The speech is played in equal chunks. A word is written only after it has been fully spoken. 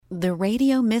the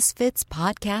Radio Misfits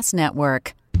Podcast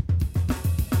Network.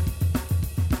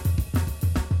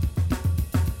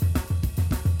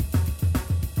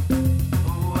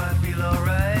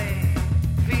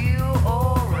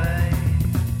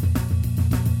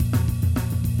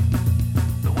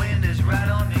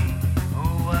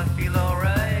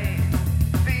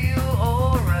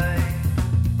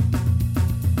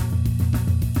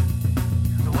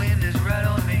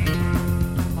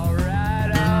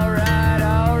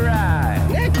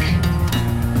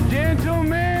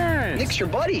 Your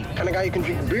buddy, kind of guy you can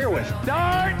drink beer with.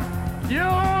 Start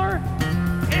your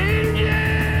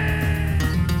engine!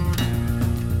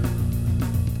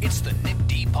 It's the Nick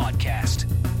D Podcast.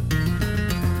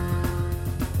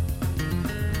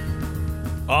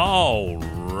 All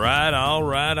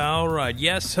right.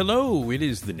 Yes, hello. It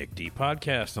is the Nick D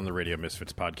Podcast on the Radio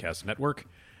Misfits Podcast Network,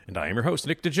 and I am your host,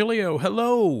 Nick DiGilio.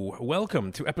 Hello.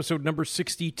 Welcome to episode number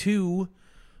 62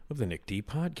 of the Nick D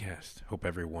Podcast. Hope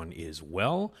everyone is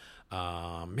well.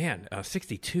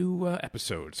 62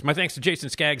 episodes. My thanks to Jason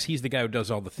Skaggs. He's the guy who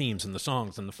does all the themes and the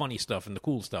songs and the funny stuff and the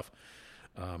cool stuff.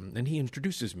 And he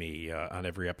introduces me on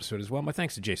every episode as well. My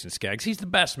thanks to Jason Skaggs. He's the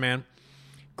best, man.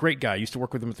 Great guy. Used to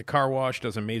work with him at the car wash.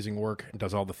 Does amazing work.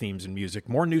 Does all the themes and music.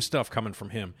 More new stuff coming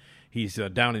from him. He's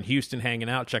down in Houston hanging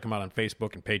out. Check him out on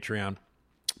Facebook and Patreon.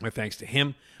 My thanks to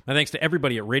him. My thanks to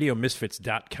everybody at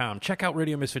RadioMisfits.com. Check out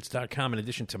RadioMisfits.com. In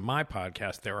addition to my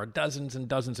podcast, there are dozens and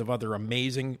dozens of other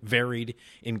amazing, varied,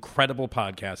 incredible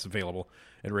podcasts available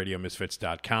at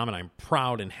RadioMisfits.com, and I'm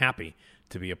proud and happy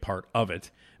to be a part of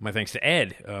it. My thanks to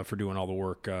Ed for doing all the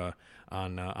work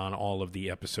on all of the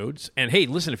episodes. And hey,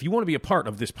 listen, if you want to be a part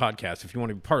of this podcast, if you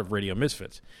want to be part of Radio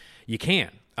Misfits, you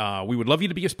can. We would love you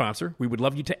to be a sponsor. We would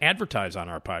love you to advertise on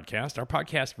our podcast. Our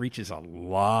podcast reaches a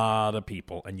lot of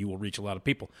people, and you will reach a lot of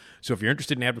people. So if you're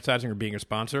interested in advertising or being a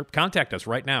sponsor, contact us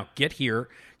right now. Get here.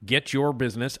 Get your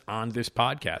business on this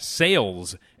podcast.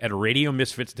 Sales at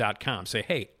RadioMisfits.com. Say,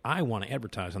 hey, I want to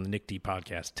advertise on the Nick D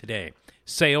Podcast today.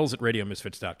 Sales at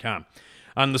RadioMisfits.com.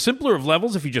 On the simpler of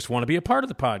levels, if you just want to be a part of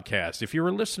the podcast, if you're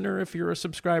a listener, if you're a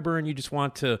subscriber, and you just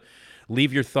want to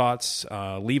leave your thoughts,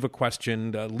 leave a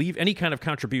question, leave any kind of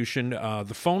contribution.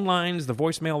 The phone lines, the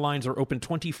voicemail lines are open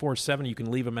 24/7. You can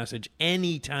leave a message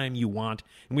anytime you want,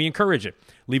 and we encourage it.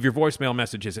 Leave your voicemail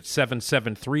messages at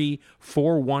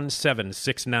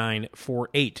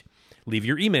 773-417-6948. Leave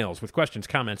your emails with questions,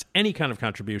 comments, any kind of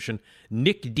contribution,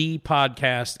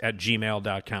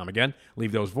 nickdpodcast@gmail.com. Again,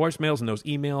 leave those voicemails and those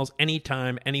emails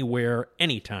anytime, anywhere,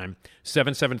 anytime.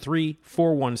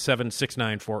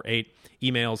 773-417-6948.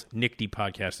 Emails,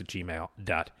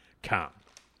 nickdpodcast@gmail.com.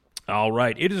 All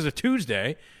right, it is a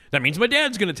Tuesday. That means my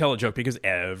dad's going to tell a joke because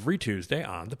every Tuesday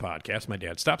on the podcast, my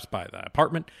dad stops by the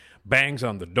apartment, bangs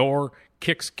on the door,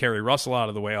 kicks Carrie Russell out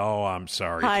of the way. Oh, I'm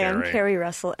sorry, Hi, Carrie. I'm Carrie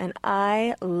Russell, and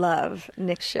I love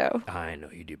Nick's show. I know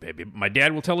you do, baby. My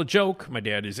dad will tell a joke. My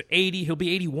dad is 80. He'll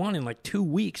be 81 in like 2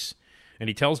 weeks. And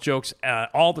he tells jokes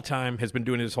all the time, has been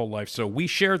doing it his whole life. So we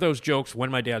share those jokes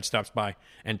when my dad stops by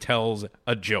and tells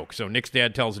a joke. So Nick's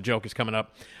dad tells a joke is coming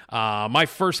up. My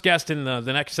first guest in the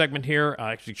next segment here,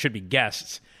 actually should be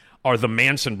guests, are the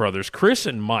Manson Brothers. Chris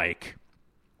and Mike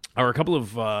are a couple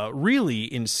of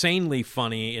really insanely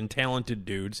funny and talented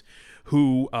dudes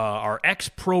who are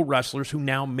ex-pro wrestlers who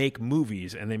now make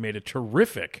movies, and they made a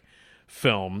terrific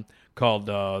film called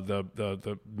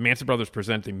the Manson Brothers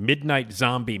present the Midnight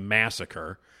Zombie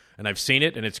Massacre. And I've seen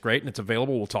it, and it's great, and it's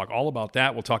available. We'll talk all about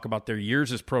that. We'll talk about their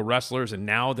years as pro wrestlers, and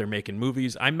now they're making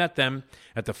movies. I met them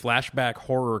at the Flashback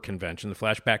Horror Convention, the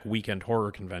Flashback Weekend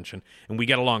Horror Convention, and we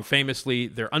get along famously.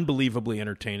 They're unbelievably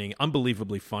entertaining,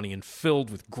 unbelievably funny, and filled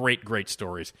with great, great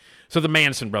stories. So the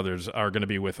Manson Brothers are going to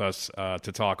be with us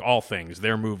to talk all things,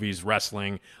 their movies,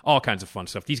 wrestling, all kinds of fun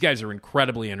stuff. These guys are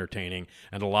incredibly entertaining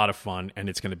and a lot of fun, and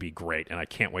it's going to be great, and I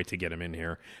can't wait to get them in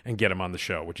here and get them on the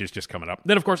show, which is just coming up.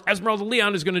 Then, of course, Esmeralda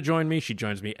Leon is going to join me. She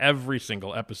joins me every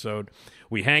single episode.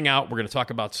 We hang out. We're going to talk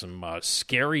about some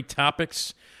scary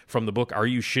topics from the book Are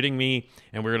You Shitting Me?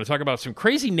 And we're going to talk about some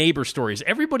crazy neighbor stories.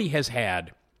 Everybody has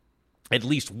had at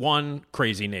least one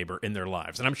crazy neighbor in their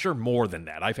lives, and I'm sure more than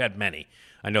that. I've had many.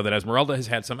 I know that Esmeralda has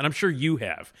had some, and I'm sure you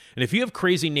have. And if you have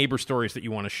crazy neighbor stories that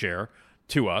you want to share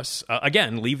to us,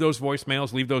 again, leave those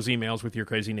voicemails, leave those emails with your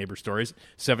crazy neighbor stories,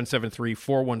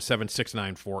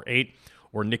 773-417-6948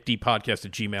 or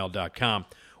nickdpodcast@gmail.com.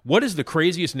 What is the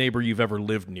craziest neighbor you've ever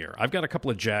lived near? I've got a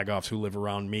couple of jagoffs who live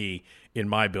around me in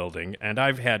my building, and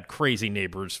I've had crazy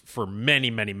neighbors for many,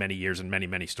 many, many years and many,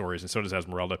 many stories, and so does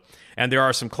Esmeralda. And there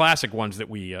are some classic ones that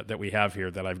we have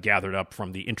here that I've gathered up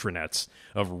from the intranets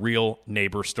of real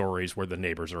neighbor stories where the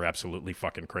neighbors are absolutely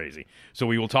fucking crazy. So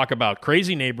we will talk about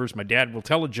crazy neighbors. My dad will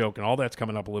tell a joke, and all that's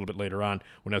coming up a little bit later on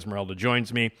when Esmeralda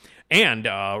joins me. And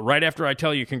right after I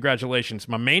tell you congratulations,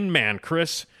 my main man,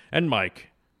 Chris and Mike,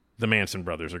 the Manson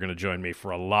Brothers, are going to join me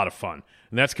for a lot of fun.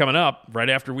 And that's coming up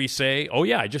right after we say, oh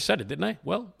yeah, I just said it, didn't I?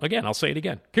 Well, again, I'll say it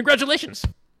again. Congratulations.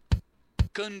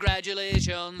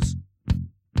 Congratulations.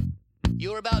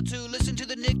 You're about to listen to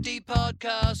the Nick D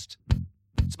podcast.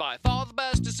 It's by far the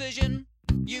best decision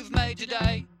you've made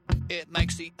today. It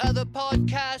makes the other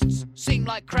podcasts seem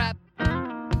like crap.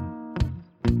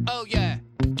 Oh yeah,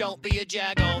 don't be a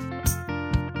jagoff.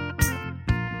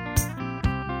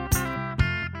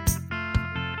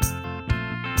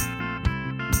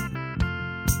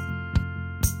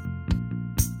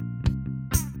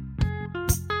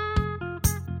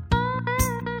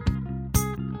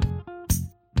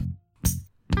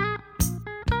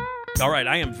 All right,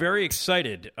 I am very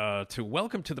excited to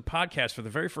welcome to the podcast for the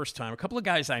very first time a couple of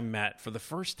guys I met for the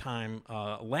first time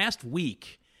last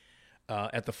week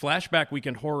at the Flashback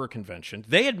Weekend Horror Convention.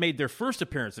 They had made their first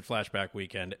appearance at Flashback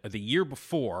Weekend the year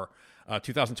before,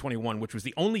 2021, which was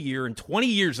the only year in 20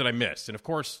 years that I missed. And, of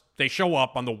course, they show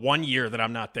up on the 1 year that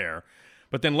I'm not there.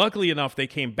 But then, luckily enough, they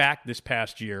came back this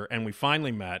past year, and we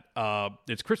finally met.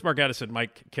 It's Chris Margettis and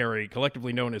Mike Carey,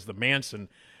 collectively known as the Manson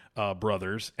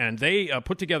Brothers, and they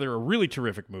put together a really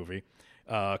terrific movie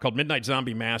called Midnight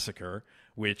Zombie Massacre,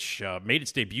 which made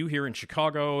its debut here in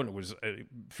Chicago, and it was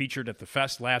featured at the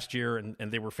Fest last year, and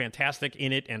they were fantastic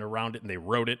in it and around it, and they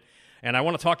wrote it. And I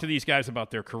want to talk to these guys about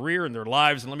their career and their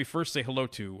lives, and let me first say hello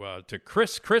to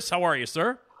Chris. Chris, how are you,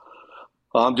 sir?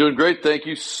 I'm doing great. Thank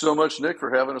you so much, Nick,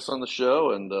 for having us on the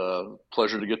show, and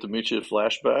pleasure to get to meet you at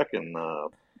Flashback, and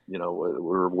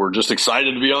we're just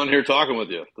excited to be on here talking with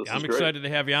you. I'm excited to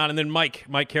have you on. And then Mike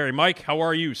Carey. Mike, how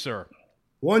are you, sir?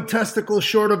 One testicle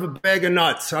short of a bag of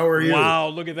nuts. How are you? Wow,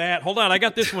 look at that. Hold on, I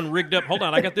got this one rigged up.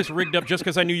 I got this rigged up just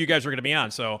because I knew you guys were going to be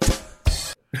on. So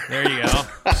there you go.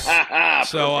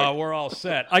 So we're all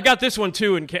set. I got this one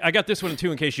too. In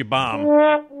case you bomb.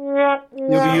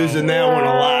 You'll be using that one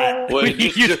a lot. Wait,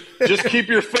 just keep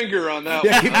your finger on that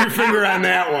one. Yeah, keep your finger on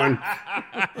that one.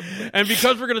 And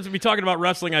because we're going to be talking about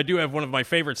wrestling, I do have one of my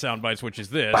favorite sound bites, which is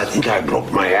this. I think I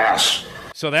broke my ass.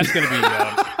 So that's going to be...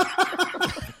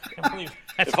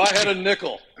 if I had a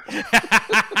nickel.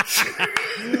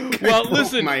 Well,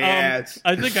 listen, my ass.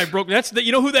 I think I broke...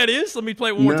 You know who that is? Let me play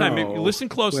it one more time. Maybe listen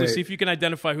closely, Wait. see if you can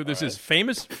identify who this is.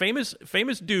 Famous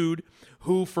dude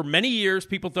who, for many years,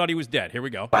 people thought he was dead. Here we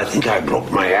go. I think I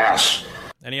broke my ass.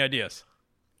 Any ideas?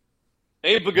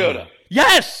 Abe Vigoda.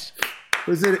 Yes!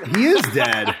 Was it? He is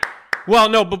dead. Well,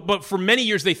 no, but for many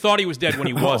years they thought he was dead when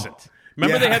he wasn't.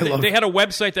 Remember, Yeah, they had a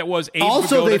website that was Abe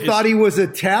Also, Vigoda they thought he was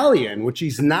Italian, which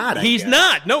he's not. He's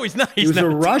not. No, he's not. He was a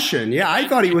Russian. Yeah, I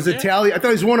thought he was Italian. I thought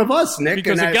he was one of us, Nick.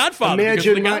 Because of Godfather.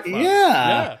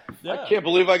 Yeah. I can't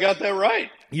believe I got that right.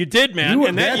 You did, man.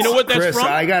 You know what that's Chris, from?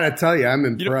 I got to tell you, I'm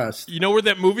impressed. You know where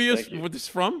that movie is? What this is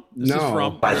from? This is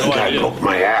from? I think I broke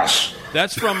my ass.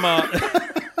 That's from...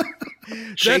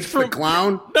 Shakes the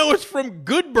Clown? No, it's from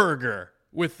Good Burger.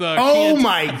 With oh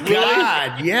my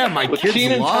God! Yeah, my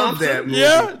kids love that movie.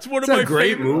 Yeah, it's one of my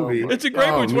great favorite movie. It's a great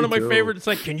movie. It's one of my too. favorite. It's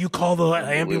like, can you call the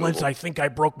ambulance? I think I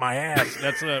broke my ass.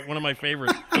 That's one of my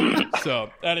favorites. So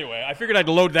anyway, I figured I'd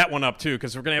load that one up too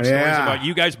because we're gonna have stories about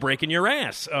you guys breaking your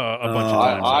ass a bunch of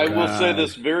times. I will say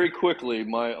this very quickly.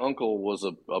 My uncle was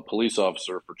a police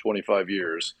officer for 25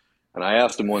 years, and I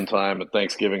asked him one time at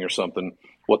Thanksgiving or something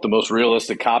what the most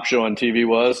realistic cop show on TV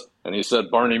was, and he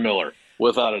said Barney Miller,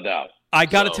 without a doubt. I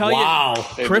got to tell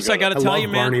you, Chris, I got to tell you,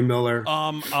 man. Barney Miller.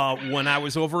 When I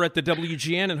was over at the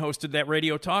WGN and hosted that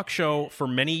radio talk show for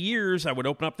many years, I would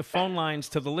open up the phone lines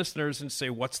to the listeners and say,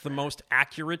 what's the most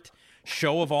accurate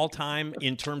show of all time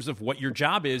in terms of what your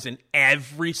job is? And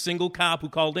every single cop who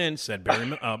called in said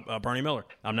Barney Miller.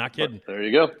 I'm not kidding. There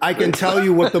you go. I can tell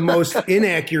you what the most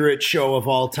inaccurate show of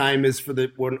all time is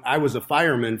when I was a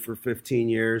fireman for 15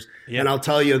 years, and I'll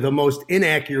tell you the most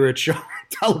inaccurate show on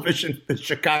television, the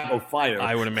Chicago Fire.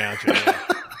 I would imagine. Yeah.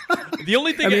 The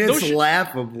only thing it's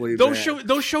laughably bad.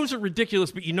 Those shows are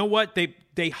ridiculous, but you know what?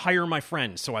 They hire my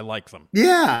friends, so I like them.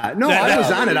 Yeah, no, I was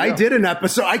on it. I did an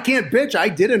episode. I can't bitch. I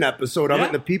did an episode of it,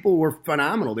 and the people were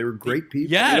phenomenal. They were great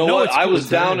people. Yeah, you know what? I was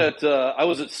down at I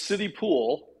was at City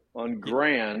Pool on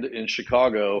Grand in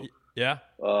Chicago Yeah.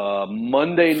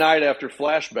 Monday night after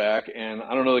Flashback, and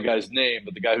I don't know the guy's name,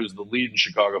 but the guy who's the lead in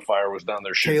Chicago Fire was down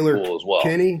there shooting Taylor pool as well.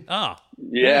 Kinney? Oh.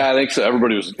 Yeah, I think so.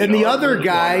 Everybody was. And the other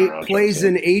guy plays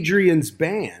in Adrian's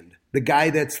band. The guy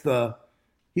that's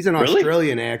he's an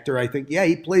Australian actor, I think. Yeah,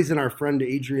 he plays in our friend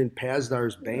Adrian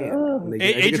Pazdar's band.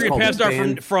 Adrian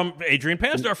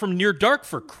Pazdar from Near Dark,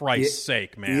 for Christ's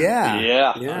sake, man. Yeah,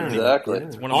 exactly. Yeah.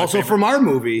 It's one of my also favorite. from our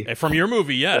movie. From your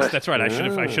movie, yes, that's right. I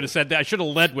should have said that. I should have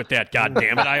led with that. God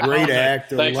damn it! Great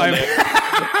actor.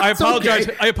 I apologize.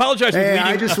 Okay. I apologize. Hey,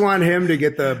 I just want him to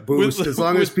get the boost. As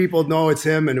long as people know it's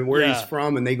him and where he's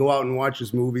from, and they go out and watch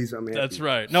his movies, I'm happy. That's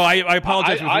right. No, I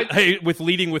apologize with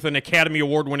leading with an Academy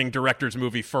Award-winning director's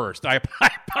movie first. I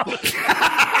apologize.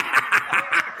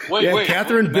 Wait,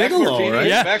 Catherine Bigelow, right?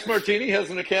 Yeah. Max Martini has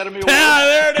an Academy Award.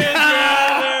 There it is.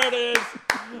 Yeah, there it is.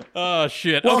 Oh,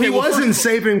 shit. Well, okay, he was in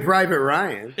Saving Private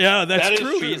Ryan. Yeah, that's That is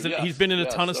true. true. He's been in a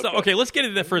ton of stuff. Okay, let's get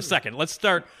into that for a second. Let's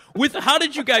start with, how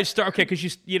did you guys start? Okay,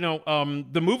 because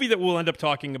the movie that we'll end up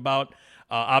talking about,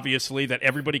 obviously, that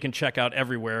everybody can check out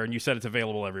everywhere, and you said it's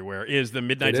available everywhere, is the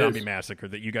Midnight Zombie Massacre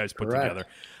that you guys put together.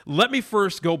 Let me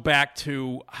first go back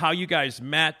to how you guys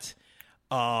met,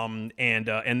 and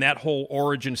that whole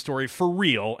origin story for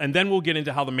real, and then we'll get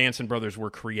into how the Manson Brothers were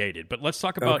created. But let's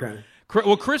talk about. Okay.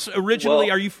 Well, Chris,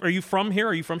 originally, are you from here?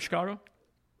 Are you from Chicago?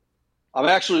 I'm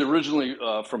actually originally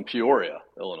from Peoria,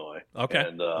 Illinois. Okay.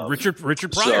 And, Richard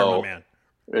Pryor, my man.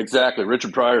 Exactly.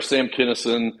 Richard Pryor, Sam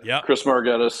Kinison, Chris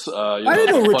Margettis. I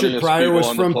didn't know Richard Pryor was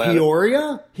from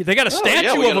Peoria. They got a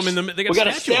statue of him in the. We got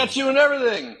a statue and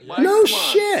everything. No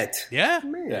shit. Yeah,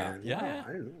 man. Yeah.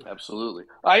 Absolutely.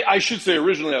 I should say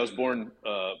originally I was born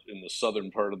in the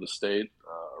southern part of the state,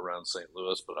 around St.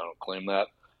 Louis, but I don't claim that.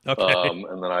 Okay.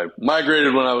 And then I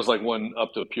migrated when I was like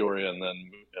up to Peoria, and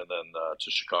then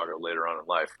to Chicago later on in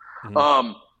life.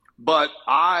 Mm-hmm.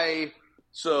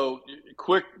 So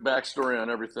quick backstory on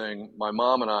everything. My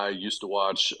mom and I used to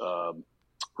watch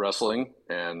wrestling,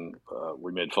 and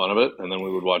we made fun of it. And then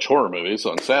we would watch horror movies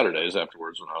on Saturdays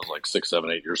afterwards when I was like 6, 7,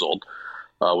 8 years old.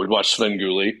 We'd watch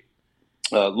Svengoolie.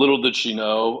 Little did she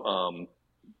know,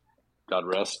 God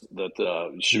rest,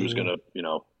 that she was going to,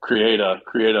 create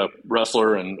a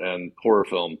wrestler and horror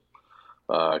film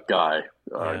guy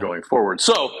going forward.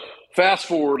 So fast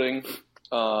forwarding.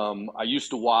 I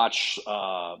used to watch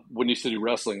Windy City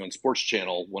Wrestling on Sports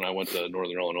Channel when I went to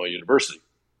Northern Illinois University,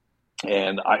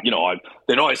 and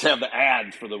they'd always have the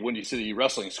ad for the Windy City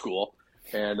Wrestling School,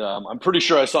 and I'm pretty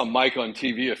sure I saw Mike on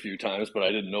TV a few times, but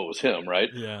I didn't know it was him. Right?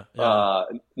 Yeah.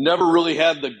 Never really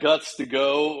had the guts to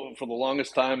go for the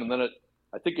longest time, and then at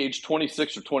I think age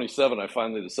 26 or 27, I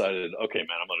finally decided, okay,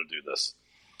 man, I'm going to do this.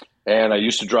 And I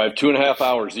used to drive 2.5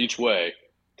 hours each way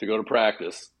to go to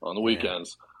practice on the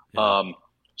weekends. Yeah.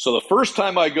 So the first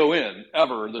time I go in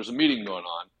ever, there's a meeting going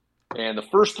on. And the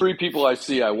first 3 people I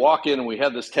see, I walk in and we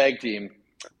had this tag team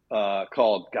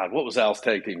called, God, what was Al's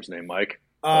tag team's name, Mike?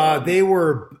 They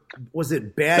were, was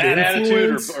it Bad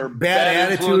Influence? Or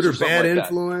Bad Attitude or Bad like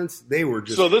Influence? They were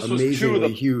just so this was 2 of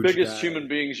the biggest guys. human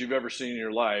beings you've ever seen in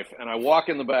your life. And I walk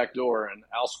in the back door, and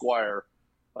Al Squire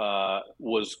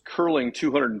was curling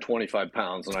 225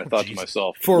 pounds. And I thought to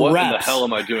myself, what in the hell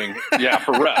am I doing? Yeah,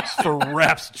 for reps. For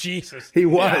reps, Jesus. He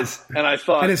was. Yeah. And I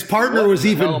thought, and his partner was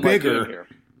even bigger.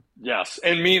 Yes,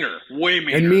 and meaner, way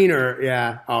meaner. And meaner,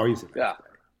 yeah. Oh, he's yeah.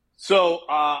 So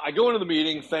I go into the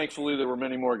meeting. Thankfully, there were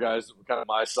many more guys that were kind of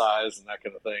my size and that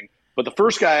kind of thing. But the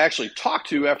first guy I actually talked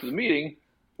to after the meeting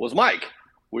was Mike.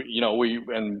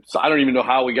 And so I don't even know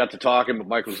how we got to talking, but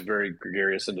Mike was a very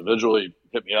gregarious individual. He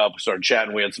hit me up. We started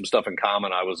chatting. We had some stuff in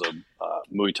common. I was a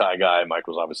Muay Thai guy. Mike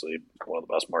was obviously one of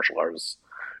the best martial artists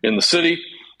in the city,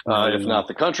 if not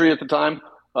the country at the time.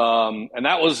 And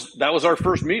that was our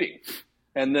first meeting.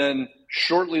 And then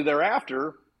shortly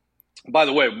thereafter, by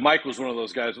the way, Mike was one of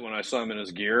those guys that when I saw him in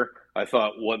his gear, I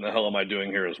thought, what in the hell am I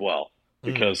doing here as well?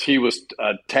 Because he was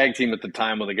a tag team at the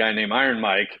time with a guy named Iron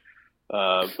Mike,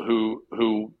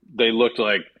 who they looked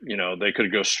like, they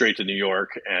could go straight to New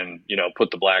York and,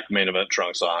 put the black main event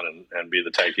trunks on and be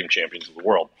the tag team champions of the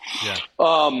world.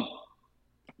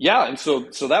 Yeah. And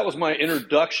so that was my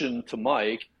introduction to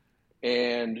Mike.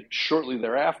 And shortly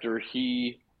thereafter,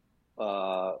 he,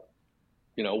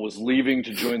 was leaving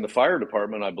to join the fire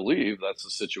department. I believe that's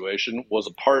the situation. Was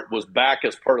back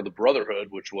as part of the Brotherhood,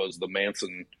 which was the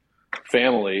Manson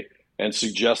family, and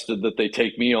suggested that they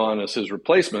take me on as his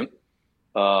replacement.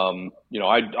 I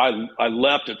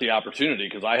leapt at the opportunity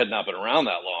because I had not been around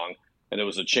that long, and it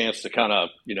was a chance to kind of,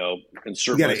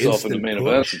 insert myself into main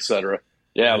events, et cetera.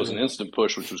 Yeah, it was an instant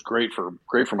push, which was great for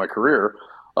my career.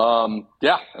 And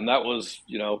that was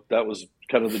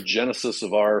kind of the genesis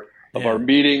of our our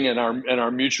meeting and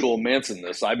our mutual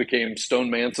Mansonness. I became Stone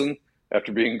Manson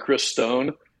after being Chris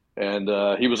Stone,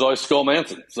 and he was always Skull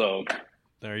Manson. So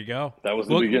there you go. That was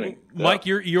the beginning. Mike,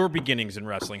 your beginnings in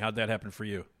wrestling, how'd that happen for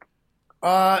you?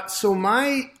 So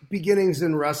my beginnings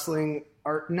in wrestling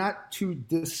are not too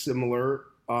dissimilar.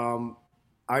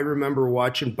 I remember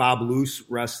watching Bob Luce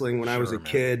wrestling when I was a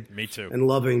kid. Me too. And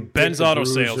loving Ben's Dick the Auto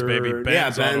Bruiser. Sales, baby.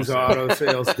 Ben's Auto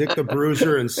Sales. Dick the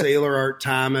Bruiser and Sailor Art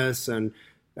Thomas. And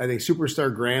I think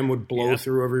Superstar Graham would blow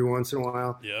through every once in a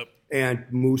while. Yep. And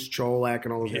Moose Cholak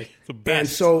and all those guys. The best. And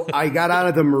so I got out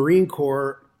of the Marine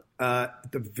Corps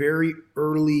at the very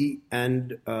early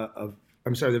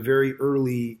the very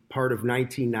early part of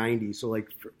 1990. So like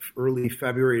early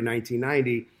February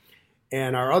 1990.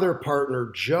 And our other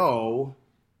partner, Joe,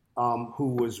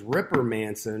 who was Ripper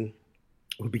Manson,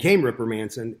 who became Ripper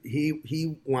Manson,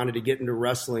 he wanted to get into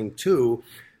wrestling too.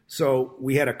 So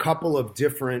we had a couple of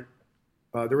different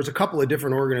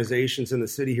organizations in the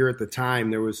city here at the time.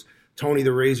 There was Tony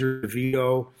the Razor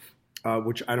DeVito,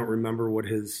 which I don't remember what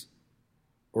his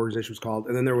organization was called.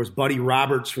 And then there was Buddy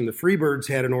Roberts from the Freebirds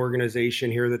had an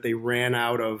organization here that they ran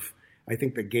out of, I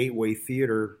think, the Gateway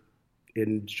Theater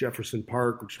in Jefferson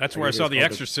Park. That's where I saw The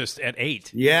Exorcist at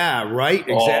 8. Yeah, right.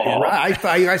 Exactly.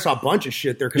 Right. I saw a bunch of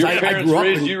shit there because I grew up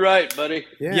raised you right, buddy.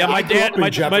 Yeah, my dad.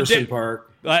 In Jefferson Park.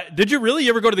 Did you really? You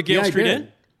ever go to the Gale Street Inn?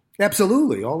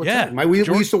 Absolutely, all the time. We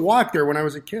used to walk there when I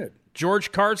was a kid.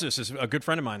 George Karzis is a good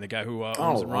friend of mine. The guy who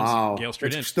owns and runs Gale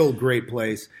Street Inn. It's still a great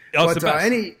place. It's the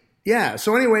best.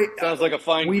 So anyway, sounds like a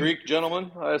fine Greek gentleman.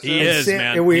 I assume. He is,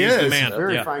 man. He He's is the man.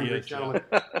 Very fine Greek gentleman.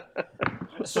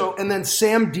 So, and then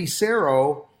Sam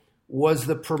DiCero was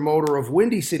the promoter of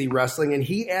Windy City Wrestling, and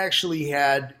he actually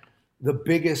had the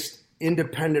biggest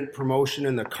independent promotion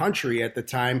in the country at the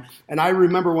time. And I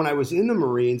remember when I was in the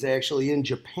Marines, actually in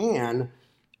Japan,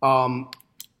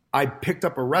 I picked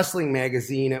up a wrestling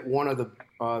magazine at one of the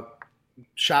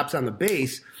shops on the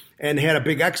base and had a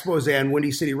big expose on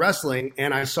Windy City Wrestling,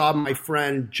 and I saw my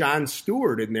friend John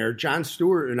Stewart in there. John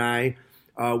Stewart and I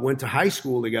went to high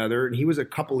school together, and he was a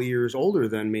couple of years older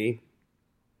than me.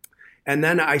 And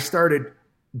then I started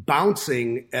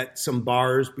bouncing at some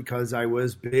bars because I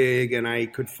was big and I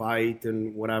could fight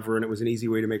and whatever, and it was an easy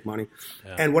way to make money.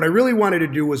 Yeah. And what I really wanted to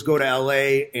do was go to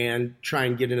L.A. and try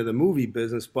and get into the movie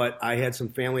business, but I had some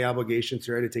family obligations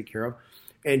here I had to take care of.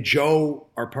 And Joe,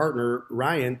 our partner,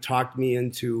 Ryan, talked me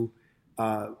into,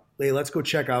 hey, let's go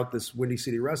check out this Windy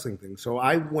City Wrestling thing. So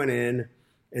I went in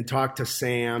and talked to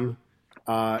Sam,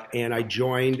 and I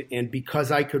joined. And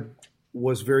because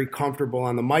was very comfortable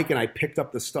on the mic and I picked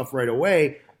up the stuff right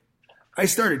away, I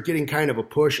started getting kind of a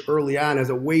push early on as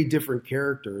a way different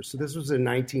character. So this was in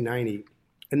 1990.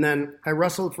 And then I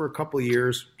wrestled for a couple of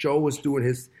years. Joe was doing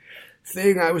his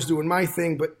thing. I was doing my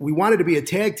thing, but we wanted to be a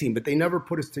tag team, but they never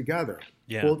put us together.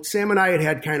 Yeah. Well, Sam and I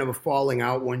had kind of a falling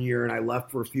out one year, and I left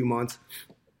for a few months.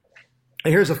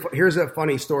 And here's a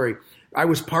funny story. I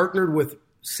was partnered with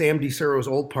Sam DiCero's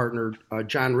old partner,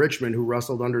 John Richmond, who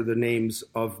wrestled under the names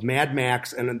of Mad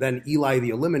Max and then Eli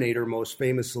the Eliminator, most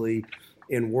famously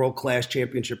in World Class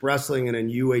Championship Wrestling and in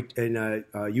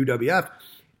UWF.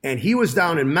 And he was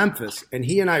down in Memphis, and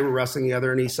he and I were wrestling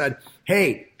together, and he said,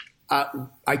 hey,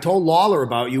 I told Lawler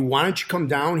about you. Why don't you come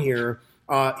down here?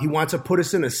 He wants to put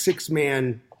us in a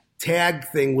 6-man tag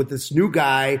thing with this new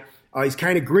guy. He's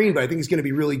kind of green, but I think he's going to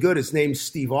be really good. His name's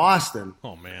Steve Austin.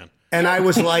 Oh, man. And I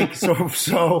was like,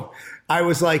 so I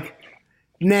was like,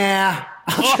 nah,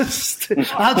 I'll just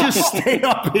stay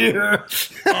up here.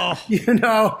 Oh.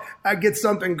 I get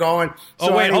something going. Oh,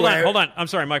 so wait, anyway, hold on. I'm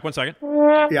sorry, Mike, 1 second.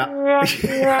 Yeah.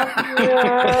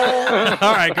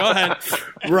 All right, go ahead.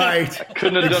 Right.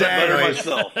 Couldn't have done it better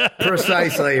myself.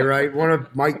 Precisely, right. One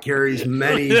of Mike Carey's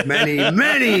many, many,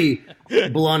 many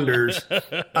blunders.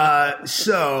 Anyway,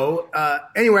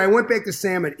 I went back to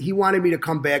Sam, and he wanted me to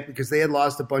come back because they had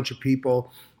lost a bunch of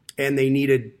people, and they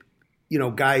needed,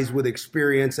 guys with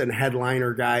experience and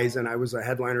headliner guys, and I was a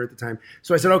headliner at the time.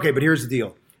 So I said, okay, but here's the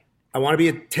deal. I want to be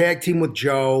a tag team with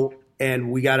Joe,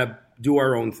 and we got to do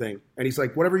our own thing. And he's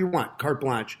like, whatever you want, carte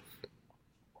blanche.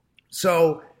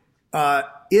 So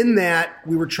in that,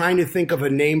 we were trying to think of a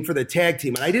name for the tag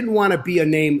team. And I didn't want to be a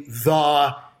name,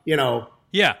 Rum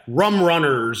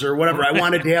Runners or whatever. I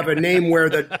wanted to have a name where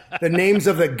the names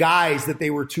of the guys that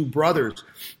they were two brothers.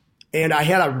 And I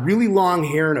had a really long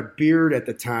hair and a beard at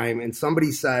the time. And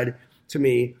somebody said to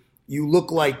me, you look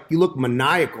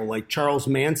maniacal, like Charles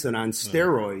Manson on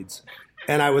steroids.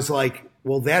 And I was like,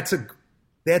 well, that's a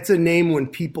name when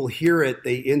people hear it,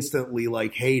 they instantly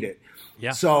hate it.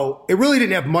 Yeah. So it really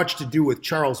didn't have much to do with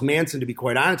Charles Manson, to be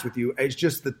quite honest with you. It's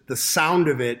just that the sound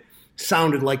of it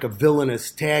sounded like a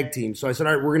villainous tag team. So I said,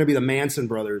 all right, we're going to be the Manson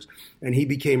Brothers. And he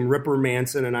became Ripper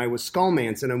Manson and I was Skull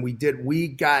Manson. And we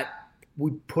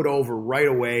put over right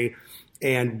away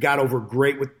and got over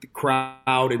great with the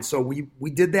crowd. And so we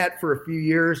did that for a few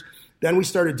years. Then we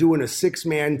started doing a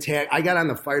 6-man tag. I got on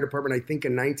the fire department, I think,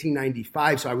 in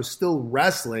 1995. So I was still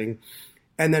wrestling.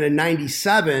 And then in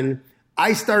 97,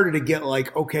 I started to get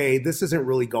like, okay, this isn't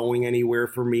really going anywhere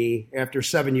for me. After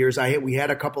 7 years, we had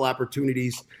a couple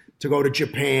opportunities to go to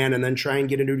Japan and then try and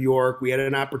get into New York. I had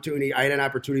an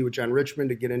opportunity with John Richmond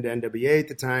to get into NWA at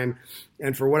the time.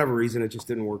 And for whatever reason, it just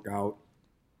didn't work out.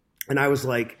 And I was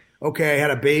like, okay, I had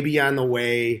a baby on the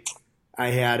way. I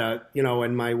had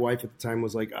and my wife at the time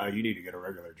was like, you need to get a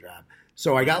regular job.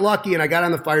 So I got lucky and I got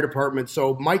on the fire department.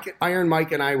 So Iron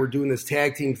Mike and I were doing this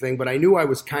tag team thing, but I knew I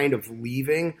was kind of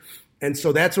leaving. And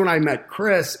so that's when I met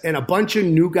Chris, and a bunch of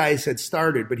new guys had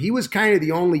started, but he was kind of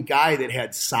the only guy that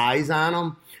had size on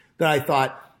him that I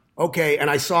thought, okay. And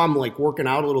I saw him like working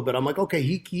out a little bit. I'm like, okay,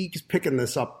 he's picking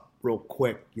this up real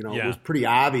quick. It was pretty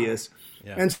obvious.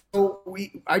 Yeah. And so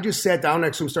I just sat down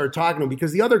next to him, started talking to him,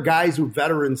 because the other guys who were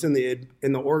veterans in the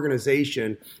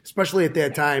organization, especially at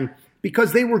that time,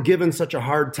 because they were given such a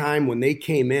hard time when they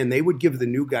came in, they would give the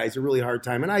new guys a really hard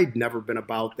time. And I'd never been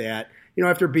about that.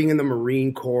 After being in the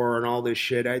Marine Corps and all this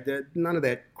shit, none of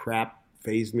that crap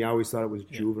fazed me. I always thought it was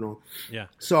juvenile. Yeah.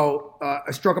 So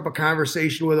I struck up a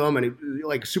conversation with him, and he was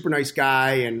like a super nice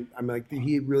guy, and I'm like,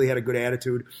 he really had a good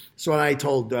attitude. So I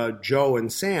told Joe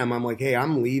and Sam, I'm like, hey,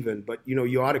 I'm leaving, but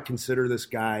you ought to consider this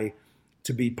guy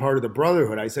to be part of the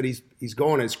Brotherhood. I said he's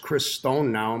going as Chris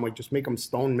Stone now. I'm like, just make him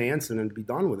Stone Manson and be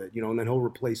done with it, and then he'll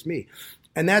replace me.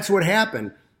 And that's what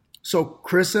happened. So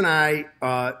Chris and I,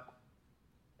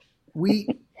 we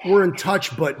were in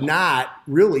touch, but not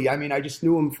really. I mean, I just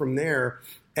knew him from there.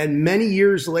 And many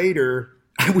years later,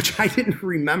 which I didn't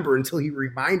remember until he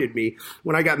reminded me,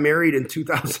 when I got married in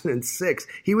 2006,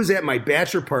 he was at my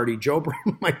bachelor party. Joe brought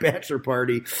me my bachelor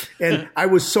party. And I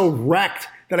was so wrecked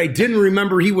that I didn't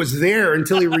remember he was there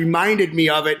until he reminded me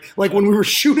of it, like when we were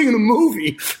shooting the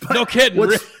movie. But no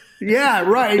kidding. Yeah,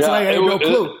 right. Yeah, I had no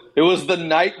clue. It was the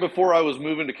night before I was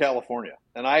moving to California,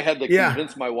 and I had to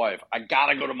convince my wife, I got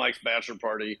to go to Mike's bachelor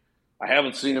party. I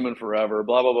haven't seen him in forever,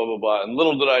 blah, blah, blah, blah, blah. And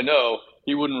little did I know,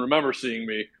 he wouldn't remember seeing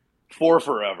me for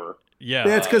forever. Yeah,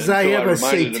 that's because I have a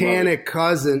satanic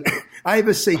cousin. I have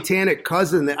a satanic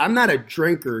cousin that I'm not a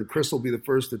drinker, and Chris will be the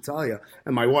first to tell you,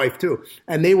 and my wife too.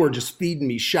 And they were just feeding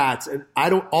me shots, and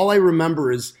all I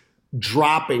remember is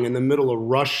dropping in the middle of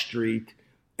Rush Street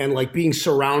and like being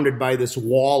surrounded by this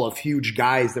wall of huge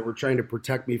guys that were trying to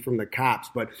protect me from the cops.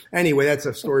 But anyway, that's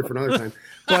a story for another time.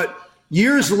 But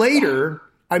years later,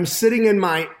 I'm sitting in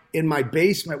my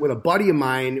basement with a buddy of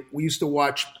mine. We used to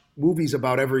watch movies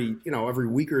about every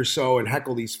week or so and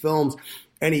heckle these films.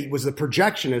 And he was the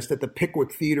projectionist at the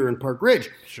Pickwick Theater in Park Ridge.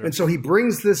 Sure. And so he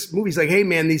brings this movie. He's like, hey,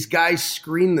 man, these guys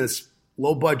screened this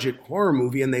low-budget horror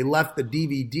movie, and they left the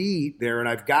DVD there, and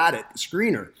I've got it, the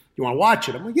screener. You want to watch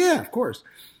it? I'm like, yeah, of course.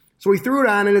 So he threw it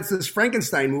on, and it's this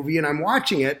Frankenstein movie, and I'm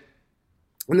watching it,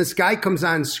 and this guy comes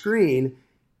on screen,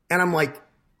 and I'm like,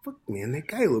 fuck, man, that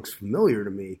guy looks familiar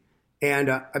to me.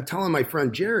 And I'm telling my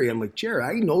friend Jerry, I'm like, Jerry,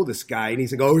 I know this guy. And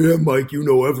he's like, oh, yeah, Mike, you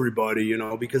know everybody,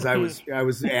 because I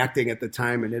was acting at the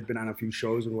time and had been on a few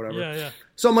shows and whatever. Yeah, yeah.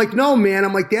 So I'm like, no, man.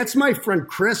 I'm like, that's my friend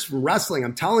Chris from wrestling.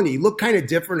 I'm telling you, he looked kind of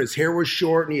different. His hair was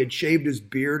short, and he had shaved his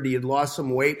beard, and he had lost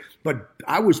some weight. But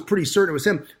I was pretty certain it was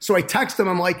him. So I text him.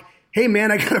 I'm like, hey,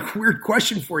 man, I got a weird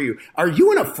question for you. Are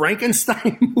you in a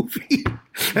Frankenstein movie?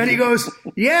 And he goes,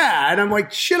 yeah. And I'm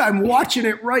like, shit, I'm watching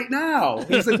it right now.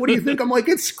 He's like, what do you think? I'm like,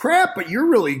 it's crap, but you're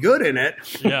really good in it.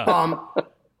 Yeah.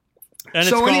 And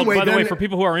so it's called, by the way, for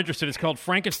people who are interested, it's called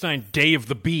Frankenstein Day of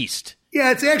the Beast.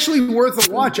 Yeah, it's actually worth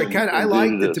a watch. I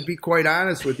liked it, to be quite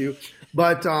honest with you.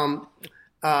 But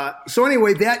so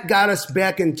anyway, that got us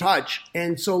back in touch.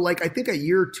 And so I think a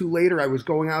year or two later, I was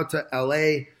going out to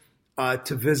L.A.,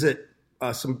 to visit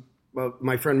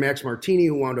my friend Max Martini,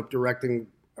 who wound up directing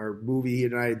our movie. He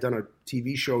and I had done a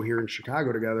TV show here in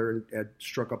Chicago together and had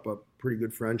struck up a pretty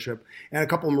good friendship, and a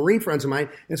couple of Marine friends of mine.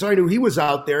 And so I knew he was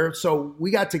out there. So we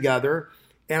got together,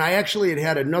 and I actually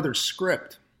had another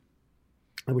script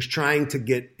I was trying to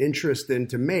get interest in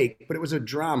to make, but it was a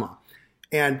drama.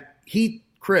 And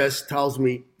Chris tells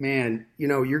me, man,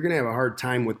 you're going to have a hard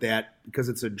time with that because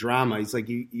it's a drama. He's like,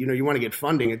 you want to get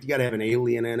funding, you got to have an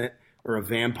alien in it, or a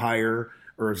vampire,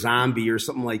 or a zombie, or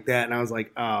something like that. And I was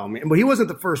like, oh, man. But he wasn't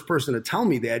the first person to tell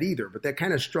me that either. But that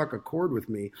kind of struck a chord with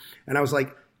me. And I was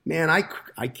like, man,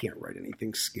 I can't write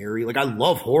anything scary. I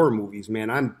love horror movies,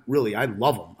 man. I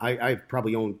love them. I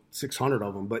probably own 600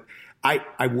 of them. But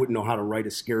I wouldn't know how to write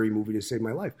a scary movie to save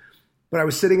my life. But I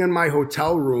was sitting in my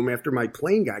hotel room after my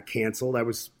plane got canceled. I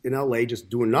was in LA just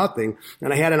doing nothing.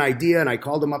 And I had an idea, and I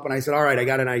called him up and I said, all right, I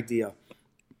got an idea.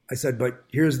 I said, but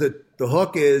here's the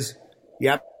hook is you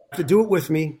have to do it with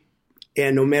me.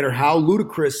 And no matter how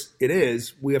ludicrous it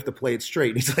is, we have to play it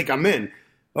straight. He's like, I'm in.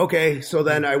 Okay. So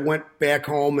then I went back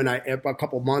home, and a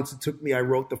couple months it took me, I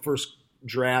wrote the first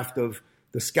draft of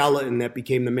the skeleton that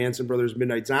became the Manson Brothers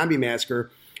Midnight Zombie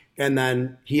Massacre. And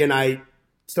then he and I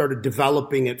started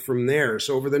developing it from there.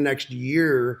 So over the next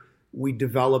year, we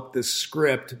developed this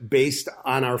script based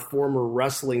on our former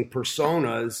wrestling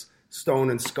personas, Stone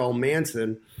and Skull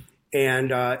Manson.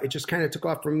 And it just kind of took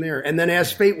off from there. And then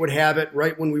as fate would have it,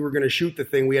 right when we were going to shoot the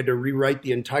thing, we had to rewrite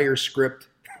the entire script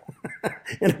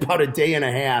in about a day and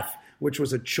a half, which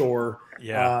was a chore.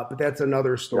 Yeah. But that's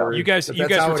another story. You guys how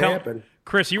were it happened.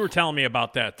 Chris, you were telling me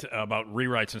about that, about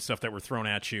rewrites and stuff that were thrown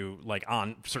at you, like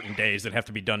on certain days that have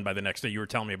to be done by the next day. You were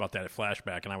telling me about that at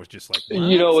Flashback, and I was just like, what?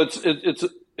 You know,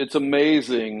 it's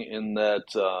amazing in that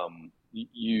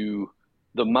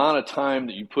the amount of time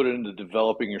that you put into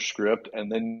developing your script,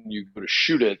 and then you go to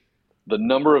shoot it, the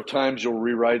number of times you'll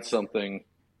rewrite something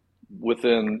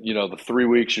within, the 3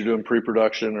 weeks you're doing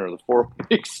pre-production or the 4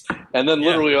 weeks, and then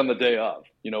literally on the day of.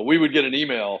 We would get an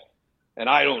email. And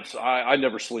I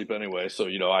never sleep anyway. So,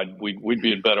 we'd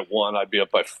be in bed at 1, I'd be up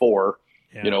by 4,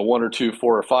 1 or 2,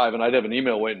 4 or 5. And I'd have an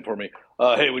email waiting for me.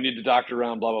 Hey, we need to doctor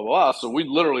around, blah, blah, blah. So we'd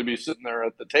literally be sitting there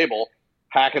at the table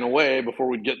hacking away before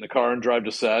we'd get in the car and drive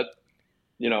to set,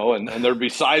 and there'd be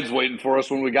sides waiting for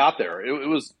us when we got there. It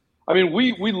was,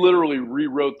 we literally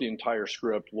rewrote the entire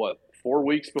script, 4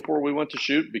 weeks before we went to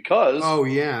shoot because. Oh,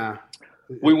 yeah.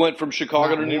 We went from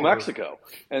Chicago to New Mexico.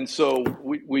 And so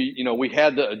we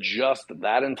had to adjust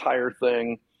that entire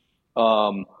thing.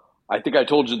 I think I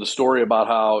told you the story about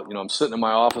how, I'm sitting in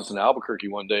my office in Albuquerque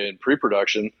one day in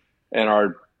pre-production, and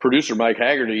our producer, Mike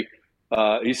Haggerty,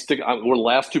 we're the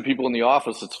last 2 people in the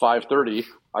office. It's 5:30.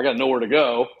 I got nowhere to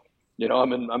go.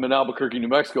 I'm in Albuquerque, New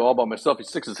Mexico all by myself. He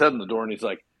sticks his head in the door and he's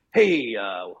like, hey,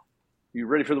 you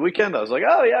ready for the weekend? I was like,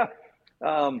 oh yeah.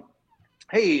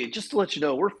 Hey, just to let you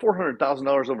know, we're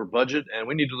 $400,000 over budget, and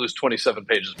we need to lose 27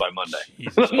 pages by Monday.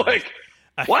 And I'm like,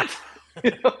 what?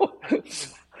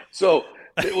 So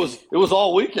it was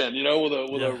all weekend,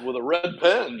 with a red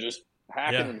pen, just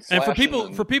hacking and slashing.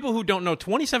 And for people who don't know,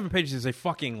 27 pages is a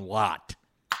fucking lot.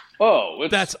 Oh,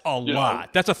 that's a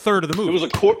lot. That's a third of the movie. It was a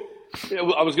quarter.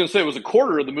 I was going to say it was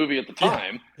to the movie at the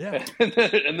time. Yeah. And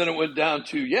then it went down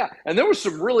to, and there was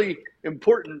some really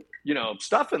important,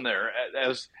 stuff in there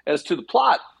as to the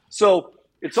plot. So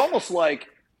it's almost like,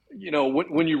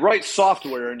 when you write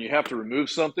software and you have to remove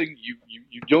something,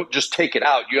 you don't just take it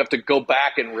out. You have to go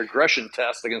back and regression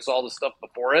test against all the stuff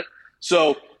before it.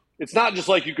 So it's not just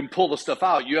like you can pull the stuff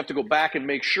out. You have to go back and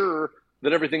make sure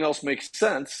that everything else makes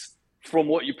sense from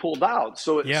what you pulled out.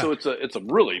 So it's a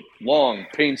really long,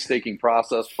 painstaking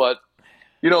process. But,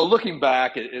 looking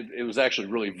back, it was actually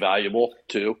really valuable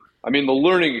too. The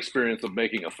learning experience of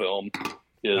making a film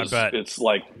is it's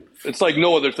like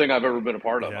no other thing I've ever been a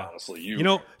part of, honestly.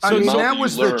 That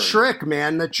was the trick,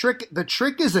 man. The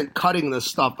trick isn't cutting the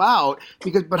stuff out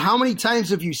but how many times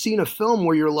have you seen a film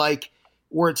where you're like,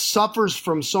 where it suffers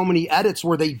from so many edits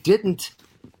where they didn't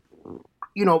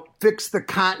fix the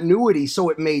continuity so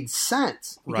it made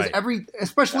sense. Because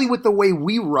especially with the way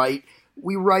we write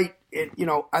it,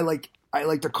 I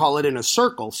like to call it in a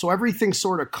circle. So everything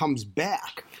sort of comes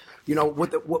back.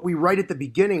 What we write at the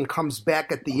beginning comes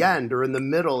back at the end or in the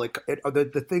middle.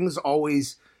 The things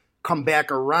always come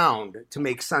back around to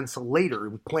make sense later.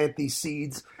 We plant these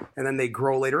seeds and then they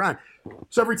grow later on.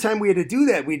 So every time we had to do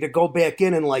that, we had to go back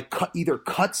in and either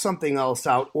cut something else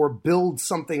out or build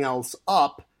something else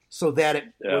up so that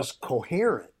it was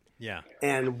coherent. Yeah.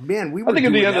 And man, I think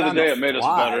at the end of the day, it made us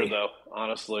better, though.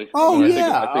 Honestly. Oh,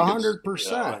 yeah,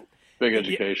 100%. Big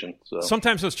education. So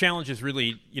sometimes those challenges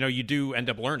really, you do end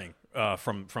up learning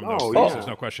from those things. There's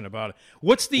no question about it.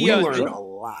 What's the? We learned a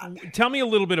lot. Tell me a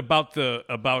little bit about the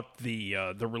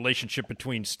relationship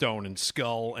between Stone and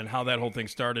Skull and how that whole thing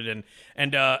started.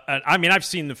 And I've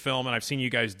seen the film and I've seen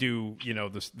you guys do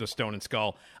the Stone and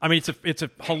Skull. It's a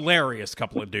hilarious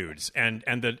couple of dudes and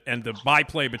the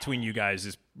byplay between you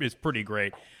guys is pretty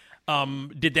great.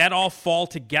 Did that all fall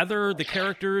together, the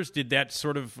characters? Did that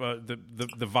sort of the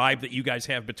vibe that you guys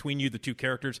have between you, the two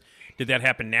characters, did that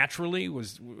happen naturally?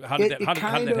 How did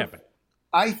that happen?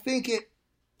 I think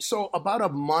so about a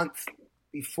month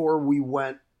before we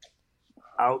went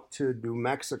out to New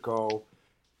Mexico,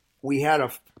 we had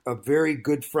a very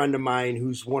good friend of mine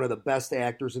who's one of the best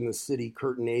actors in the city,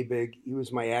 Curtin Abig. He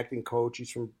was my acting coach.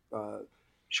 He's from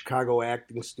Chicago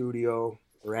Acting Studio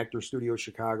or Actor Studio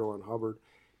Chicago on Hubbard.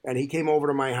 And he came over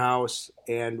to my house,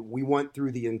 and we went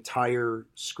through the entire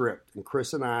script. And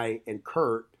Chris and I and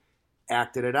Kurt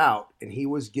acted it out. And he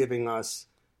was giving us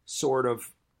sort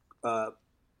of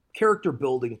character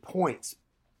building points.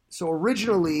 So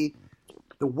originally,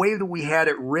 the way that we had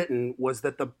it written was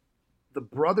that the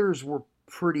brothers were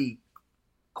pretty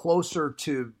closer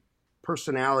to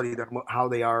personality than how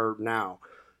they are now.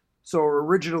 So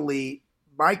originally,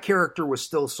 my character was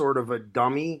still sort of a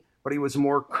dummy, but he was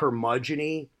more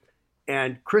curmudgeon-y.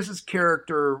 And Chris's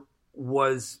character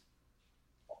was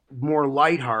more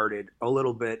lighthearted a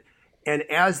little bit. And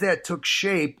as that took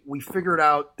shape, we figured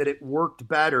out that it worked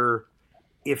better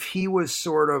if he was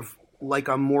sort of like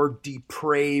a more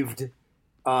depraved,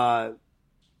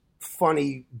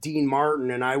 funny Dean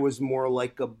Martin, and I was more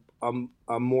like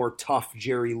a more tough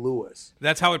Jerry Lewis.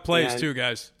 That's how it plays too,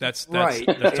 guys. That's right.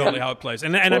 That's totally how it plays,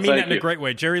 and I mean that in a great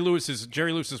way. Jerry Lewis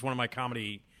is one of my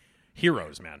comedy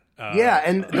heroes, man. Yeah,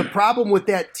 and the problem with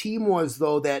that team was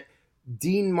though that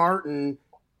Dean Martin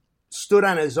stood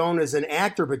on his own as an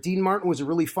actor, but Dean Martin was a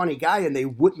really funny guy, and they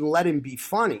wouldn't let him be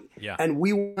funny. Yeah. And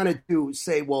we wanted to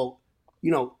say, well,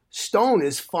 Stone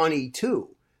is funny too.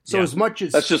 So as much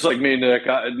as that's just like me, Nick.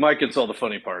 Mike gets all the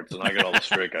funny parts, and I get all the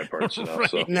straight guy parts. Right.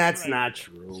 So that's not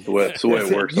true. It's the way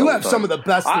it works. You have some of the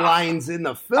best lines in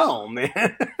the film,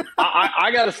 man.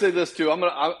 I got to say this too. I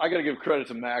got to give credit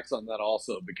to Max on that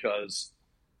also because,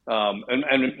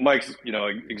 and Mike's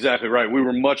exactly right. We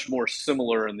were much more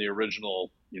similar in the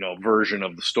original version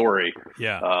of the story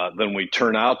than we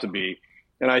turn out to be,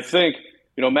 and I think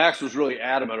Max was really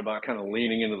adamant about kind of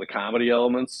leaning into the comedy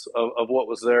elements of what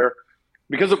was there.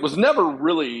 Because it was never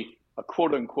really a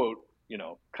quote unquote,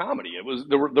 comedy. It was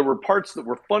there were parts that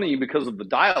were funny because of the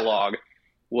dialogue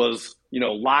was,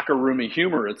 locker roomy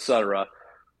humor, etc.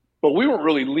 But we weren't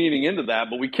really leaning into that.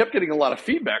 But we kept getting a lot of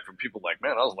feedback from people like,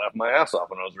 man, I was laughing my ass off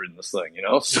when I was reading this thing,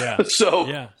 So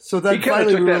then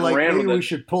finally we were like, maybe we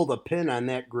should pull the pin on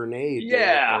that grenade.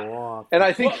 Yeah. And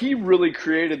I think he really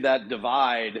created that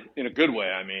divide in a good way.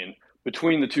 I mean,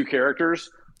 between the two characters.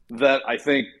 That I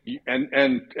think,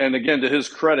 and again, to his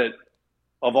credit,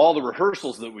 of all the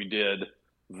rehearsals that we did,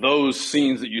 those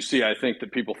scenes that you see, I think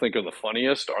that people think are the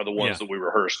funniest are the ones that we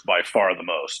rehearsed by far the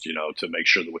most, to make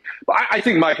sure that but I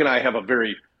think Mike and I have a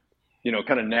very,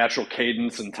 kind of natural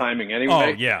cadence and timing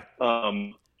anyway. Oh,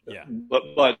 yeah.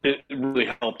 But it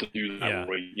really helped to do that.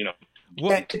 Yeah.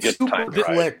 Where, to get super time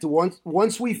clicked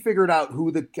once we figured out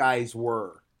who the guys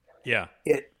were. Yeah.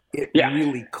 It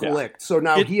really clicked. Yeah. So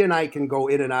now he and I can go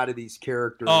in and out of these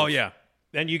characters. Oh yeah,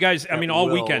 and you guys, I mean, all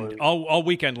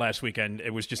weekend last weekend,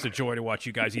 it was just a joy to watch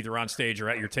you guys either on stage or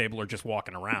at your table or just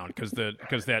walking around because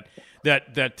that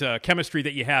chemistry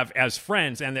that you have as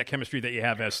friends and that chemistry that you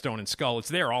have as Stone and Skull, it's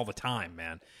there all the time,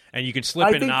 man. And you can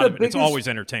slip in and out of it. It's always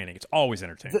entertaining. It's always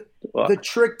entertaining. The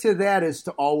trick to that is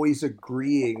to always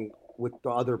agreeing with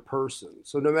the other person.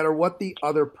 So no matter what the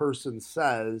other person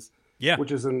says. Yeah,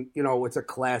 which is it's a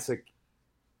classic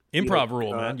improv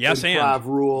rule, man. Yes, improv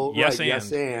rule. Yes, right,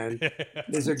 yes, and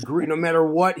is agree. No matter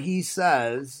what he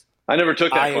says, I never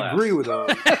took that I class. agree with him.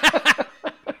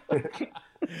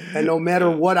 And no matter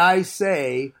what I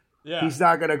say, he's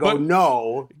not going to go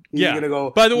no. He's going to go.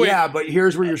 By the way, but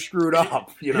here's where you're screwed up.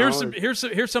 Here's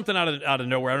something out of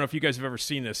nowhere. I don't know if you guys have ever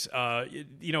seen this.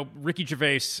 Ricky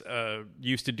Gervais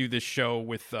used to do this show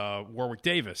with Warwick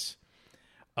Davis.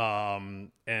 I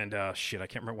can't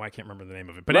remember the name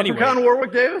of it. But Leprechaun anyway,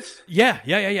 Warwick Davis. Yeah.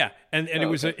 And it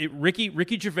was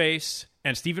Ricky Gervais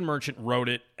and Stephen Merchant wrote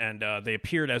it, and they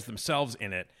appeared as themselves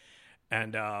in it.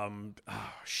 And and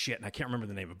I can't remember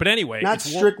the name of it. But anyway, not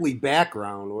strictly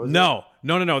background, was it? No.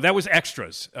 That was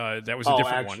extras. That was a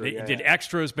different one. They did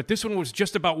extras, but this one was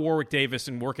just about Warwick Davis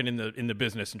and working in the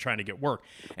business and trying to get work.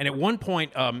 And at one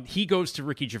point, he goes to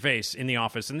Ricky Gervais in the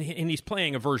office, and he's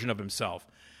playing a version of himself.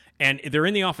 And they're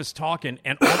in the office talking,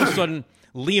 and all of a sudden,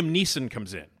 Liam Neeson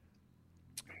comes in.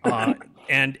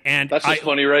 And that's just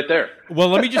funny right there. Well,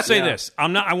 let me just say this: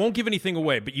 I won't give anything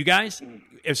away, but you guys,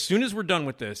 as soon as we're done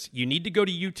with this, you need to go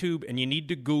to YouTube and you need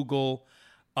to Google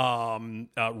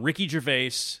Ricky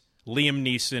Gervais, Liam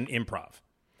Neeson improv.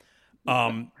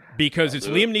 Because it's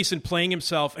Liam Neeson playing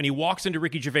himself, and he walks into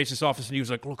Ricky Gervais's office, and he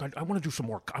was like, "Look, I want to do some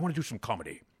more. I want to do some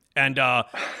comedy." And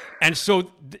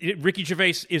so Ricky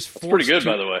Gervais is forced. It's pretty good,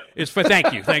 by the way.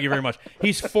 Thank you very much.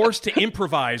 He's forced to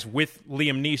improvise with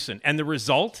Liam Neeson, and the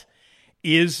result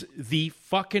is the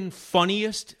fucking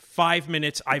funniest 5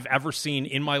 minutes I've ever seen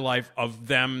in my life of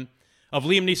Liam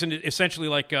Neeson. Essentially,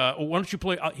 like, why don't you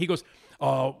play? He goes,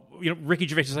 Ricky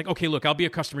Gervais is like, okay, look, I'll be a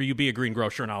customer, you be a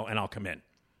greengrocer, and I'll come in.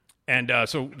 And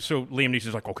so Liam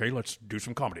Neeson's like, okay, let's do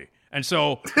some comedy. And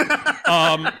so,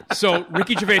 so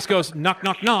Ricky Gervais goes, knock,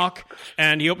 knock, knock,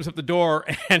 and he opens up the door,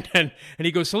 and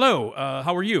he goes, hello,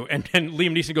 how are you? And then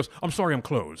Liam Neeson goes, I'm sorry, I'm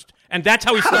closed. And that's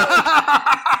how he starts.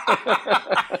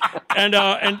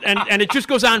 and it just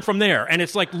goes on from there. And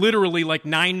it's like literally like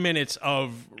 9 minutes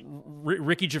of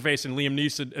Ricky Gervais and Liam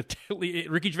Neeson,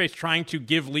 Ricky Gervais trying to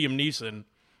give Liam Neeson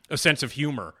a sense of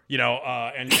humor,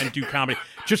 and do comedy.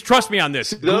 Just trust me on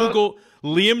this. Google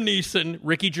Liam Neeson,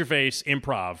 Ricky Gervais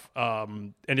improv,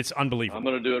 and it's unbelievable. I'm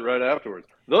going to do it right afterwards.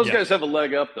 Those guys have a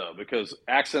leg up though, because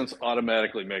accents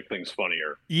automatically make things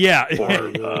funnier. Yeah,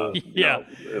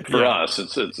 For us,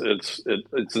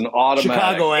 it's an automatic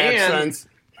Chicago accents.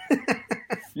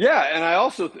 And I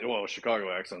also Chicago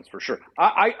accents for sure.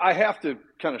 I have to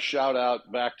kind of shout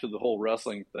out back to the whole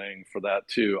wrestling thing for that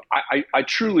too. I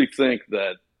truly think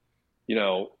that,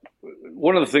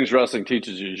 one of the things wrestling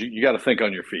teaches you is you got to think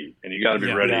on your feet, and you got to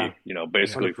be ready,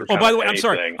 basically for by the way,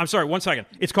 anything. I'm sorry, 1 second.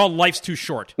 It's called Life's Too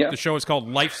Short. Yeah. The show is called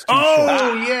Life's Too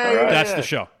Short. That's the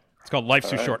show. It's called Life's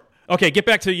Too Short. Okay, get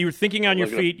back to you were thinking on your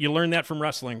feet. You learned that from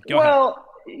wrestling. Go ahead.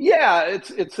 Yeah,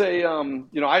 it's a I don't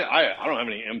have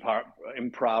any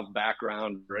improv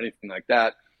background or anything like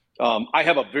that. I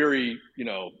have a very,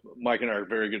 Mike and I are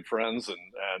very good friends, and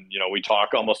we talk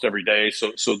almost every day,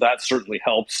 so that certainly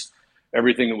helps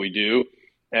everything that we do,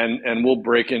 and we'll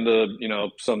break into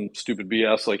some stupid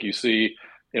BS like you see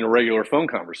in a regular phone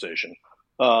conversation.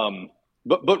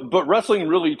 But wrestling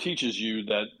really teaches you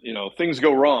that things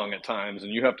go wrong at times,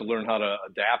 and you have to learn how to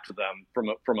adapt to them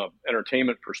from a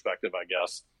entertainment perspective, I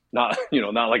guess. Not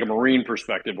not like a Marine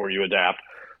perspective where you adapt.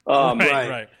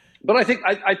 Right. But I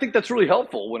think that's really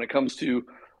helpful when it comes to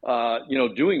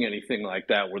doing anything like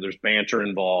that where there's banter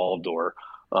involved, or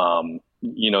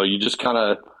you just kind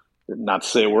of, not to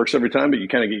say it works every time, but you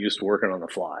kind of get used to working on the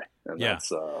fly. And that's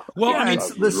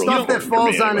the stuff that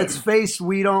falls on its face,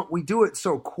 we do it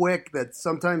so quick that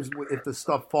sometimes if the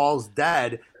stuff falls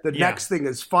dead, the next thing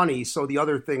is funny, so the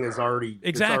other thing is already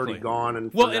it's already gone.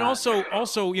 And also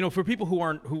for people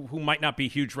who might not be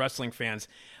huge wrestling fans,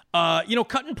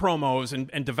 cutting promos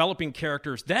and developing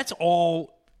characters, that all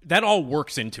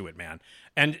works into it, man.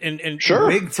 And sure,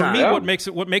 big time. For me,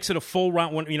 what makes it a full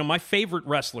round one, my favorite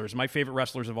wrestlers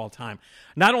of all time,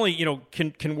 not only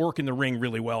can work in the ring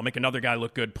really well, make another guy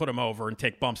look good, put him over, and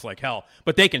take bumps like hell,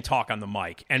 but they can talk on the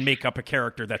mic and make up a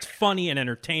character that's funny and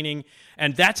entertaining,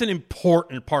 and that's an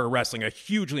important part of wrestling, a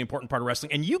hugely important part of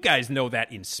wrestling, and you guys know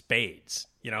that in spades,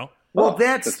 Well,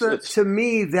 to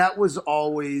me, that was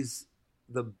always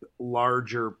the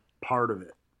larger part of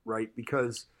it, right?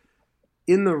 Because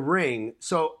in the ring,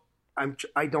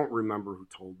 I don't remember who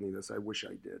told me this. I wish I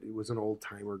did. He was an old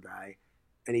timer guy,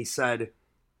 and he said,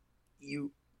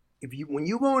 when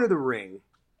you go into the ring,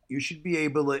 you should be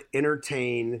able to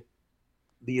entertain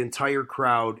the entire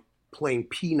crowd playing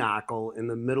pinochle in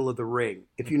the middle of the ring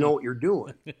if you know what you're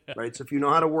doing, right? So if you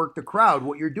know how to work the crowd,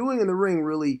 what you're doing in the ring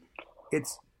really,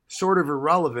 it's sort of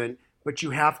irrelevant, but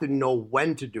you have to know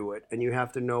when to do it, and you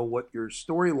have to know what your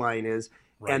storyline is,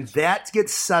 and that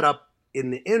gets set up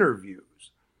in the interviews.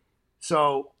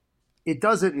 So it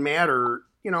doesn't matter,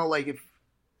 like if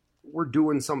we're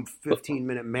doing some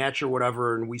 15-minute match or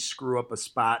whatever and we screw up a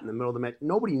spot in the middle of the match,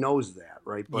 nobody knows that,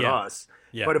 right? But us.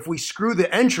 Yeah. But if we screw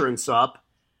the entrance up,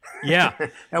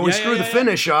 and we screw the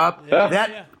finish up,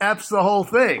 that F's the whole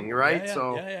thing, right?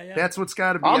 That's what's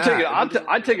got to be.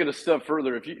 I take it a step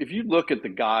further. If you look at the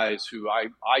guys who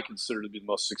I consider to be the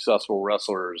most successful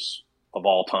wrestlers of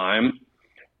all time,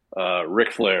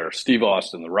 Ric Flair, Steve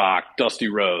Austin, The Rock, Dusty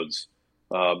Rhodes,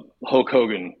 Hulk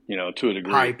Hogan, to a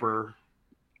degree. Piper.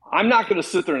 I'm not going to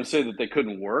sit there and say that they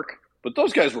couldn't work, but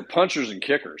those guys were punchers and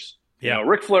kickers. Yeah.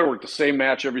 Ric Flair worked the same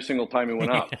match every single time he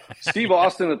went out. Steve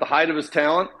Austin, at the height of his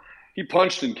talent, he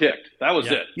punched and kicked. That was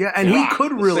it. Yeah, and he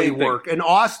could really work. And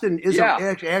Austin is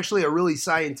actually a really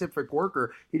scientific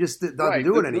worker. He just doesn't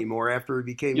do it anymore after he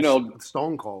became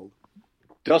Stone Cold.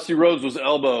 Dusty Rhodes was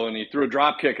elbow, and he threw a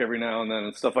drop kick every now and then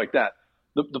and stuff like that.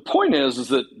 The point is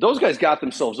that those guys got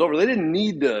themselves over. They didn't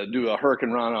need to do a hurricane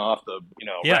run off the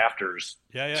rafters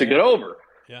to get over.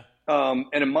 Yeah.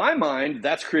 And in my mind,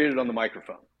 that's created on the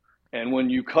microphone. And when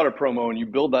you cut a promo and you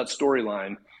build that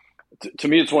storyline, to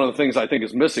me, it's one of the things I think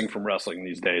is missing from wrestling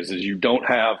these days. Is you don't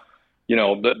have,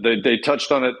 they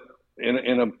touched on it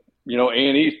in a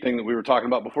A&E thing that we were talking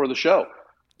about before the show.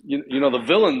 The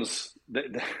villains,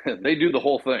 they do the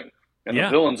whole thing, and the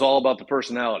villain's all about the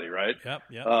personality, right? Yep.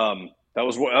 That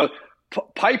was what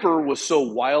Piper was so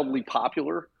wildly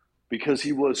popular because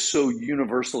he was so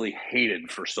universally hated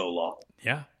for so long.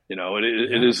 Yeah.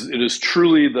 It is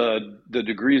truly the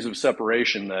degrees of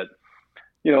separation that,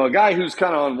 a guy who's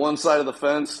kind of on one side of the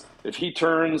fence, if he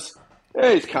turns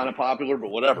Yeah, he's kind of popular, but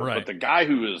whatever. Right. But the guy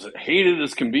who is hated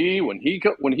as can be when he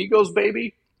goes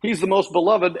baby, he's the most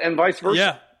beloved, and vice versa.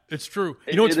 Yeah, it's true.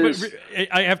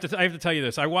 I have to tell you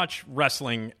this. I watch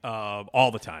wrestling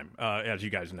all the time, as you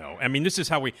guys know. I mean, this is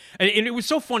how we. And it was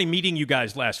so funny meeting you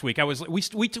guys last week.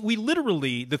 We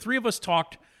literally, the three of us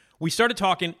talked. We started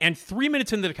talking, and 3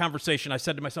 minutes into the conversation, I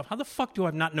said to myself, "How the fuck do I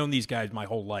have not known these guys my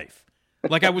whole life?"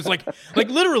 Like I was like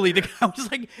literally, I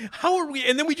was like, how are we?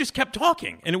 And then we just kept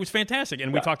talking, and it was fantastic.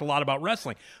 And we talked a lot about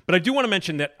wrestling. But I do want to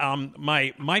mention that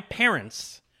my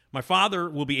parents, my father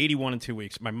will be 81 in 2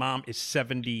 weeks. My mom is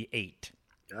 78.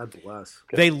 God bless.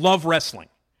 They love wrestling,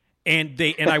 and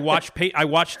I watch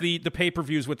the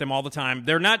pay-per-views with them all the time.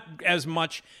 They're not as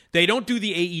much. They don't do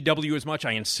the AEW as much.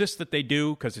 I insist that they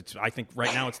do because I think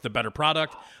right now it's the better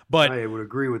product. But I would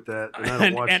agree with that, and I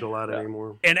don't watch it a lot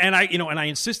anymore. And I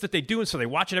insist that they do, and so they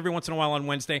watch it every once in a while on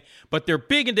Wednesday. But they're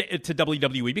big into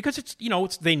WWE because it's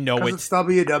they know it. It's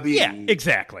WWE. Yeah,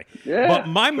 exactly. Yeah, but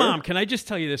my mom, can I just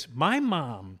tell you this? My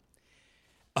mom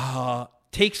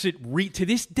takes it to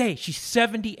this day. She's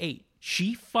 78.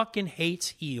 She fucking hates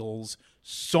heels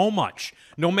so much,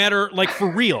 no matter, like, for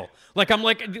real. Like, I'm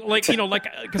like,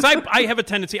 because I have a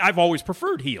tendency, I've always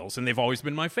preferred heels, and they've always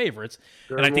been my favorites.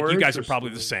 And I think you guys are probably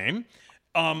the same.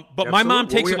 But Absolutely. My mom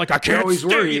takes it like, I can't always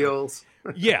wear stand heels.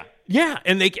 Yeah.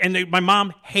 And my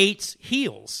mom hates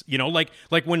heels.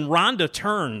 Like when Ronda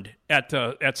turned at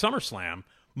SummerSlam,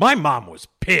 my mom was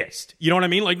pissed. You know what I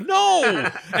mean? Like,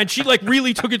 no. And she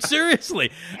really took it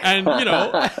seriously. And,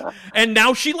 and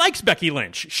now she likes Becky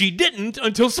Lynch. She didn't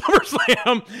until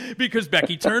SummerSlam because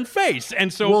Becky turned face.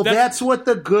 And so well, that's what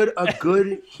a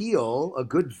good heel, a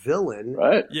good villain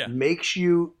right. makes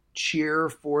you cheer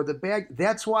for the bad.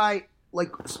 That's why,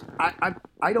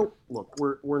 I don't look,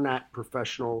 we're not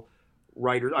professional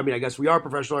writers. I mean, I guess we are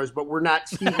professional writers, but we're not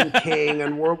Stephen King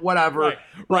and we're whatever.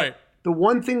 Right. The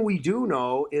one thing we do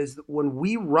know is that when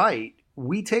we write,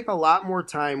 we take a lot more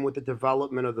time with the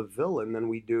development of the villain than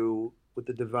we do with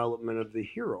the development of the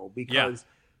hero because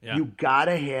you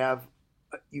gotta have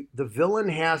the villain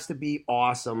has to be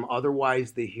awesome,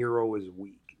 otherwise the hero is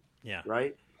weak. Yeah.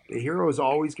 Right? The hero is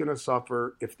always going to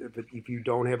suffer if you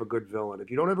don't have a good villain.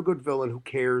 If you don't have a good villain, who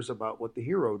cares about what the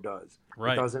hero does?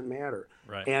 Right. It doesn't matter.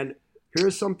 Right. And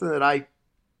here's something that I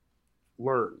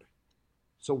learned.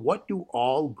 So what do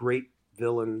all great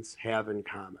villains have in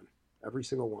common? Every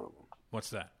single one of them. What's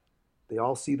that? They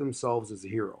all see themselves as a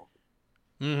hero.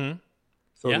 Mm-hmm.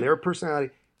 So in their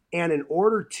personality. And in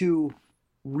order to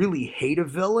really hate a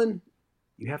villain,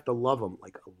 you have to love them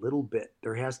like a little bit.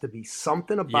 There has to be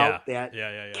something about that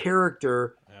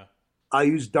character. Yeah. I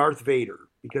use Darth Vader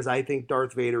because I think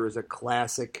Darth Vader is a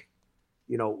classic,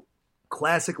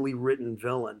 classically written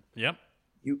villain. Yep.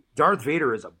 Darth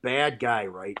Vader is a bad guy,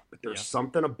 right? But there's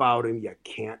something about him you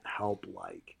can't help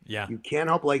like. Yeah. You can't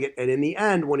help like it. And in the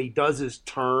end, when he does his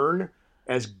turn,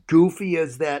 as goofy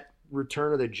as that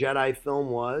Return of the Jedi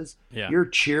film was, you're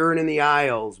cheering in the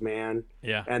aisles, man.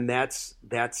 Yeah. And that's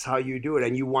how you do it.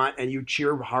 And you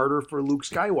cheer harder for Luke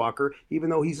Skywalker,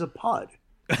 even though he's a pud.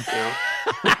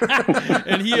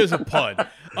 And he is a pud.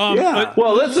 But,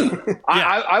 well, listen,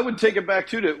 I would take it back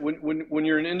to when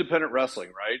you're in independent wrestling,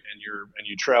 right? And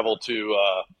you travel to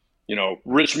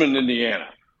Richmond, Indiana,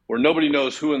 where nobody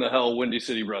knows who in the hell Windy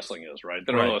City Wrestling is, right?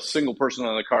 They don't know a single person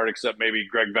on the card except maybe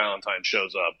Greg Valentine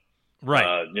shows up,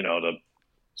 right? To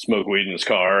smoke weed in his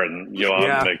car and go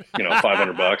out and make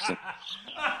 $500 and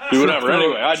do whatever.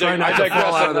 Anyway, I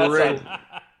digress on that side.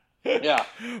 Yeah.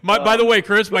 By the way,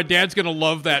 Chris, my dad's going to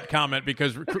love that comment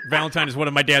because Valentine is one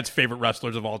of my dad's favorite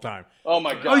wrestlers of all time. Oh,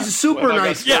 my God. Oh, he's a super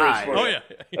nice guy. Oh, yeah.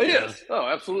 He is. Oh,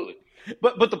 absolutely.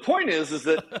 But the point is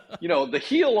that, the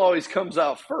heel always comes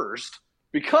out first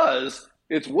because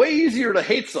it's way easier to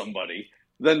hate somebody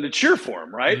than to cheer for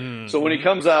him, right? Mm-hmm. So when he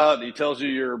comes out, he tells you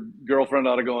your girlfriend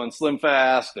ought to go on Slim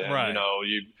Fast and,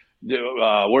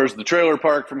 where's the trailer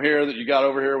park from here that you got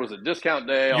over here? Was it discount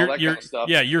day? All that kind of stuff.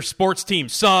 Yeah, your sports team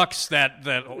sucks.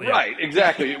 Right,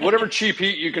 exactly. Whatever cheap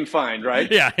heat you can find, right?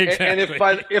 Yeah, exactly. And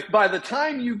if by the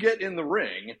time you get in the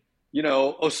ring,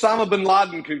 Osama bin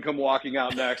Laden can come walking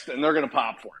out next, and they're going to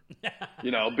pop for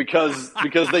him. Because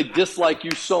they dislike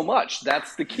you so much.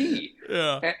 That's the key.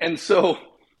 Yeah. And so,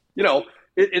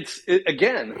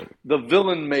 again, the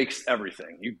villain makes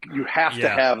everything. You have to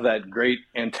have that great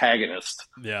antagonist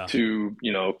to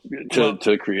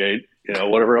create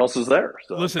whatever else is there.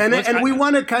 So. Listen, and we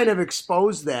want to kind of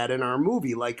expose that in our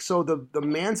movie. Like, so the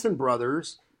Manson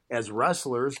Brothers as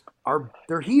wrestlers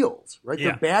they're heels, right?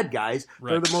 Yeah. They're bad guys.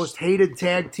 Right. They're the most hated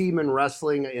tag team in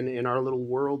wrestling in our little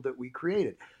world that we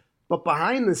created. But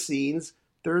behind the scenes,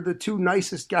 they're the two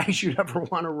nicest guys you'd ever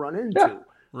want to run into,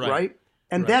 right?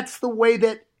 And that's the way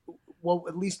that, well,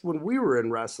 at least when we were in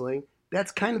wrestling,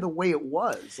 that's kind of the way it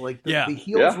was. Like the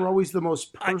heels were always the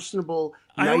most personable,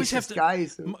 nicest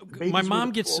guys. My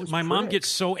mom gets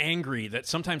so angry that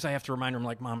sometimes I have to remind her, I'm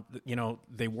like, Mom,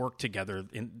 they work together.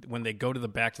 When they go to the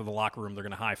back to the locker room, they're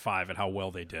going to high five at how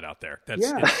well they did out there.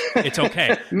 It's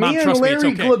okay. Mom, me and trust Larry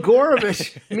me, it's okay.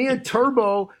 Glagorovich, me and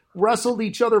Turbo wrestled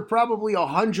each other probably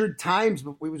 100 times.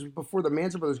 It was before the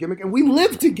Manson Brothers gimmick, and we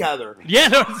lived together. Yeah,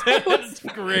 that's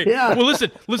great. Yeah. Well,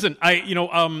 listen.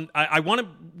 I want to.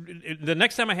 The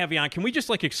next time I have you on, can we just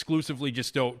exclusively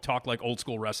just talk old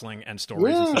school wrestling and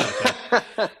stories and stuff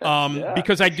like that?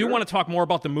 Because I do want to talk more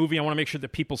about the movie. I want to make sure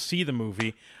that people see the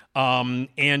movie. And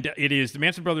it is the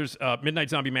Manson Brothers Midnight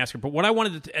Zombie Massacre. But what I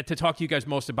wanted to talk to you guys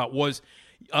most about was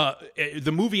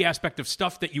the movie aspect of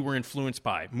stuff that you were influenced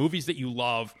by, movies that you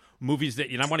love, movies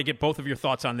that, I want to get both of your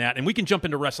thoughts on that. And we can jump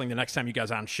into wrestling the next time you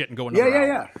guys are on shit and go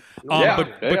another hour.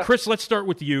 But Chris, let's start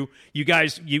with you. You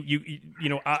guys,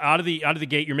 out of the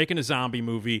gate, you're making a zombie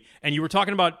movie, and you were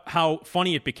talking about how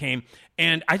funny it became.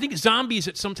 And I think zombies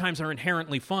sometimes are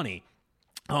inherently funny.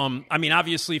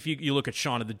 Obviously, if you look at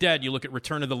Shaun of the Dead, you look at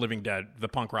Return of the Living Dead, the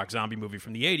punk rock zombie movie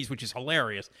from the 80s, which is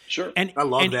hilarious. Sure. And I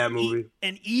love that movie.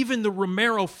 And even the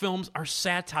Romero films are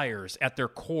satires at their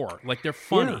core. They're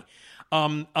funny.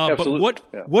 Yeah. But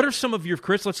what are some of your,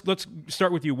 Chris, let's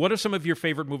start with you. What are some of your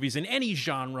favorite movies in any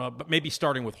genre, but maybe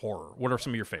starting with horror? What are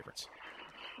some of your favorites?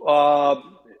 Are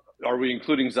we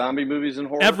including zombie movies in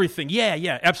horror? Everything.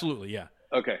 Yeah, absolutely, yeah.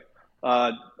 Okay.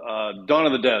 Dawn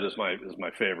of the Dead is my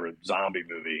favorite zombie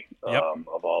movie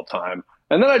of all time,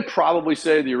 and then I'd probably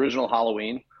say the original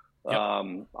Halloween. Yep.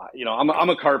 I'm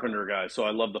a Carpenter guy, so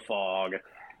I love The Fog.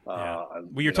 Well,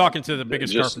 you're talking to the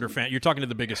biggest Carpenter fan. You're talking to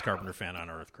the biggest Carpenter fan on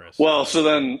earth, Chris. Well, so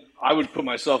then I would put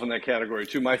myself in that category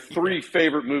too. My three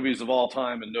favorite movies of all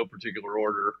time, in no particular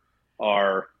order,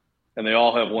 are, and they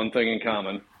all have one thing in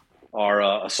common,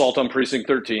 are Assault on Precinct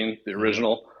 13, the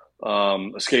original.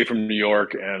 Escape from New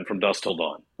York, and From Dusk Till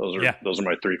Dawn. Those are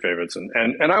my three favorites, and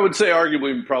I would say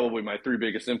arguably probably my three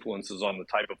biggest influences on the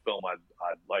type of film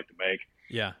I'd like to make.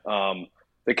 Yeah.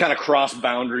 They kind of cross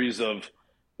boundaries of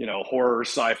horror,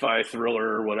 sci-fi, thriller,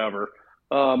 or whatever.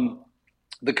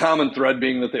 The common thread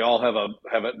being that they all have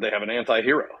an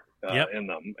anti-hero in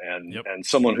them, and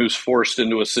someone who's forced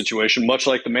into a situation much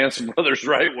like the Manson Brothers,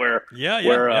 right? Where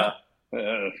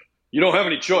you don't have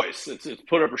any choice. It's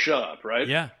put up or shut up, right?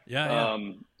 Yeah.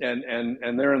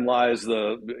 And therein lies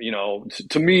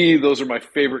to me, those are my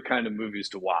favorite kind of movies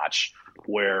to watch,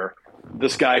 where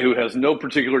this guy who has no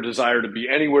particular desire to be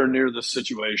anywhere near this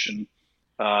situation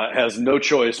has no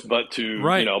choice but to,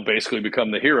 basically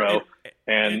become the hero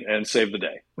and save the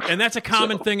day. And that's a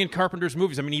common thing in Carpenter's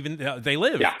movies. Even They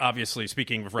Live, obviously,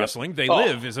 speaking of wrestling, They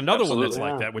Live is another one that's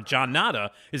like that, with John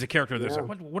Nada is a character that's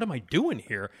like, what am I doing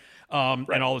here?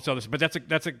 And all this other stuff.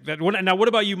 But now what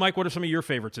about you, Mike? What are some of your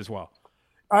favorites as well?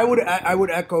 I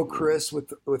would echo Chris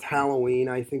with Halloween.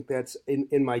 I think that's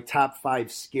in my top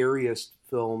 5 scariest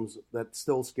films that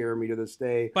still scare me to this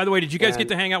day. By the way, did you guys get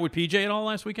to hang out with PJ at all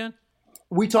last weekend?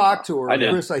 We talked to her.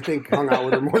 Chris, I think, hung out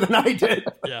with her more than I did.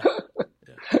 Yeah.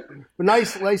 But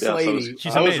nice lady.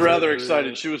 I was rather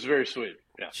excited. She was very sweet.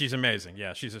 Yeah. She's amazing.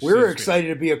 Yeah, we were excited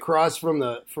to be across from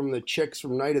the chicks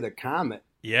from Night of the Comet.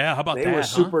 Yeah, how about that? They were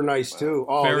super nice too.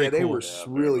 Oh, very they cool. were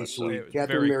really sweet.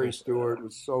 Catherine Mary Stewart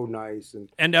was so nice.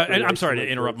 And I'm sorry to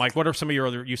interrupt, Mike. What are some of your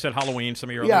other? You said Halloween. Some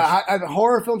of your others?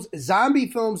 Horror films, zombie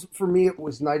films. For me, it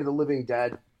was Night of the Living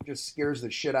Dead. Just scares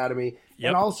the shit out of me.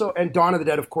 Yep. And Dawn of the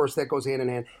Dead, of course, that goes hand in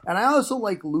hand. And I also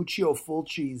like Lucio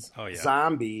Fulci's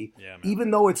Zombie, even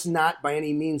though it's not by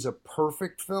any means a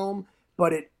perfect film,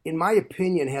 but it, in my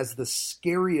opinion, has the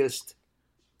scariest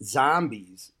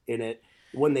zombies in it.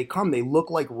 When they come, they look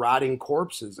like rotting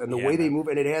corpses, and the way they move,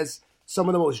 and it has some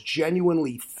of the most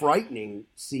genuinely frightening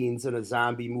scenes in a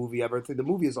zombie movie ever. The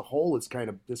movie as a whole is kind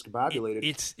of discombobulated.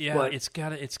 It's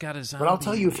got a zombie. But I'll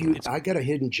tell you, I got a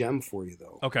hidden gem for you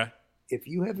though. Okay. If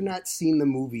you have not seen the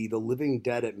movie The Living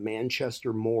Dead at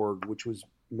Manchester Morgue, which was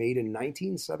made in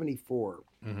 1974,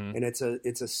 and it's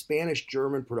a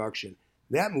Spanish-German production,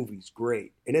 that movie's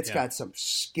great, and it's got some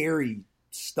scary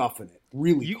stuff in it.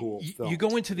 Really cool film. You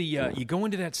go into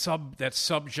that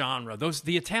sub genre.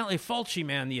 The Italian Fulci,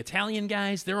 man, the Italian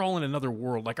guys, they're all in another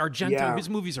world. Like Argento, his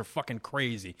movies are fucking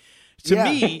crazy. To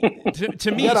me,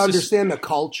 you gotta understand the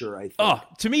culture. I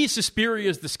think. To me, Suspiria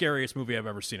is the scariest movie I've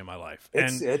ever seen in my life.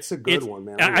 It's a good one,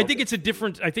 man. I think it's a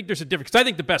different. I think there's a difference. I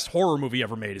think the best horror movie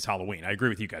ever made is Halloween. I agree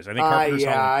with you guys. I think Carpenter's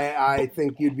Halloween. I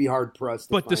think you'd be hard pressed.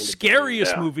 But the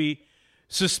scariest movie.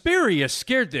 Suspiria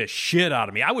scared the shit out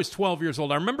of me. I was 12 years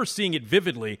old. I remember seeing it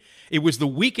vividly. It was the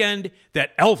weekend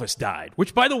that Elvis died,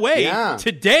 which, by the way,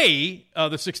 today,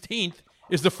 the 16th,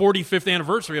 is the 45th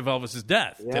anniversary of Elvis's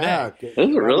death. Yeah. Today.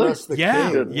 Is it really?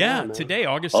 Yeah, today,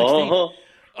 August 16th.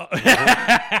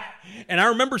 And I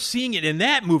remember seeing it, and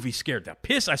that movie scared the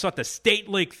piss. I saw it at the State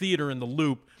Lake Theater in the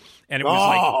Loop. And it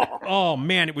was like, oh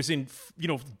man, it was in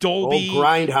Dolby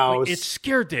Grindhouse. It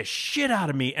scared the shit out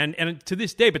of me, and to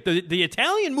this day. But the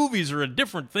Italian movies are a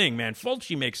different thing, man.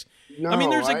 Fulci makes. I mean,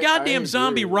 there's a goddamn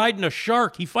zombie riding a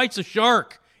shark. He fights a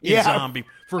shark in Zombie.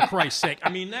 For Christ's sake. I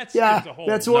mean, that's a whole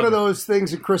that's one of those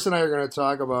things that Chris and I are going to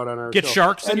talk about on our Get show.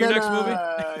 sharks in your next movie?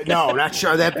 No, not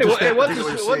shark.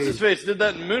 What's his face? Did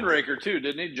that in Moonraker, too,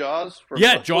 didn't he? Jaws?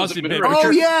 Jaws did.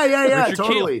 Richard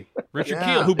totally. Keel. Richard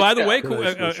Keel, who, by the way,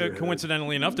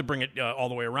 coincidentally enough, to bring it all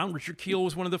the way around, Richard Keel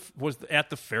was at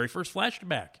the very first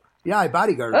flashback. Yeah, I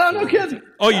bodyguarded. Oh, no kidding.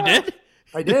 Oh, you did?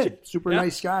 I did. Super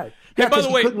nice guy. Hey, Yeah, because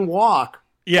he couldn't walk.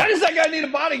 Yeah. Why does that guy need a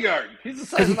bodyguard? He's the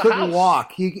size Because he of a couldn't house.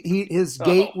 walk. His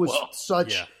gait was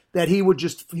such that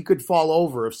he could fall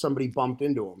over if somebody bumped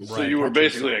into him. So you were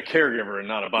basically a caregiver and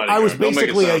not a bodyguard. I was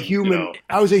basically a sound, human.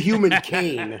 I was a human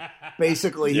cane.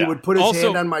 Basically, he would put his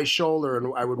hand on my shoulder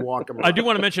and I would walk him around. I do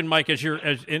want to mention, Mike, as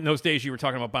in those days you were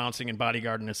talking about bouncing and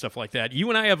bodyguarding and stuff like that. You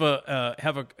and I have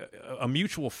a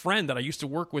mutual friend that I used to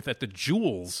work with at the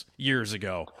Jewels years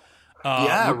ago.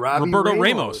 Roberto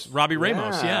Ramos. Robbie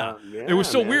Ramos, yeah. It was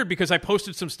so weird because I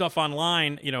posted some stuff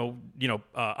online,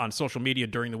 on social media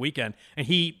during the weekend, and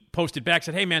he posted back,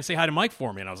 said, "Hey man, say hi to Mike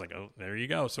for me." And I was like, "Oh, there you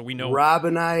go." So we know Rob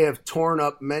and I have torn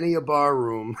up many a bar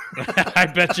room. I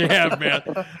bet you have, man.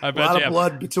 I bet a lot of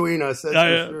blood between us. That's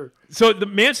for sure. So the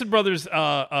Manson Brothers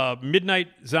Midnight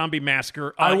Zombie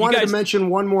Massacre. I wanted to mention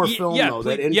one more film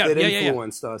that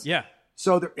influenced us. Yeah.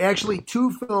 So there are actually two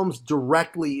films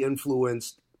directly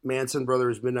influenced Manson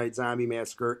Brothers Midnight Zombie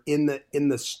Massacre in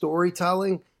the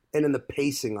storytelling and in the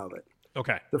pacing of it.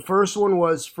 Okay. The first one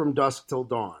was From Dusk Till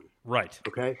Dawn. Right.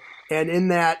 Okay. And in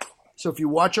that, so if you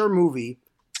watch our movie,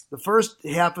 the first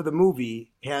half of the movie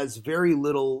has very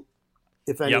little,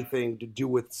 if anything, to do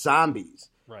with zombies.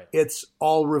 Right. It's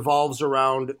all revolves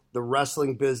around the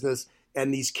wrestling business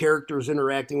and these characters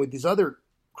interacting with these other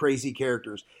crazy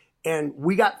characters. And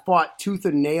we got fought tooth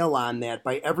and nail on that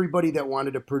by everybody that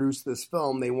wanted to produce this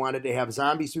film. They wanted to have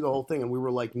zombies through the whole thing. And we were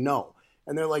like, no.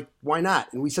 And they're like, why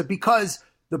not? And we said, because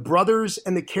the brothers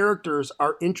and the characters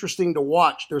are interesting to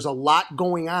watch. There's a lot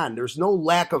going on. There's no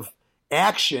lack of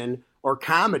action or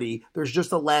comedy. There's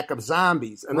just a lack of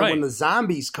zombies. And then when the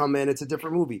zombies come in, it's a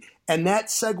different movie. And that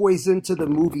segues into the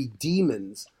movie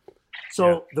Demons.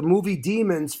 So the movie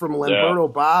Demons from Lamberto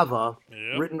Bava,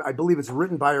 written, I believe it's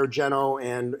written by Argento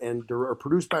or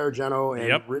produced by Argento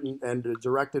and written and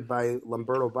directed by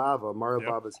Lamberto Bava, Mario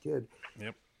Bava's kid.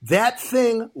 Yep. That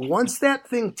thing, once that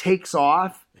thing takes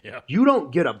off, you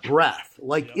don't get a breath.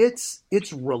 Like it's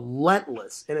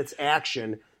relentless in its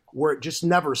action where it just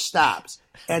never stops.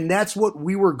 And that's what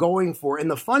we were going for.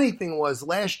 And the funny thing was,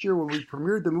 last year when we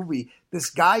premiered the movie, this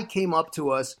guy came up to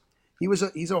us.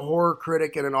 He's a horror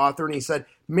critic and an author, and he said,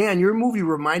 "Man, your movie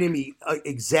reminded me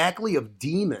exactly of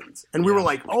Demons." And we were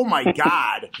like, "Oh my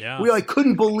god!" We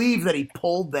couldn't believe that he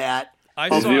pulled that.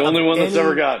 He's the only one that's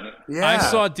ever gotten it. Yeah. I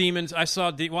saw Demons. I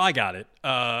got it.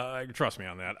 Trust me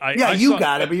on that. You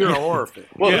got it, but you're a horror fan.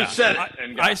 Well, who said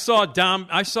it? I saw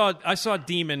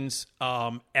Demons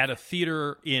at a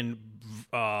theater in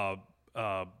South.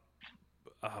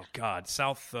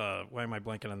 Why am I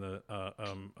blanking on the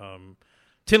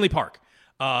Tinley Park?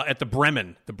 At the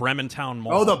Bremen Town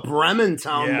Mall. Oh, the Bremen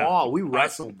Town Mall. We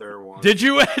wrestled there once. Did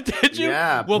you? Did you?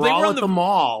 Yeah. Well, they were on the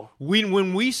mall.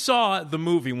 When we saw the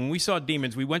movie, when we saw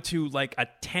Demons, we went to like a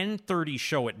 10:30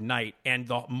 show at night, and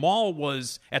the mall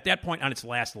was at that point on its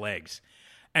last legs.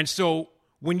 And so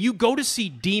when you go to see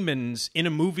Demons in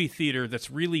a movie theater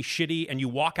that's really shitty, and you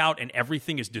walk out and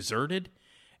everything is deserted.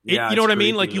 You know what I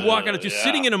mean? Like you walk out, just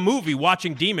sitting in a movie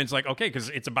watching Demons, like, okay, because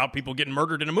it's about people getting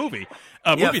murdered in a movie.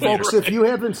 Movie folks, theater. if you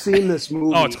haven't seen this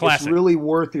movie, it's classic. It's really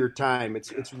worth your time.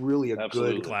 It's really a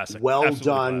good, classic.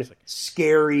 well-done,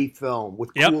 scary film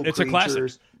with cool it's creatures. A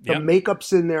classic. The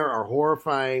makeups in there are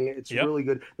horrifying. It's really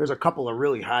good. There's a couple of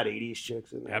really hot 80s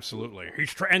chicks in there. Absolutely.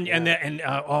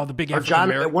 The big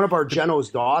African-American. One of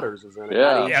Argento's daughters is in it.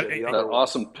 That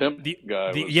awesome pimp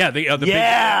guy.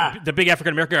 The big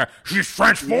African-American guy. She's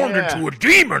transformed into a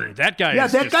demon. That guy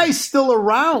guy's still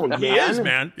around, man. He is,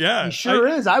 man. Yeah. He sure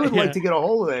is. I would like to get a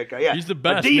hold of that guy. Yeah. He's the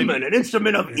best. A demon, an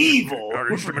instrument of evil.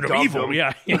 An instrument of evil,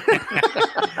 yeah.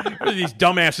 These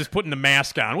dumbasses putting the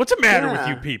mask on. What's the matter with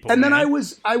you people? And man? then I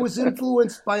was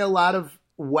influenced by a lot of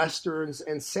Westerns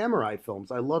and samurai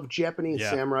films. I love Japanese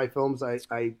samurai films.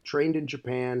 I trained in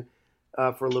Japan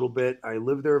for a little bit. I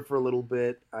lived there for a little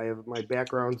bit. I have my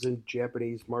backgrounds in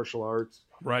Japanese martial arts.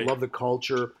 Right. I love the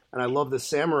culture, and I love the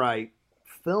samurai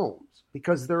films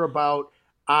because they're about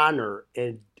honor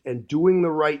and doing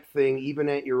the right thing even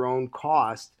at your own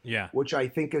cost, which I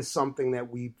think is something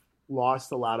that we've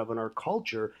lost a lot of in our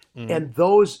culture. And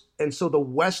so the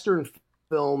Western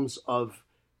films of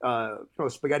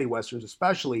spaghetti Westerns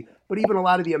especially, but even a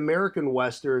lot of the American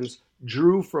Westerns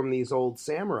drew from these old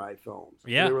samurai films.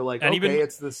 Yeah. They were like, and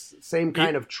it's the same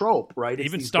kind of trope, right? It's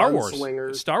even these Star Wars.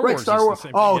 Star Wars. Star Wars.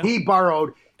 He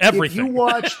borrowed everything. If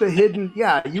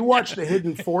you watch the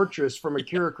Hidden Fortress from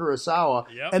Akira Kurosawa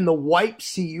and the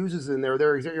wipes he uses in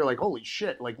there, you're like, holy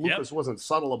shit! Like Lucas wasn't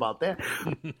subtle about that.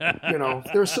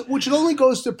 Which only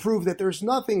goes to prove that there's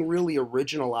nothing really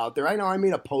original out there. I know I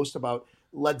made a post about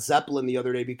Led Zeppelin the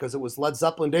other day because it was Led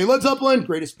Zeppelin Day. Led Zeppelin,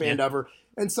 greatest band ever.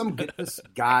 And this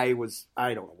guy was,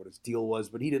 I don't know what his deal was,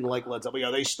 but he didn't like Led Zeppelin.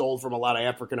 Yeah, they stole from a lot of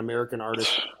African-American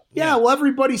artists. Well,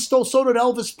 everybody stole. So did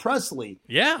Elvis Presley.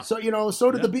 Yeah. So,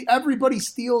 so did everybody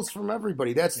steals from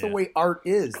everybody. That's the way art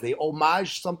is. They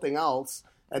homage something else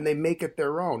and they make it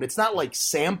their own. It's not like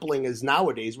sampling is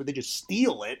nowadays where they just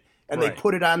steal it and they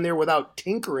put it on there without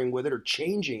tinkering with it or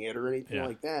changing it or anything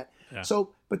like that. Yeah. So,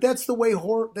 but that's the way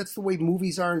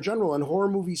movies are in general, and horror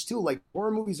movies too. Like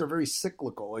horror movies are very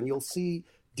cyclical, and you'll see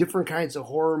different kinds of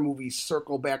horror movies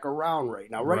circle back around right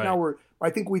now. Right now, I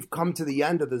think we've come to the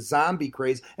end of the zombie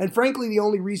craze, and frankly, the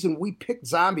only reason we picked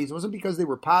zombies wasn't because they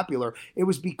were popular. It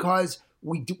was because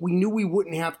we knew we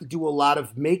wouldn't have to do a lot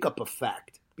of makeup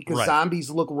effect because zombies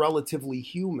look relatively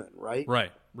human, right?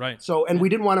 Right. So, and we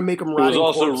didn't want to make them rotting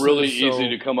corpses. It was also really easy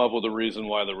to come up with a reason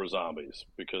why there were zombies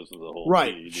because of the whole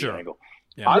PED angle.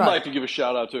 Yeah. I'd like to give a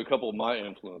shout out to a couple of my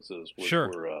influences, which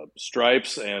were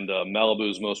Stripes and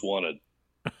Malibu's Most Wanted.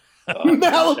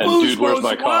 Malibu's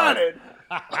Most Wanted.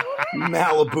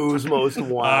 Malibu's Most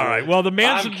Wanted. All right. Well, the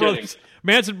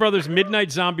Manson Brothers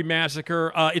Midnight Zombie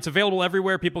Massacre. It's available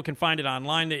everywhere. People can find it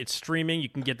online. It's streaming. You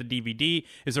can get the DVD.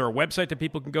 Is there a website that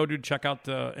people can go to check out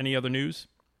any other news?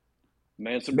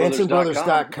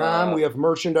 MansonBrothers.com. We have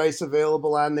merchandise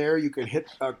available on there. You can hit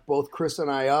both Chris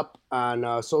and I up on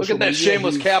social media. Look at that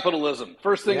shameless capitalism.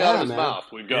 First thing out of his mouth.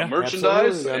 We've got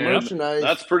merchandise. Merchandise.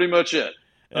 That's pretty much it.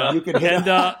 You can hit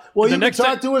you can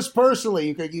talk to us personally.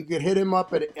 You could hit him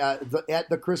up at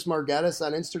the Chris Margettis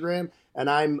on Instagram, and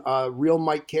I'm Real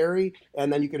Mike Carey.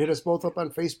 And then you can hit us both up on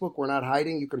Facebook. We're not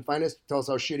hiding. You can find us. Tell us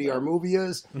how shitty our movie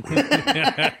is. And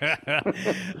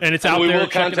it's out there. We will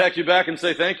contact you back and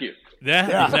say thank you.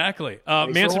 Yeah, exactly.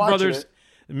 Manson Brothers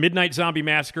Midnight Zombie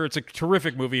Massacre. It's a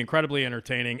terrific movie, incredibly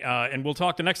entertaining. And we'll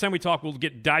talk the next time we talk. We'll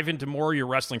dive into more of your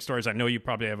wrestling stories. I know you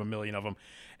probably have a million of them.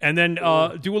 And then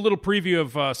do a little preview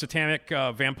of Satanic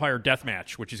Vampire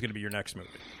Deathmatch, which is going to be your next movie.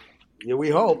 Yeah,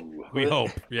 we hope.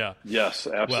 Yeah. Yes,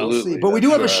 absolutely. But we do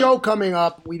have a show coming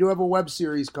up. We do have a web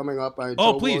series coming up on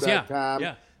please,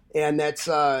 JoeBlow.com. And that's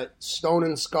Stone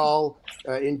and Skull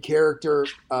in character,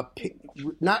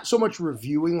 not so much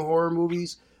reviewing horror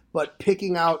movies, but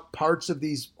picking out parts of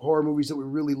these horror movies that we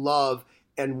really love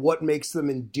and what makes them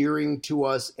endearing to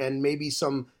us, and maybe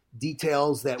some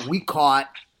details that we caught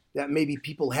that maybe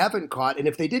people haven't caught, and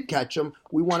if they did catch them,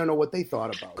 we want to know what they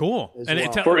thought about. Cool.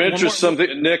 And for interest,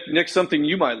 something Nick, something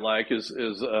you might like is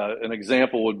an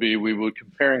example would be we would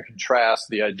compare and contrast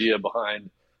the idea behind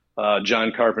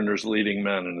John Carpenter's leading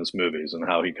men in his movies and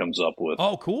how he comes up with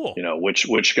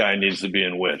which guy needs to be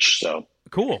in which. So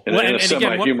cool. In a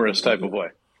semi-humorous type of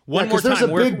way. One more time. There's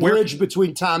a big bridge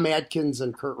between Tom Atkins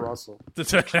and Kurt Russell.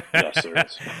 Yes, there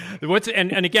is.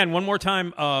 And again, one more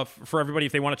time for everybody,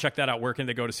 if they want to check that out, where can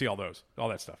they go to see all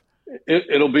that stuff?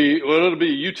 It'll be a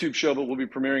YouTube show, but we'll be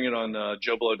premiering it on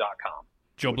JoeBlow.com.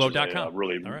 JoeBlow.com.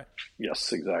 Really, all right.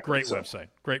 Yes, exactly. Great website.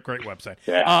 Great website.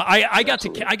 Yeah,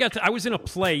 I was in a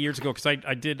play years ago because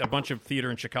I did a bunch of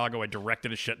theater in Chicago. I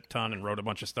directed a shit ton and wrote a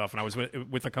bunch of stuff, and I was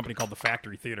with a company called the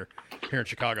Factory Theater here in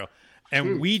Chicago.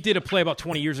 And we did a play about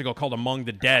 20 years ago called Among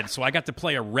the Dead. So I got to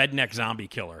play a redneck zombie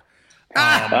killer.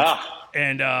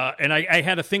 And I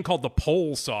had a thing called the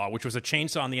pole saw, which was a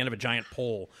chainsaw on the end of a giant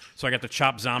pole. So I got to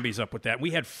chop zombies up with that.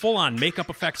 We had full-on makeup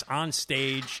effects on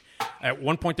stage. At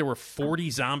one point, there were 40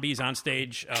 zombies on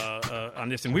stage on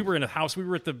this. And we were in a house. We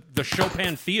were at the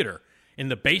Chopin Theater in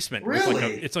the basement. Really?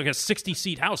 It's like a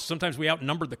 60-seat house. Sometimes we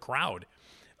outnumbered the crowd.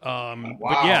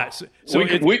 But yeah, so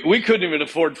we couldn't even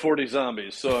afford 40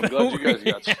 zombies, so I'm glad you guys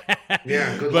got some.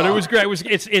 Yeah, good but luck. it was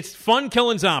great. It's fun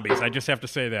killing zombies. I just have to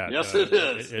say that. Yes, it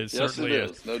is. It Yes, certainly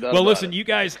it is. No doubt well, about listen, it. you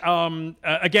guys.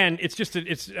 Again, it's just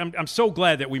I'm so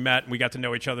glad that we met and we got to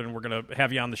know each other, and we're gonna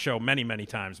have you on the show many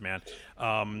times, man.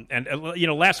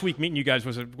 Last week meeting you guys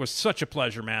was such a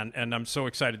pleasure, man, and I'm so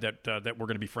excited that we're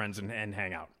gonna be friends and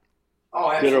hang out. Oh,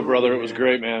 absolutely, Ditto, brother. It man. was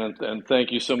great, man, and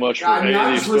thank you so much for I mean, I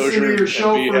the was listening exposure to your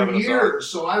show and for having us on. years,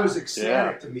 so I was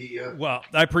ecstatic to meet you. Well,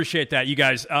 I appreciate that, you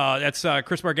guys. That's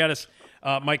Chris Margettis,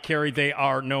 Mike Carey. They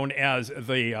are known as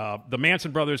the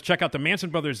Manson Brothers. Check out the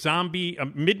Manson Brothers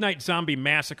Midnight Zombie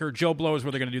Massacre. Joe Blow is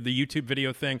where they're going to do the YouTube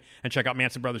video thing, and check out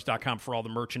MansonBrothers.com for all the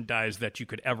merchandise that you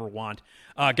could ever want.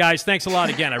 Guys, thanks a lot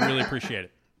again. I really appreciate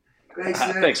it.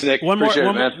 Thanks, Nick. One Appreciate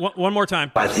it, man. more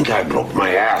time. I think I broke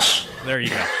my ass. There you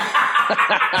go. All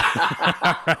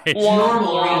right.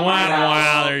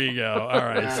 Wow, there you go. All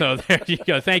right. So there you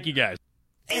go. Thank you, guys.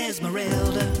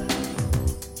 Esmeralda,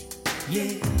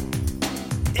 yeah.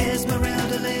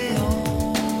 Esmeralda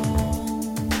Leon,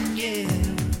 yeah.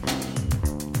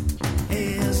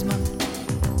 Esma,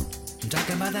 I'm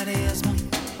talking about that Esma.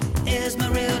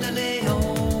 Esmeralda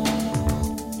Leon,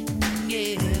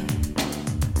 yeah.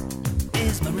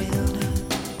 Esmeralda,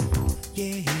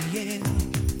 yeah.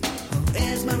 Oh,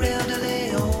 Esmeralda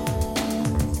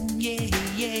Leon, yeah.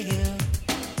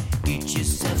 Get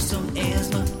yourself some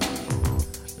Esma.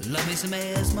 Love me some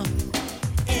Esma.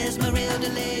 Esmeralda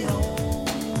Leon,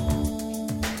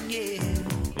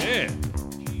 yeah.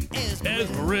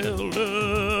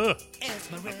 Esmeralda.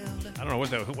 Esmeralda. I don't know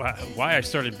why I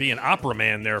started being opera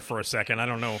man there for a second. I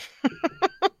don't know.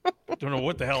 Don't know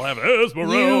what the hell happened.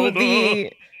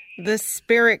 Esmeralda. The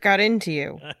spirit got into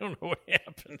you. I don't know what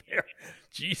happened there.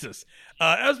 Jesus.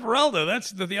 Esmeralda,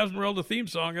 that's the Esmeralda theme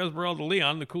song. Esmeralda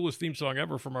Leon, the coolest theme song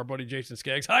ever from our buddy Jason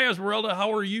Skaggs. Hi, Esmeralda.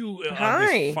 How are you on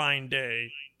this fine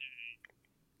day?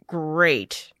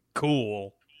 Great.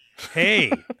 Cool.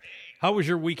 Hey, how was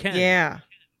your weekend? Yeah.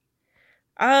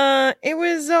 It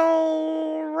was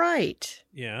all right.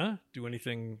 Yeah? Do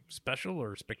anything special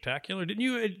or spectacular? Didn't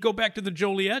you go back to the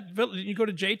Joliet? Didn't you go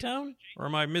to J-Town? Or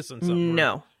am I missing something?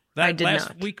 No, I did last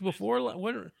not. Week before?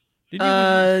 What? Did you,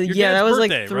 yeah, that was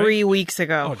birthday, like 3 weeks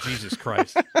ago. Oh, Jesus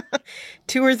Christ.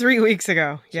 2 or 3 weeks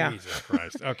ago. Yeah. Jesus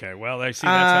Christ. Okay, well, I see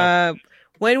that's how...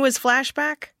 When was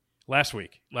Flashback? Last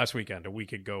weekend, a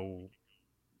week ago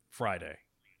Friday,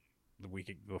 the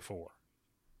week before.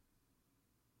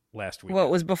 Last week. What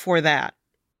was before that?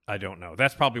 I don't know.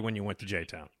 That's probably when you went to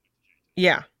J-Town.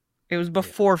 Yeah. It was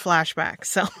before Flashback,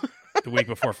 so... The week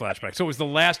before Flashback. So it was the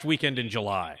last weekend in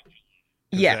July.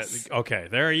 Yes. Okay,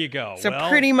 there you go. So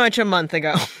pretty much a month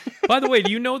ago. By the way,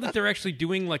 do you know that they're actually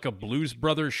doing like a Blues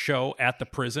Brothers show at the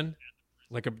prison?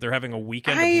 They're having a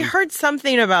weekend. I heard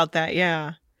something about that,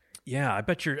 yeah. Yeah, I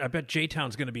bet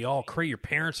J-Town's going to be all crazy. Your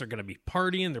parents are going to be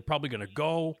partying. They're probably going to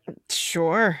go.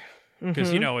 Sure.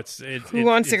 Because, it's who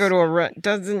wants to go to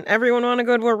doesn't everyone want to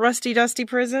go to a rusty, dusty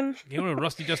prison? You know, a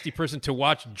rusty, dusty prison to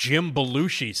watch Jim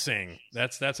Belushi sing.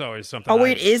 That's always something. Oh,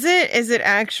 wait, is it? Is it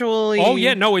actually? Oh,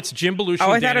 yeah, no, it's Jim Belushi.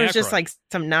 Oh, I and thought Dan it was just Aykroyd. like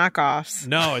some knockoffs.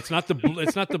 No, it's not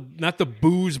the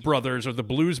Booze Brothers or the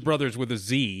Blues Brothers with a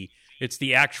Z. It's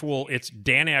the actual, it's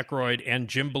Dan Aykroyd and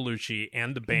Jim Belushi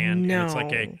and the band. No. And it's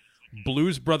like a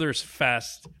Blues Brothers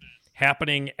Fest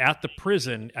happening at the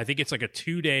prison. I think it's like a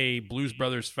 2-day Blues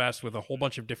Brothers Fest with a whole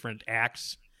bunch of different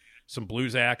acts, some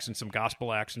blues acts and some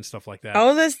gospel acts and stuff like that.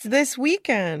 Oh, this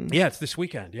weekend. Yeah, it's this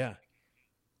weekend, yeah.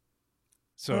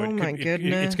 So my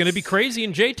goodness. It's going to be crazy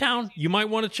in J-Town. You might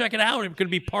want to check it out. It's going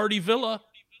to be Party Villa.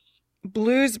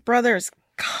 Blues Brothers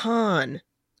Con.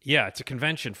 Yeah, it's a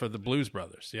convention for the Blues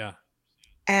Brothers, yeah.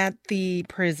 At the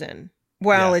prison.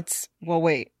 Well, Yeah.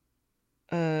 wait.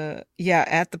 Yeah,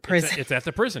 at the prison. It's at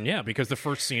the prison, yeah, because the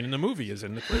first scene in the movie is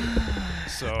in the prison.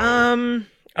 So, and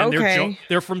okay.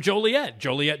 They're from Joliet,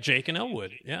 Jake, and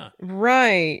Elwood, yeah.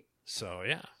 Right. So,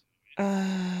 yeah.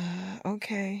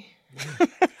 Okay.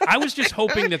 I was just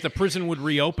hoping that the prison would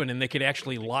reopen and they could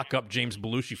actually lock up James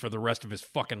Belushi for the rest of his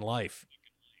fucking life.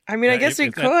 I mean, I guess we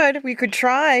could. We could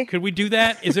try. Could we do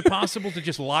that? Is it possible to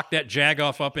just lock that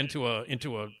jagoff up into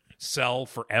a cell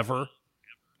forever?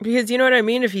 Because you know what I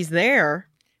mean? If he's there.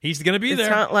 He's going to be there.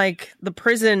 It's not like the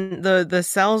prison, the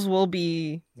cells will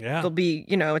be, yeah. They'll be,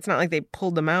 it's not like they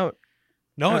pulled them out.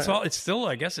 No, it's still,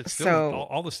 I guess it's still, so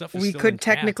all the stuff is we still could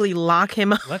intact. technically lock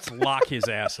him up. Let's lock his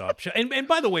ass up. And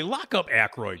by the way, lock up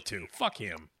Aykroyd too. Fuck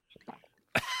him.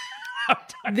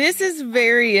 This is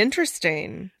very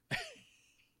interesting.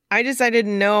 I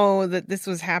didn't know that this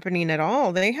was happening at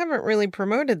all. They haven't really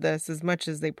promoted this as much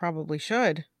as they probably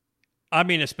should. I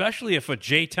mean, especially if a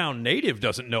J-Town native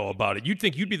doesn't know about it. You'd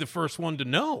think you'd be the first one to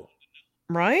know.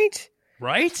 Right?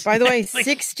 Right? By the way, Like,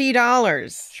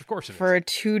 $60 of course it for is. a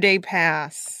 2-day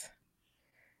pass.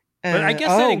 But I guess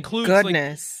that includes,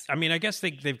 goodness. I mean, I guess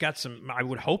they've got some, I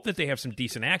would hope that they have some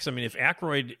decent acts. I mean, if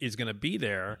Aykroyd is going to be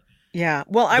there. Yeah.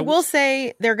 Well, I will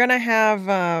say they're going to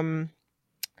have,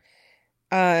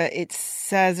 it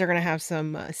says they're going to have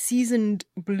some seasoned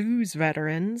blues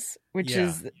veterans, which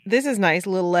this is nice.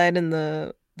 Little Ed and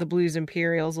the Blues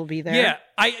Imperials will be there. Yeah.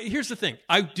 Here's the thing.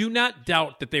 I do not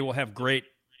doubt that they will have great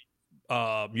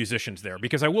musicians there,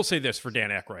 because I will say this for Dan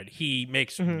Aykroyd. He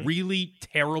makes really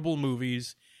terrible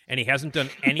movies, and he hasn't done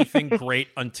anything great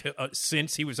until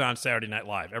since he was on Saturday Night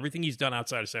Live. Everything he's done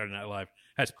outside of Saturday Night Live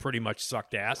has pretty much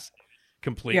sucked ass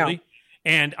completely. Yeah.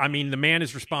 And, I mean, the man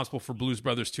is responsible for Blues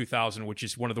Brothers 2000, which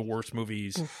is one of the worst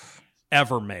movies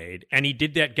ever made. And he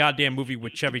did that goddamn movie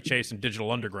with Chevy Chase and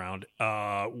Digital Underground,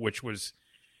 which was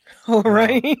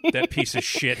that piece of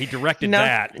shit. He directed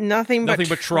that. Nothing but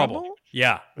Trouble?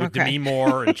 Yeah, with Demi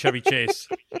Moore and Chevy Chase.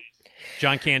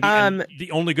 John Candy. And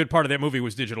the only good part of that movie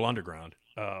was Digital Underground.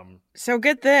 So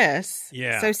get this.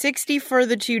 Yeah. So 60 for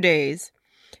the 2 days.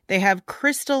 They have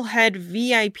Crystal Head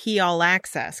VIP All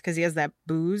Access because he has that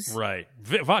booze. Right.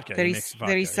 Vodka. That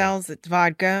he sells. It's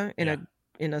vodka in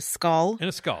a skull. In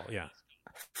a skull, yeah.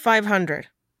 500.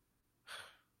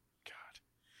 God.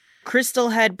 Crystal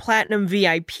Head Platinum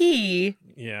VIP.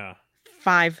 Yeah.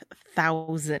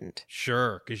 5,000.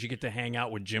 Sure, because you get to hang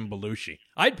out with Jim Belushi.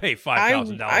 I'd pay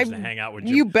 $5,000 to hang out with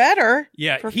Jim. You better.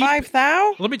 Yeah, for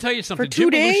 5,000. Let me tell you something. For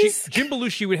 2 days, Jim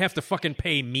Belushi would have to fucking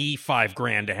pay me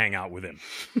 $5,000 to hang out with him.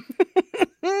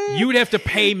 You would have to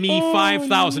pay me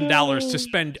 $5,000 to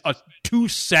spend 2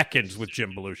 seconds with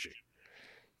Jim Belushi.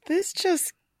 This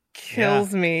just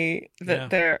kills me that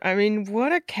they're. I mean,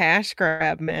 what a cash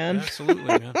grab, man! Absolutely,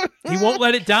 man. He won't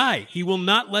let it die. He will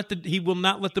not let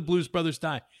the Blues Brothers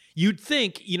die. You'd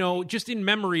think, just in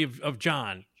memory of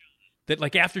John, that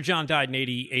like after John died in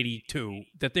 82,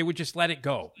 that they would just let it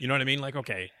go. You know what I mean? Like,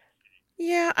 okay.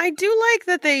 Yeah, I do like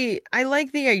that I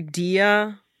like the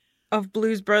idea of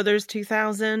Blues Brothers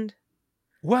 2000.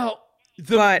 Well,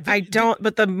 but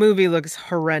the movie looks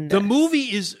horrendous. The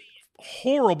movie is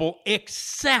horrible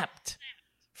except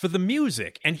for the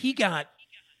music, and he got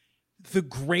the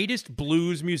greatest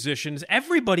blues musicians.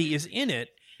 Everybody is in it.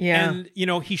 And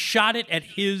he shot it at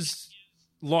his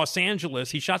Los Angeles.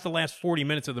 He shot the last 40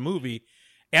 minutes of the movie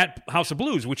at House of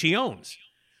Blues, which he owns.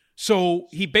 So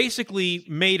he basically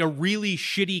made a really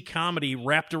shitty comedy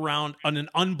wrapped around an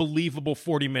unbelievable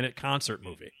 40-minute concert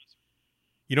movie.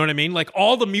 You know what I mean? Like,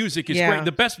 all the music is great.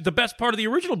 The best part of the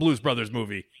original Blues Brothers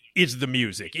movie is the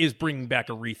music, is bringing back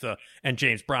Aretha and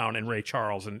James Brown and Ray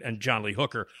Charles and John Lee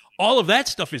Hooker. All of that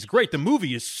stuff is great. The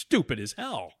movie is stupid as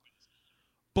hell.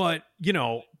 But,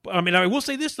 I mean, I will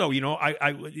say this, though.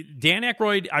 Dan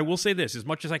Aykroyd, I will say this. As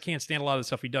much as I can't stand a lot of the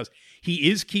stuff he does,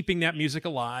 he is keeping that music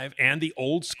alive, and the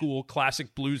old school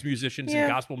classic blues musicians and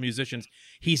gospel musicians.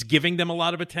 He's giving them a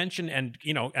lot of attention and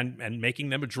making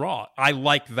them a draw. I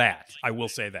like that. I will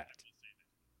say that.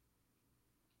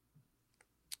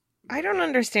 I don't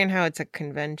understand how it's a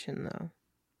convention, though.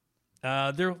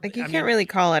 You can't really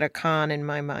call it a con in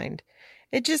my mind.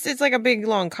 It's like a big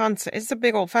long concert. It's a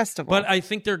big old festival. But I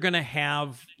think they're going to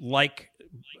have like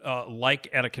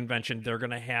at a convention, they're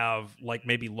going to have like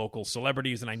maybe local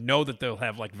celebrities, and I know that they'll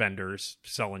have like vendors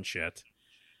selling shit.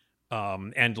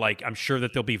 And like I'm sure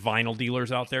that there'll be vinyl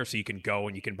dealers out there, so you can go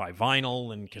and you can buy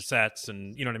vinyl and cassettes,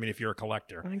 and you know what I mean, if you're a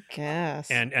collector. I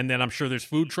guess. And then I'm sure there's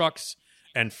food trucks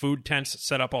and food tents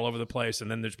set up all over the place,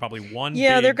 and then there's probably one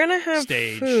they're going to have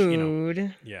stage,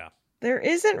 food. Yeah. There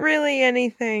isn't really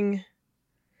anything.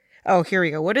 Oh, here we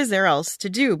go. What is there else to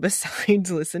do besides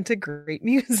listen to great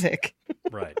music?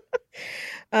 Right.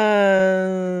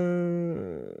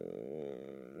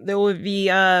 There will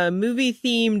be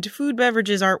movie-themed food,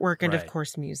 beverages, artwork, and, of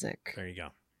course, music. There you go.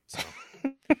 So,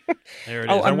 there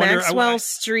it is. A Maxwell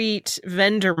Street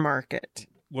vendor market.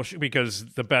 Well,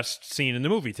 because the best scene in the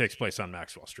movie takes place on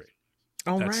Maxwell Street.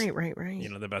 Oh, right.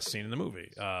 The best scene in the movie.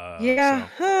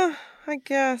 I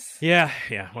guess. Yeah,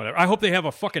 whatever. I hope they have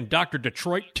a fucking Dr.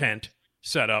 Detroit tent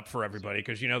set up for everybody,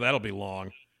 because, that'll be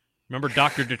long. Remember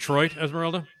Dr. Detroit,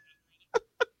 Esmeralda? Do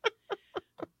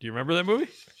you remember that movie?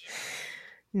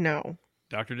 No.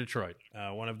 Dr. Detroit.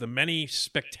 One of the many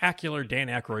spectacular Dan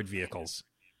Aykroyd vehicles.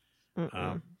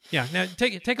 Now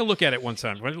take a look at it one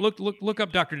time. Look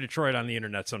up Dr. Detroit on the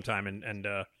internet sometime, and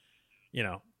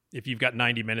if you've got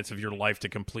 90 minutes of your life to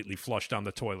completely flush down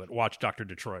the toilet, watch Dr.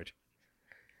 Detroit.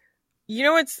 You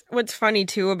know what's funny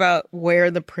too about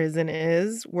where the prison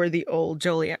is, where the old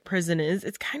Joliet prison is?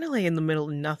 It's kind of like in the middle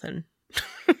of nothing.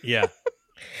 Yeah.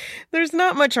 There's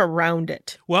not much around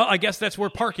it. Well, I guess that's where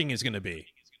parking is going to be.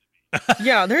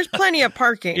 Yeah, there's plenty of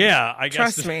parking. Yeah, I guess.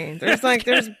 Trust me. There's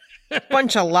a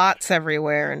bunch of lots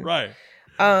everywhere. And, right.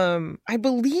 I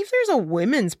believe there's a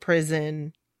women's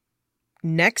prison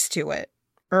next to it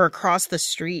or across the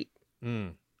street.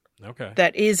 Okay.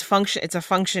 That is it's a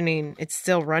functioning, it's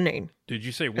still running. Did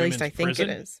you say women's prison? At least I think prison?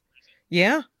 it is.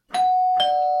 Yeah.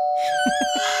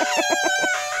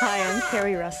 Hi, I'm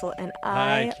Carrie Russell, and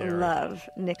I love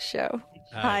Nick's show.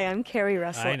 Hi, I'm Carrie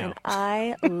Russell, and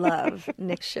I love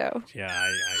Nick's show. Yeah,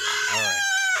 all right.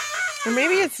 Or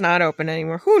maybe it's not open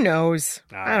anymore. Who knows?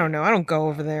 I don't know. I don't go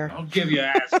over there. I'll give you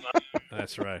asthma.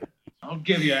 That's right. I'll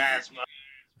give you asthma.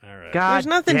 All right. God, there's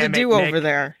nothing to do over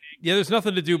there. Yeah, there's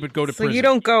nothing to do but go to prison. So you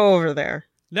don't go over there.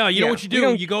 No, you know what you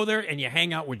do? You go there and you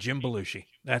hang out with Jim Belushi.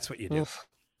 That's what you do.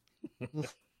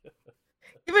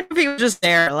 Even if he was just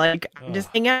there, like, just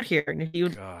hang out here. And if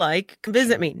you'd come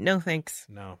visit me. No, thanks.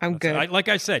 No. I'm good. Like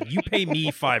I said, you pay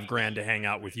me $5,000 to hang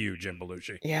out with you, Jim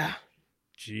Belushi. Yeah.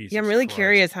 Jesus. Yeah, I'm really Christ.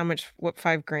 curious what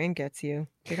 $5,000 gets you.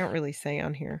 They don't really say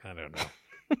on here. I don't know.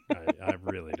 I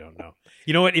really don't know.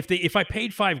 You know what? If I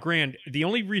paid $5,000, the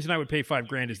only reason I would pay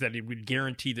 $5,000 is that it would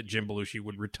guarantee that Jim Belushi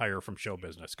would retire from show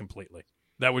business completely.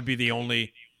 That would be the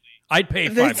only. I'd pay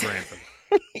 $5,000 for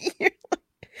that.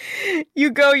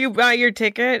 You go, you buy your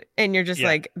ticket, and you're just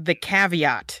like, the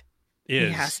caveat is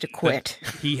he has to quit.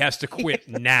 He has to quit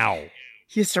now.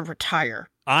 He has to retire.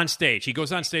 On stage. He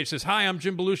goes on stage, says, "Hi, I'm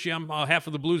Jim Belushi. I'm half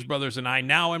of the Blues Brothers, and I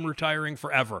now am retiring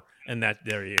forever." And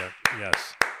there you go.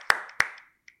 Yes.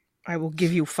 I will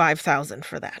give you $5,000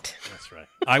 for that. That's right.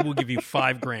 I will give you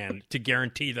 $5,000 to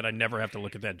guarantee that I never have to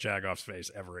look at that Jagoff's face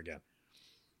ever again.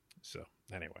 So,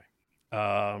 anyway.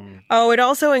 It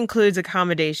also includes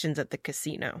accommodations at the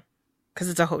casino because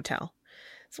it's a hotel.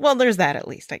 So, well, there's that at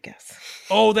least, I guess.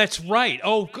 Oh, that's right.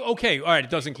 Oh, okay. All right. It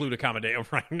does include accommodation.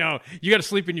 Right. No, you got to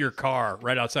sleep in your car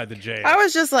right outside the jail. I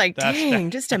was just like,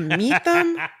 just to meet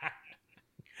them?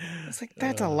 It's like,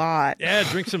 that's a lot. Yeah,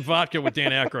 drink some vodka with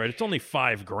Dan Aykroyd. It's only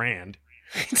 $5,000.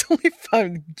 It's only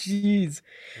 $5,000. Jeez.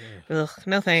 Ugh,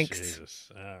 no thanks.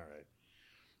 Jesus. All right.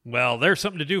 Well, there's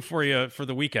something to do for you for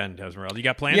the weekend, Esmeralda. You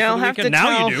got plans for the weekend?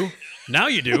 Now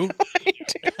you do. I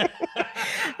do.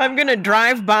 I'm going to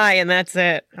drive by and that's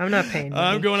it. I'm not paying money.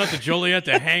 I'm going up to Joliet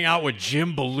to hang out with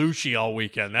Jim Belushi all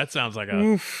weekend. That sounds like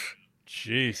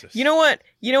Jesus. You know what?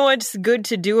 You know what's good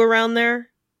to do around there?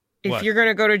 If you're going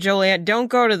to go to Joliet, don't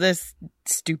go to this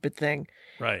stupid thing.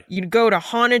 Right. You'd go to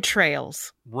Haunted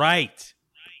Trails. Right.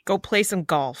 Go play some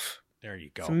golf. There you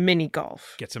go. Some mini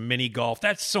golf. Get some mini golf.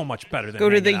 That's so much better than go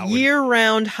to the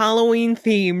year-round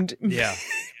Halloween-themed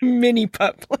mini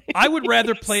putt place. I would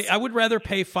rather pay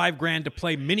 $5,000 to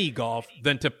play mini golf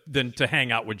than to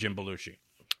hang out with Jim Belushi.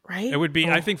 Right? It would be.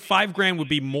 I think $5,000 would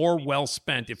be more well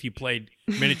spent if you played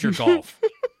miniature golf.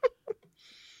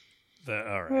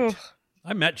 All right.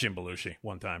 I met Jim Belushi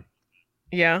one time.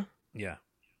 Yeah. Yeah.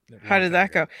 How did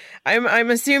that go?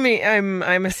 I'm assuming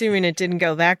it didn't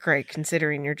go that great,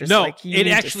 considering you're just you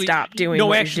need to stop doing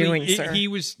what you're doing, sir. He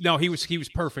was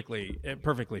perfectly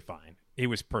fine. He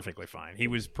was perfectly fine. He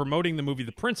was promoting the movie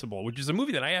The Principal, which is a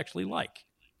movie that I actually like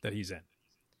that he's in.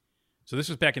 So this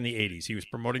was back in the 80s. He was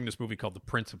promoting this movie called The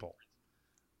Principal.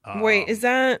 Wait, is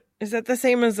that the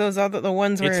same as the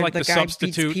ones where it's like the guy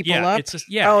substitute. beats people up?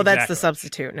 That's the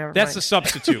substitute. Never mind. That's the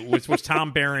substitute, which was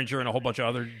Tom Berenger and a whole bunch of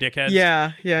other dickheads.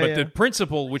 Yeah. But The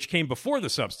Principal, which came before the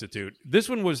substitute, this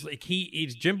one was like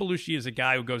Jim Belushi is a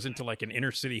guy who goes into like an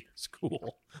inner city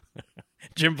school.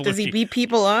 Jim Belushi. Does he beat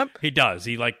people up? He does.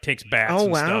 He like takes bats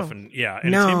and stuff, and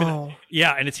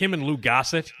it's him and Lou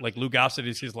Gossett. Like Lou Gossett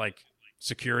is his like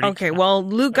security. Okay, well,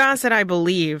 Lou Gossett, I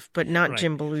believe, but not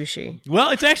Jim Belushi. Well,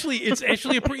 it's actually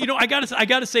I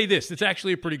gotta say this. It's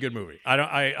actually a pretty good movie.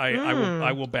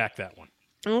 I will back that one.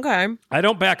 Okay. I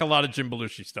don't back a lot of Jim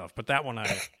Belushi stuff, but that one I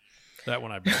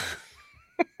back.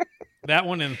 That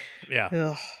one and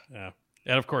yeah.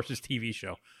 And of course his TV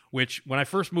show, which when I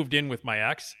first moved in with my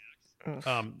ex,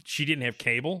 she didn't have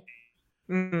cable,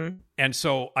 and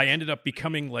so I ended up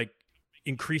becoming like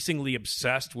increasingly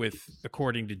obsessed with,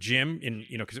 according to Jim,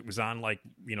 because it was on like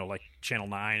Channel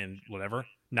 9 and whatever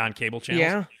non-cable channels.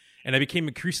 Yeah. And I became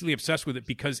increasingly obsessed with it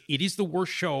because it is the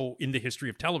worst show in the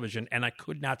history of television, and I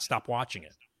could not stop watching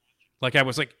it. Like I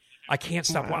was like, I can't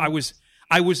stop. Wow.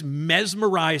 I was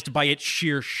mesmerized by its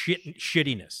sheer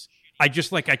shittiness. I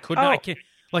just I could not. I can't.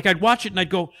 Like I'd watch it and I'd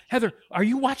go, Heather, are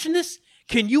you watching this?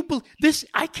 Can you believe this?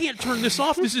 I can't turn this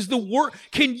off. This is the worst.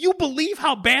 Can you believe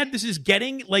how bad this is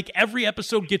getting? Like every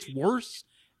episode gets worse.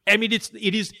 I mean, it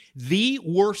is the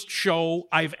worst show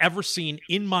I've ever seen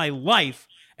in my life,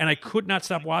 and I could not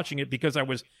stop watching it because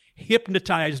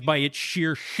hypnotized by its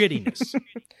sheer shittiness.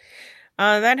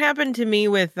 That happened to me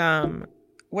with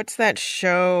what's that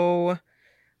show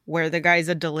where the guy's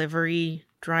a delivery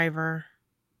driver?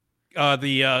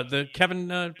 The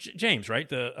Kevin James,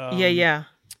 right? Yeah.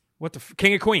 What the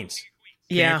King of Queens?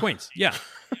 King of Queens. Yeah.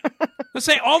 Let's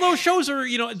say all those shows are,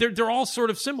 they're all sort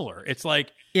of similar. It's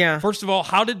like, first of all,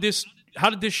 how did this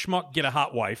schmuck get a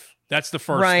hot wife? That's the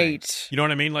first thing. You know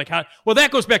what I mean? Like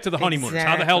that goes back to the honeymooners.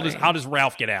 Exactly. How does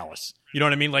Ralph get Alice? You know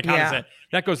what I mean? Like how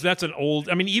does that's an old,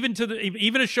 I mean,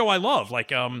 even a show I love,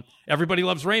 like Everybody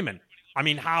Loves Raymond. I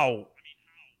mean, how,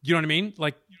 you know what I mean?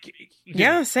 Like,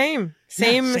 same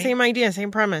idea,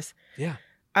 same premise. Yeah.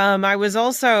 I was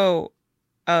also,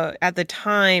 at the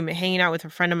time hanging out with a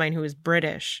friend of mine who was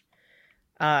British.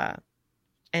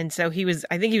 And so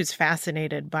I think he was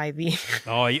fascinated by the...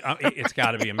 it's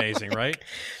got to be amazing, right?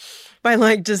 By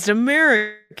like just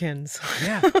Americans.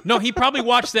 Yeah. No, he probably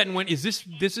watched that and went, is this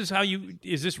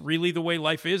really the way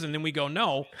life is? And then we go,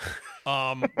 no.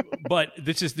 But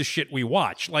this is the shit we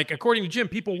watch. Like, according to Jim,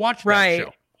 people watch that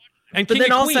show. And but King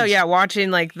then of also, Queens,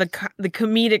 watching like the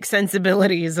comedic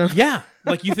sensibilities of... Yeah,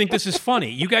 like you think this is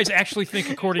funny. You guys actually think,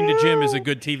 according to Jim, is a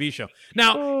good TV show.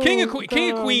 Now, King of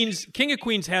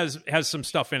Queens has some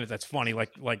stuff in it that's funny,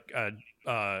 like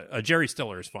Jerry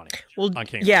Stiller is funny. Well, on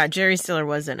King Jerry Stiller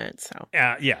was in it. So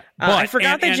yeah, I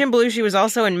forgot that Jim Belushi was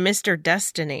also in Mr.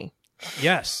 Destiny.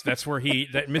 Yes, that's where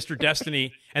that Mr.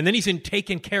 Destiny, and then he's in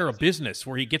Taking Care of Business,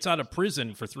 where he gets out of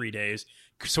prison for 3 days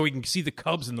so he can see the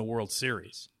Cubs in the World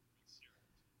Series.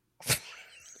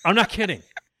 I'm not kidding.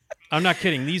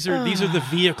 These are the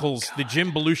vehicles, the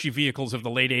Jim Belushi vehicles of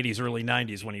the late 80s, early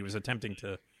 90s when he was attempting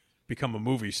to become a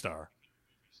movie star.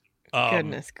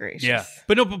 Goodness gracious. Yeah.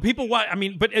 But people watch, I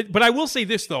mean, but I will say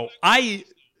this though. I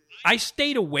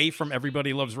stayed away from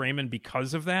Everybody Loves Raymond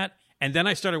because of that. And then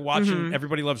I started watching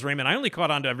Everybody Loves Raymond. I only caught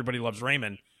on to Everybody Loves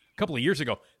Raymond a couple of years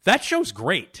ago. That show's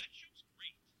great.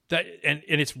 And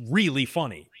it's really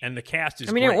funny, and the cast is.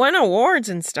 I mean, great. It won awards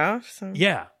and stuff. So.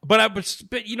 Yeah, but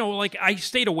I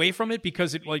stayed away from it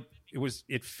because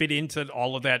it fit into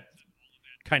all of that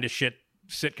kind of shit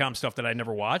sitcom stuff that I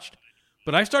never watched.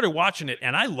 But I started watching it,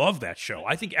 and I love that show.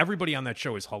 I think everybody on that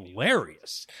show is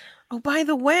hilarious. Oh, by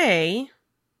the way,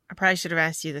 I probably should have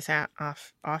asked you this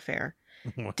off air.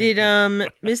 Did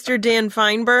Mr. Dan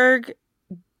Feinberg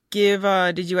give?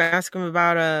 Did you ask him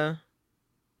about a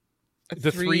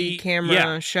three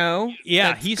camera show?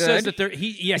 Yeah, he says that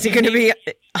is it going to be?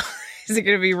 Is it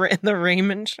going to be the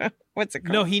Raymond show? What's it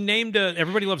called? No, he named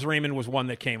Everybody Loves Raymond was one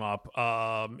that came up.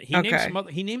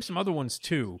 He named some other ones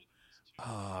too.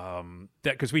 That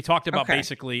because we talked about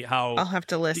basically how I'll have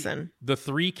to listen. The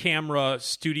 3-camera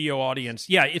studio audience.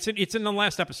 Yeah, it's in the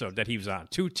last episode that he was on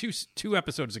two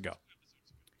episodes ago.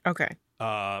 Okay.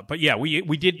 But yeah,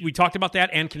 we talked about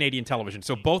that and Canadian television.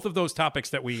 So both of those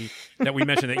topics that we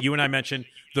mentioned, that you and I mentioned,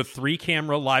 the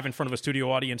 3-camera live in front of a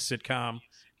studio audience sitcom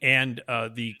and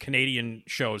the Canadian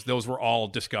shows, those were all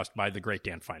discussed by the great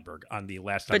Dan Feinberg on the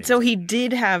last time. But so he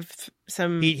did have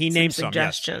some he named some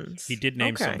suggestions. Yes. He did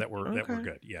name some that were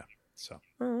good. Yeah. So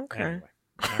okay. Anyway.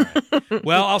 All right.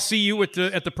 Well, I'll see you at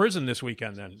the prison this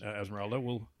weekend then, Esmeralda.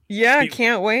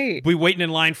 Can't wait. We'll be waiting in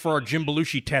line for our Jim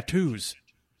Belushi tattoos.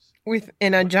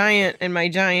 In my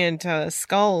giant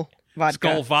skull vodka.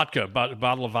 Skull vodka,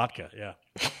 bottle of vodka, yeah.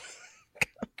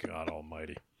 God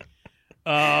almighty.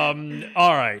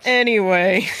 All right.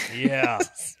 Anyway. Yeah.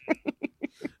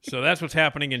 So that's what's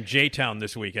happening in J-Town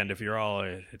this weekend. If you're all,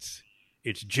 it's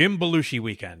Jim Belushi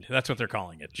weekend. That's what they're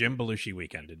calling it. Jim Belushi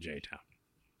weekend in J-Town.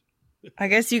 I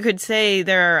guess you could say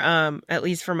they're, at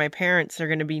least for my parents, they're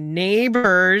going to be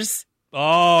neighbors.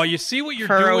 Oh, you see what you're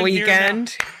for doing a weekend.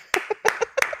 Here now?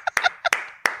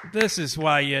 This is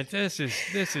why you.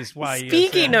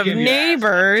 Speaking of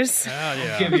neighbors,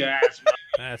 Give you asthma.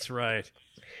 That's right.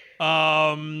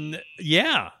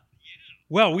 Yeah.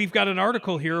 Well, we've got an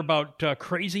article here about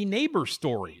crazy neighbor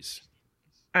stories.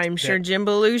 I'm sure Jim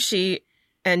Belushi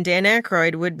and Dan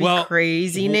Aykroyd would be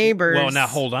crazy neighbors. Well, now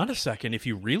hold on a second. If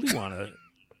you really want to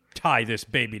tie this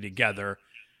baby together,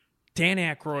 Dan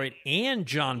Aykroyd and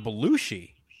John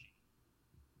Belushi,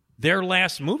 their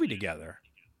last movie together.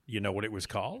 You know what it was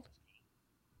called?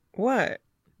 What?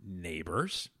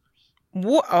 Neighbors.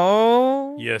 What?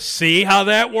 Oh. You see how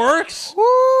that works?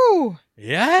 Woo!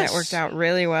 Yes. That worked out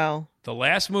really well. The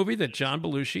last movie that John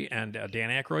Belushi and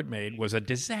Dan Aykroyd made was a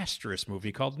disastrous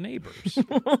movie called Neighbors.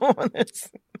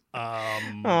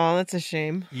 That's a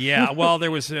shame. Yeah, well,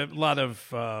 there was a lot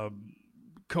of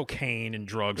cocaine and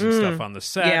drugs and stuff on the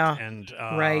set. Yeah, and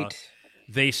right.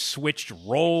 They switched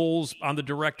roles on the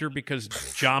director because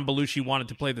John Belushi wanted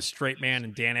to play the straight man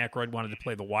and Dan Aykroyd wanted to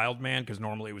play the wild man because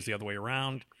normally it was the other way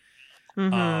around.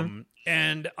 And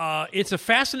it's a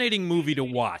fascinating movie to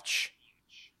watch.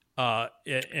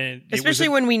 And especially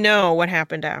when we know what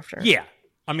happened after. Yeah.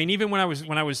 I mean, even when I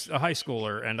was a high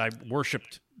schooler and I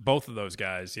worshipped both of those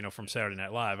guys, from Saturday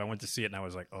Night Live, I went to see it and I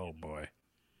was like, oh boy.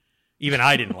 Even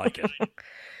I didn't like it.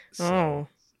 So,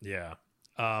 yeah.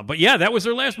 But yeah, that was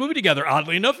their last movie together.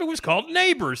 Oddly enough, it was called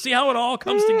Neighbors. See how it all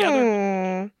comes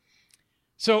together?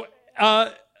 So,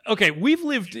 okay, we've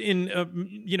lived in,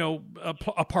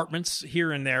 apartments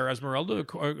here and there, Esmeralda,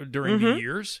 during the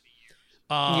years.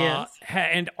 Yes.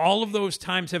 And all of those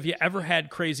times, have you ever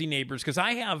had crazy neighbors? Because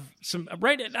I have some,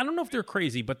 right? I don't know if they're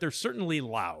crazy, but they're certainly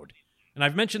loud. And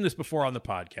I've mentioned this before on the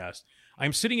podcast.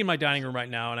 I'm sitting in my dining room right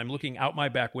now, and I'm looking out my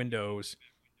back windows.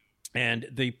 And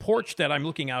the porch that I'm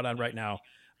looking out on right now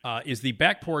is the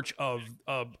back porch of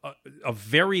a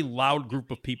very loud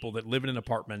group of people that live in an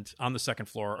apartment on the second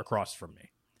floor across from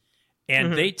me.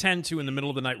 And they tend to, in the middle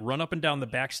of the night, run up and down the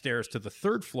back stairs to the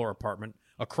third floor apartment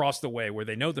across the way where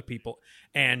they know the people,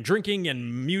 and drinking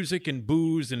and music and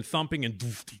booze and thumping and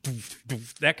doof, doof,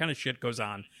 doof, that kind of shit goes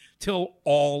on till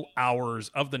all hours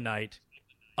of the night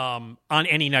on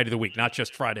any night of the week, not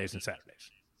just Fridays and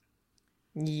Saturdays.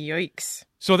 Yikes.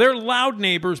 So they're loud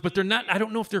neighbors, but they're not, I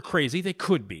don't know if they're crazy. They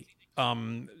could be.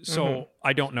 So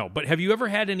I don't know. But have you ever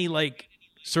had any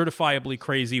certifiably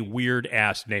crazy, weird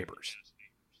ass neighbors?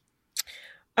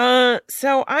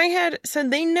 So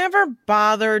they never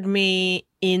bothered me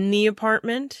in the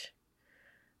apartment,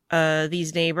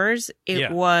 these neighbors.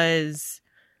 It was,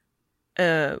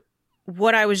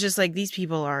 what I was just like, these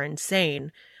people are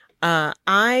insane. So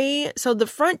the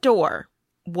front door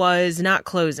was not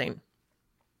closing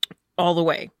all the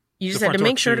way. You just had to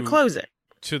make sure to close it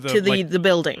to the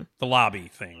building, the lobby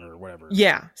thing or whatever.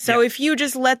 Yeah. So if you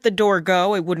just let the door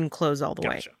go, it wouldn't close all the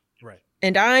way. Right.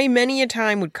 And I, many a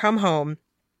time, would come home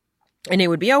and it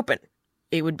would be open.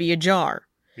 It would be ajar.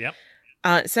 Yep.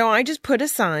 So I just put a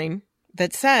sign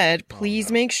that said,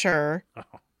 please make sure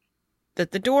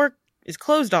that the door is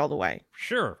closed all the way.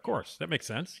 Sure, of course. That makes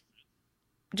sense.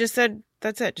 Just said,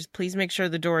 that's it. Just please make sure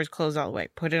the door is closed all the way.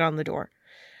 Put it on the door.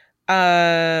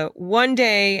 One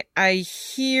day I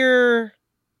hear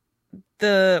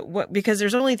because there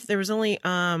was only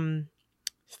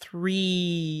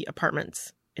 3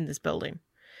 apartments in this building.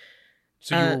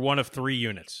 So you were one of 3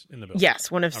 units in the building? Yes,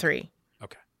 one of 3.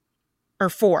 Okay. Or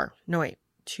 4. No, wait.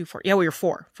 2, 4. Yeah, we were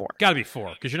 4. Gotta be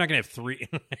 4, because you're not going to have 3.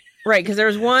 Right, because there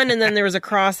was one, and then there was a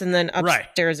cross, and then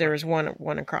upstairs there was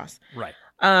one across. Right.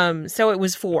 So it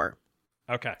was 4.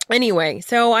 Okay. Anyway,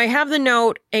 so I have the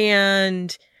note,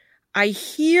 and I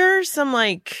hear some,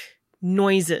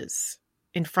 noises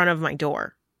in front of my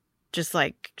door. Just,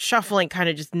 shuffling kind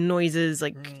of just noises,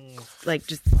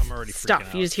 just I'm already stuff.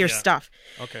 Out. You just hear stuff.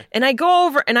 Okay. And I go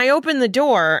over and I open the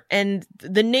door and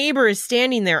the neighbor is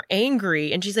standing there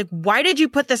angry. And she's like, why did you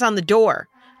put this on the door?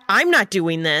 I'm not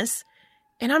doing this.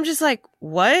 And I'm just like,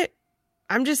 what?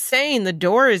 I'm just saying the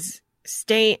door is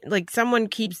staying, someone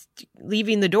keeps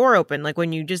leaving the door open.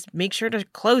 When you just make sure to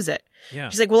close it. Yeah.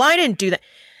 She's like, well, I didn't do that.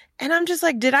 And I'm just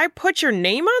like, did I put your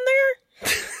name on there?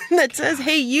 That says,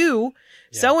 hey, you.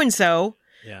 So-and-so.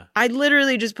 Yeah. I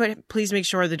literally just put, please make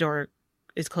sure the door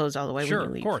is closed all the way when you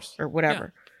leave. Of course. Or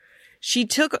whatever. Yeah. She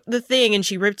took the thing and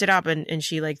she ripped it up and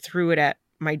she threw it at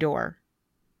my door.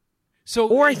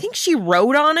 Or I think she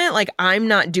wrote on it, I'm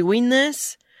not doing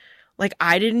this.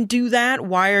 I didn't do that.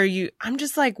 Why are you? I'm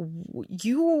just like,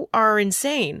 you are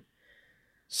insane.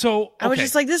 So okay. I was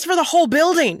just like, this is for the whole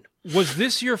building. Was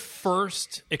this your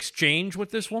first exchange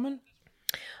with this woman?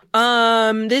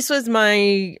 This was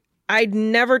I'd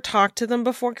never talked to them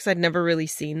before because I'd never really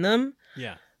seen them.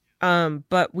 Yeah.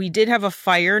 But we did have a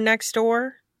fire next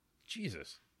door.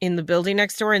 Jesus. In the building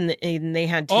next door, and they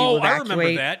had to evacuate. I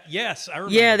remember that. Yes, I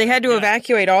remember. Yeah, they had to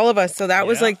evacuate all of us. So that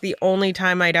was the only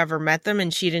time I'd ever met them,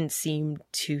 and she didn't seem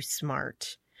too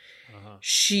smart.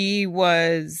 She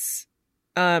was.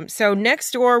 So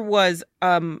next door was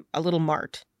a little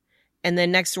mart, and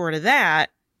then next door to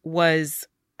that was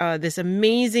this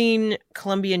amazing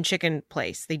Colombian chicken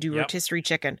place. They do rotisserie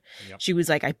chicken. Yep. She was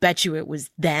like, I bet you it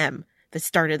was them that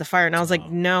started the fire. And I was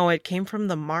like, no, it came from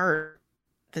the mart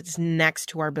that's next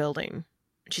to our building.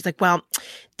 She's like, well,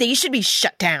 they should be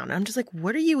shut down. I'm just like,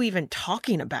 what are you even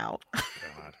talking about?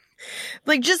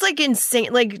 God. Just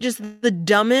insane, just the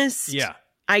dumbest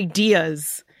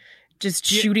ideas just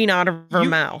shooting out of her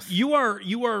mouth. You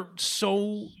are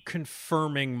so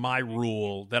confirming my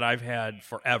rule that I've had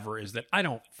forever is that I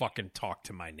don't fucking talk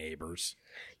to my neighbors.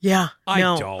 Yeah,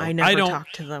 I never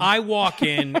talk to them. I walk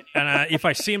in, and if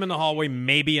I see them in the hallway,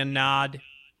 maybe a nod.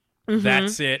 Mm-hmm.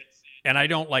 That's it. And I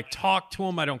don't like talk to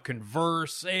them. I don't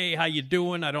converse. Hey, how you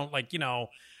doing? I don't like,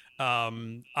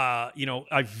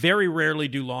 I very rarely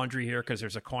do laundry here because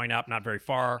there's a coin op not very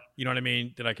far. You know what I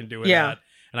mean? That I can do it at.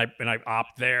 And I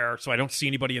opt there, so I don't see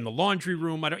anybody in the laundry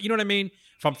room. You know what I mean?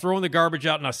 If I'm throwing the garbage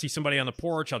out and I see somebody on the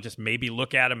porch, I'll just maybe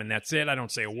look at them, and that's it. I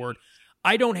don't say a word.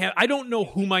 I don't know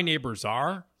who my neighbors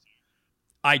are.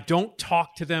 I don't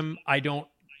talk to them. I don't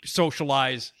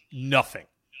socialize. Nothing.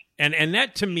 And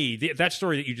that, to me, that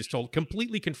story that you just told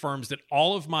completely confirms that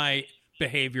all of my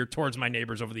behavior towards my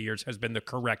neighbors over the years has been the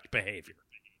correct behavior.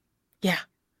 Yeah,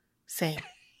 same.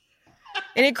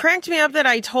 And it cracked me up that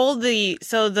I told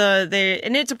it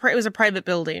was a private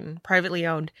building, privately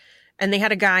owned, and they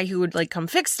had a guy who would like come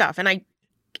fix stuff. And I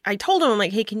told him, I'm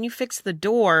like, hey, can you fix the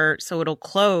door so it'll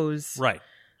close? Right.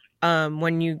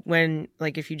 When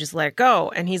if you just let it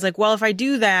go. And he's like, well, if I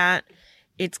do that,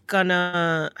 it's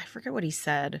gonna, I forget what he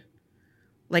said.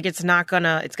 Like, it's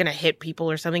gonna hit people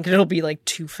or something because it'll be like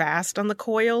too fast on the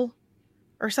coil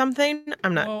or something.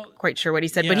 I'm not quite sure what he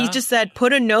said, but he just said,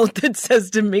 put a note that says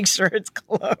to make sure it's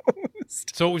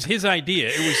closed. So it was his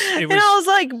idea. It was. And I was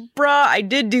like, bruh, I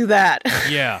did do that.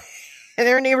 Yeah. And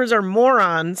their neighbors are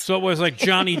morons. So it was like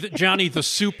Johnny the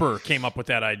Super came up with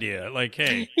that idea. Like,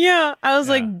 hey. Yeah. I was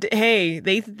like, hey,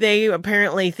 they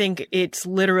apparently think it's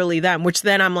literally them, which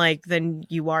then I'm like, then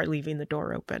you are leaving the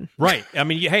door open. Right. I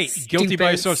mean, hey, guilty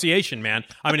by association, man.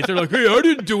 I mean, if they're like, hey, I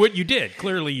didn't do it, you did.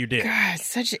 Clearly you did. God,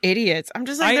 such idiots. I'm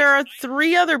just like, there are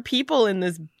 3 other people in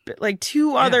this, like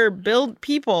 2 other build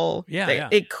people. Yeah.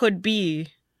 It could be.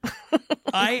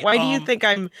 Why do you think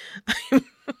I'm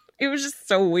it was just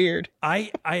so weird.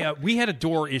 We had a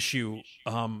door issue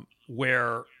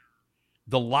where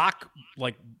the lock,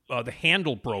 the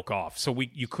handle broke off, so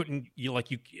you couldn't get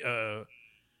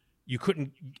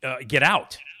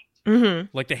out.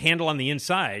 Mm-hmm. Like the handle on the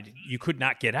inside, you could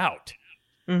not get out.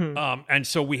 Mm-hmm. And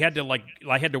so we had to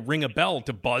I had to ring a bell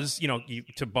to buzz,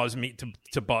 to buzz me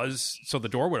to buzz so the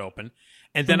door would open.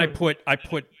 And then I put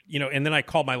and then I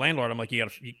called my landlord. I'm like, you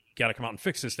gotta come out and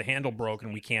fix this. The handle broke,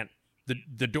 and we can't.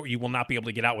 The door, you will not be able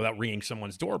to get out without ringing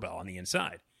someone's doorbell on the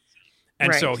inside.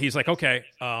 And so he's like, okay.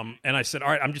 And I said, all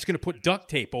right, I'm just going to put duct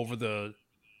tape over the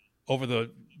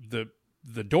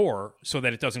door so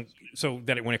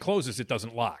that when it closes, it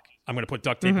doesn't lock. I'm going to put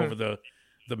duct tape over the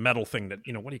metal thing that,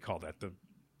 what do you call that? The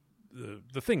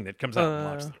thing that comes out and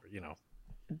locks,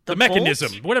 the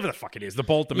mechanism, bolt? Whatever the fuck it is, the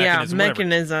bolt, the mechanism,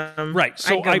 mechanism. Right.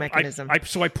 So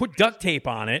I put duct tape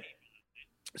on it,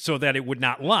 so that it would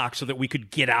not lock, so that we could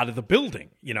get out of the building,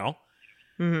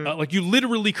 Mm-hmm. You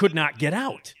literally could not get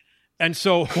out. And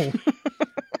so,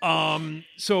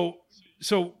 so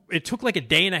it took like a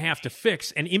day and a half to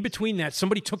fix. And in between that,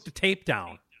 somebody took the tape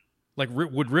down,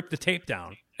 would rip the tape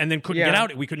down, and then couldn't get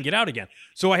out. We couldn't get out again.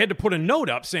 So I had to put a note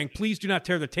up saying, please do not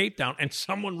tear the tape down. And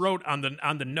someone wrote on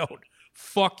the note,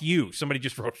 fuck you. Somebody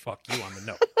just wrote fuck you on the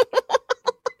note.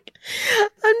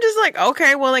 I'm just like,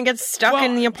 okay, well, then get stuck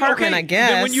in the apartment, I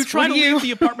guess. Then when you try to leave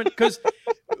the apartment, because,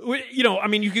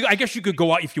 I guess you could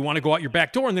go out if you want to go out your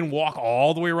back door and then walk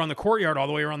all the way around the courtyard, all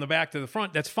the way around the back to the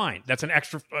front. That's fine. That's an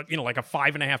extra, like a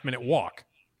 5.5 minute walk,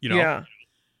 Yeah.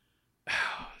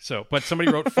 So, but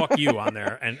somebody wrote fuck you on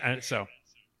there. And so,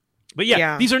 but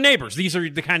these are neighbors. These are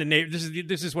the kind of neighbors.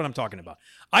 This is what I'm talking about.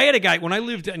 I had a guy, when I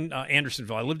lived in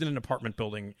Andersonville, I lived in an apartment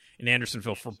building in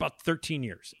Andersonville for about 13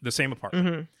 years, the same apartment.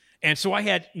 Mm-hmm. And so I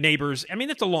had neighbors. I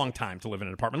mean, it's a long time to live in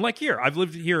an apartment. Like here, I've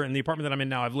lived here in the apartment that I'm in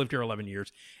now. I've lived here 11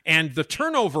 years. And the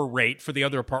turnover rate for the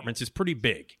other apartments is pretty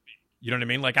big. You know what I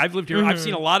mean? Like, I've lived here. Mm-hmm. I've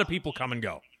seen a lot of people come and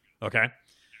go. Okay?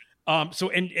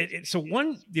 So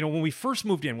when we first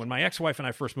moved in, when my ex-wife and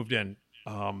I first moved in,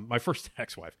 my first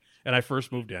ex-wife and I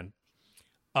first moved in,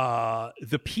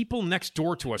 the people next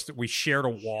door to us that we shared a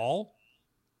wall,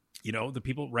 the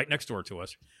people right next door to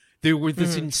us, they were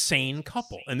this insane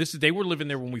couple, and they were living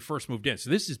there when we first moved in.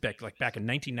 So this is back in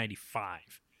 1995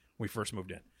 when we first moved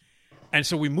in, and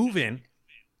so we move in,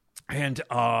 and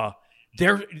the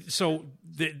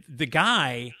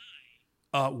guy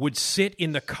would sit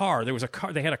in the car. There was a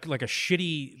car. They had a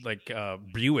shitty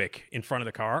Buick in front of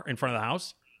the car, in front of the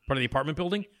house, front of the apartment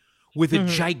building, with a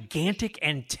gigantic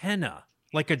antenna,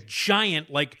 like a giant,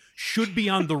 should be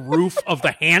on the roof of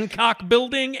the Hancock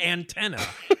building antenna.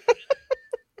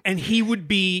 And he would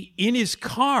be in his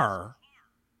car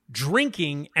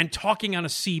drinking and talking on a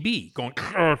CB, going,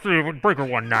 breaker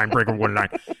 19, breaker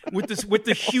 19, with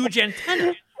the huge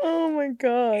antenna. Oh my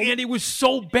God. And it was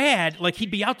so bad, like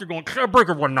he'd be out there going,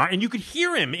 breaker 19, and you could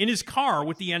hear him in his car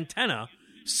with the antenna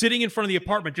sitting in front of the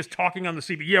apartment just talking on the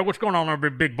CB. Yeah, what's going on there,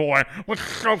 big boy?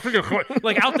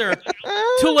 Like out there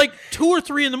till like 2 or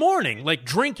 3 in the morning, like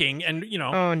drinking and, you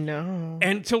know. Oh, no.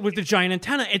 And till with the giant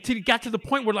antenna. And it got to the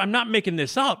point where, I'm not making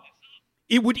this up,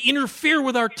 it would interfere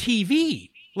with our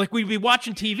TV. Like we'd be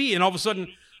watching TV and all of a sudden,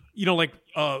 you know, like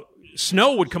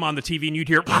snow would come on the TV and you'd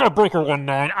hear breaker 19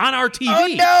 on our TV. Oh,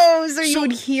 no. So you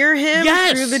would hear him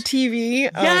through the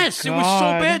TV? Yes. Oh, it was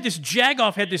so bad. This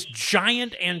Jagoff had this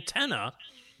giant antenna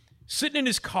sitting in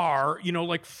his car, you know,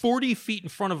 like 40 feet in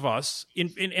front of us,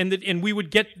 and we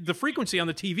would get the frequency on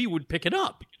the TV would pick it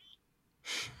up.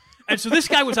 And so this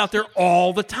guy was out there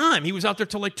all the time. He was out there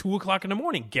till like 2 o'clock in the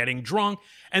morning getting drunk,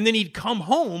 and then he'd come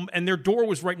home, and their door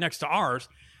was right next to ours,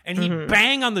 and he'd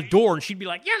bang on the door, and she'd be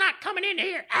like, "You're not coming in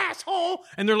here, asshole!"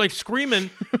 And they're like screaming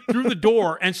through the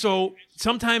door. And so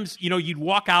sometimes, you know, you'd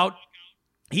walk out,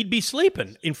 he'd be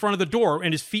sleeping in front of the door,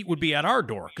 and his feet would be at our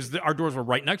door because our doors were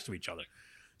right next to each other.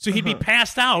 So he'd be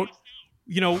passed out,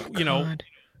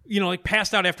 like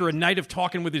passed out after a night of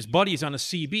talking with his buddies on a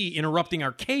CB, interrupting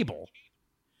our cable.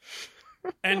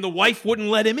 And the wife wouldn't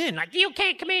let him in. Like, "You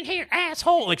can't come in here,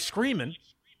 asshole," like screaming.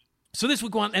 So this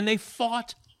would go on, and they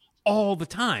fought all the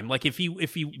time. Like if he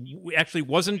actually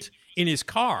wasn't in his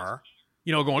car,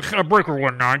 you know, going, breaker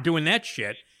 19, doing that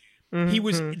shit,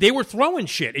 they were throwing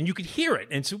shit, and you could hear it.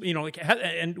 And so, you know, like,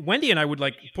 and Wendy and I would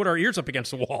like put our ears up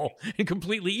against the wall and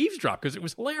completely eavesdrop because it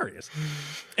was hilarious.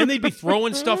 And they'd be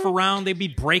throwing stuff around, they'd be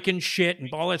breaking shit and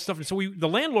all that stuff. And so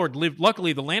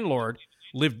luckily the landlord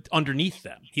lived underneath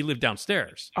them. He lived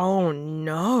downstairs. Oh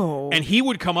no. And he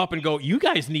would come up and go, "You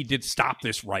guys need to stop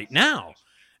this right now."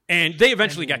 And they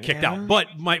eventually got kicked out.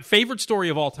 But my favorite story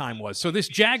of all time was, so this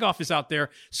Jagoff is out there.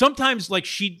 Sometimes, like,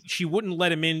 she wouldn't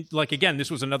let him in. Like, again,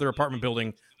 this was another apartment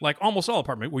building, like almost all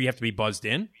apartment, where you have to be buzzed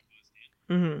in.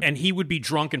 And he would be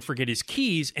drunk and forget his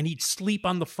keys, and he'd sleep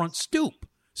on the front stoop.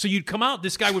 So you'd come out,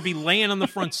 this guy would be laying on the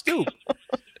front stoop,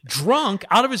 drunk,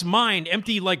 out of his mind,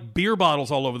 empty, like, beer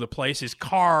bottles all over the place. His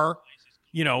car,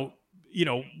 you know,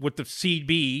 with the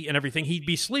CB and everything, he'd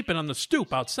be sleeping on the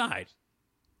stoop outside.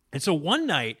 And so one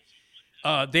night,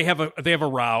 they have a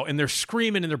row, and they're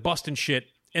screaming and they're busting shit.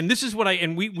 And this is what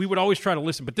we would always try to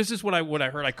listen, but this is what I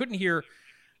heard. I couldn't hear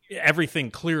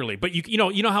everything clearly, but you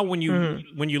know how when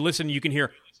you listen, you can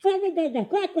hear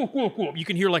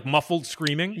like muffled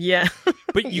screaming. Yeah,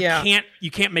 but you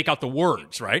can't make out the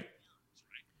words, right?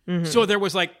 So there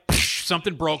was like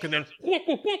something broke, and then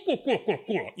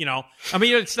you know, I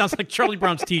mean, it sounds like Charlie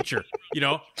Brown's teacher, you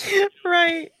know,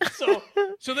 right?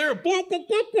 So they're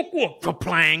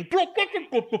playing,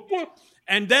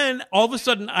 and then all of a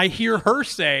sudden I hear her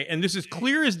say, and this is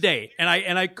clear as day, and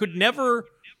I could never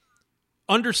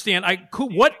understand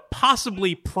what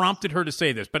possibly prompted her to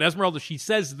say this, but Esmeralda, she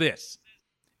says this,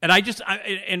 and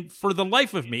and for the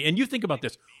life of me, and you think about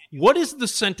this. What is the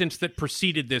sentence that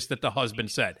preceded this that the husband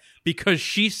said? Because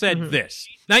she said this.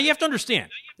 Now, you have to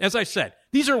understand, as I said,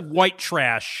 these are white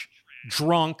trash,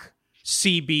 drunk,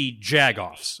 CB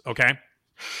Jagoffs, okay?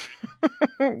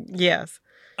 Yes.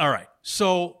 All right.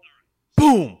 So,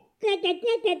 boom.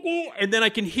 And then I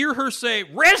can hear her say,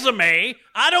 "Resume?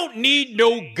 I don't need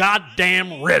no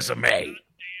goddamn resume."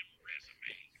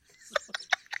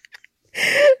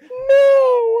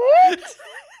 No, what?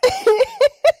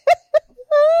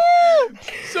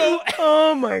 So,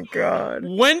 oh my God,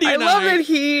 Wendy and I love that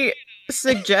he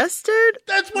suggested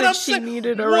she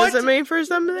needed a resume for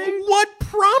something. What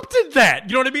prompted that?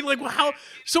 You know what I mean? Like, how?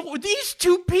 So these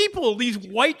two people, these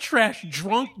white trash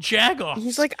drunk Jagoffs.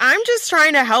 He's like, "I'm just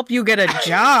trying to help you get a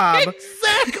job."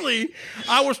 Exactly.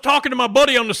 I was talking to my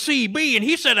buddy on the CB, and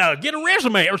he said, "Get a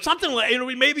resume," or something like.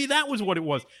 Maybe that was what it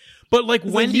was. But like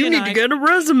Wendy, you need to get a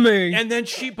resume. And then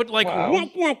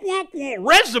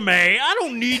resume? I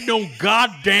don't need no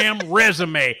goddamn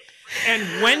resume.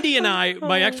 And Wendy and I,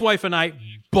 my ex-wife and I,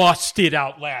 busted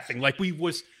out laughing. Like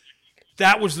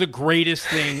that was the greatest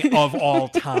thing of all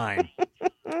time.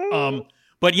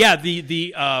 But yeah,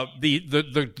 the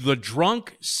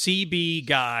drunk CB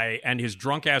guy and his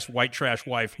drunk ass white trash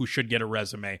wife who should get a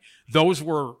resume. Those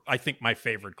were, I think, my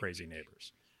favorite Crazy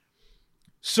Neighbors.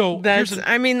 So that's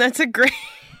a great.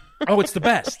 Oh, it's the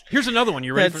best. Here's another one.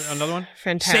 You ready for another one?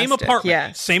 Fantastic. Same apartment.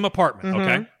 Yes. Same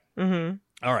apartment. Okay.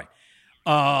 All right.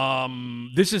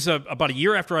 This is about a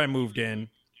year after I moved in.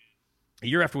 A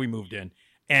year after we moved in,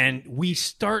 and we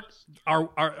start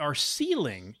our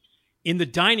ceiling in the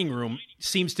dining room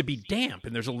seems to be damp,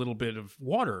 and there's a little bit of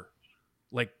water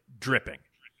like dripping.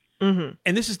 And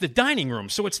this is the dining room,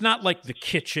 so it's not like the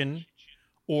kitchen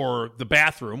or the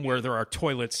bathroom where there are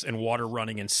toilets and water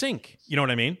running and sink. You know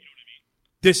what I mean?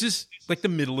 This is like the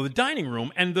middle of the dining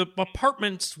room, and the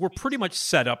apartments were pretty much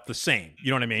set up the same. You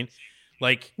know what I mean?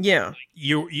 Like, yeah,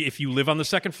 if you live on the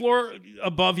second floor,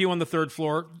 above you on the third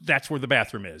floor, that's where the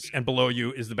bathroom is, and below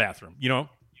you is the bathroom. You know,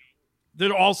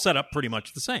 they're all set up pretty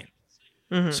much the same.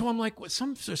 Mm-hmm. So I'm like,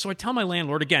 so I tell my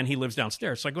landlord, again, he lives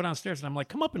downstairs. So I go downstairs and I'm like,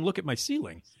 come up and look at my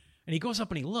ceiling. And he goes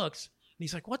up and he looks and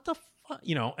he's like, what the fuck?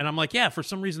 You know, and I'm like, yeah, for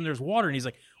some reason there's water. And he's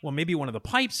like, well, maybe one of the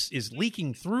pipes is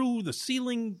leaking through the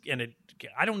ceiling and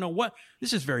I don't know what.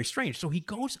 This is very strange. So he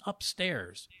goes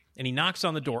upstairs and he knocks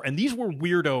on the door. And these were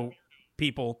weirdo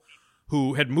people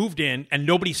who had moved in and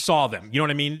nobody saw them. You know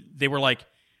what I mean? They were like,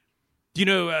 you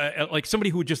know, like somebody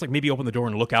who would just like maybe open the door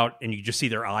and look out and you just see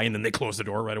their eye and then they close the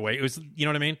door right away. It was, you know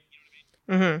what I mean?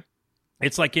 Mm-hmm.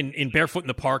 It's like in Barefoot in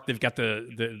the Park, they've got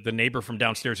the neighbor from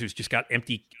downstairs who's just got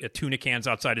empty tuna cans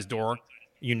outside his door.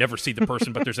 You never see the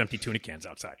person, but there's empty tuna cans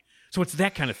outside. So it's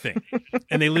that kind of thing.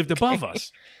 And they lived above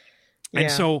us. And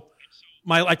so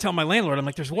I tell my landlord, I'm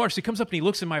like, there's water. So he comes up and he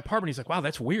looks in my apartment. He's like, wow,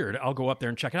 that's weird. I'll go up there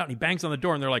and check it out. And he bangs on the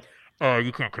door and they're like, oh,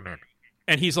 you can't come in.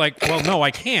 And he's like, well, no,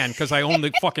 I can because I own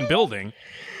the fucking building.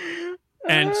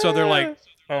 And so they're like,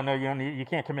 oh, no, you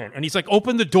can't come in. And he's like,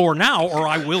 open the door now or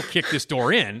I will kick this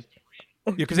door in.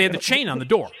 Because they had the chain on the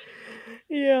door.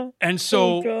 Yeah. And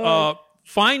so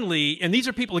finally, and these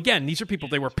are people,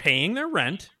 they were paying their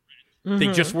rent. Mm-hmm. They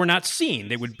just were not seen.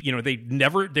 They would, you know,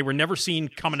 they were never seen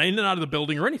coming in and out of the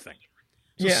building or anything.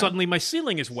 So suddenly my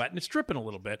ceiling is wet and it's dripping a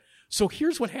little bit. So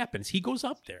here's what happens. He goes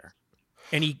up there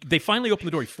and they finally open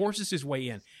the door. He forces his way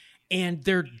in. And in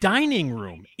their dining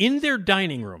room,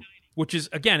 which is,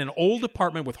 again, an old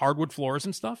apartment with hardwood floors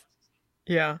and stuff.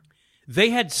 Yeah.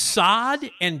 They had sod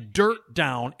and dirt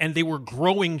down, and they were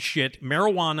growing shit,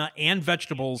 marijuana and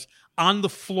vegetables on the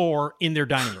floor in their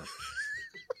dining room.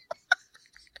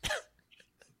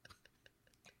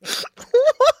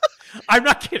 I'm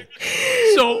not kidding.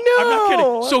 I'm not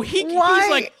kidding. So he's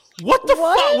like, "What the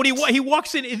fuck?" When he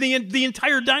walks in, the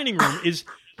entire dining room is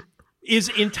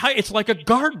it's like a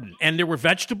garden, and there were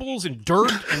vegetables and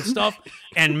dirt and stuff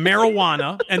and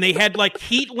marijuana, and they had like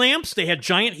heat lamps. They had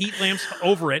giant heat lamps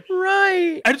over it,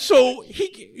 right? And so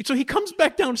he comes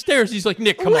back downstairs. He's like,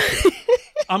 Nick, come up here.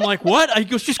 I'm like, what? He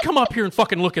goes, just come up here and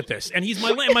fucking look at this. And he's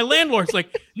my landlord's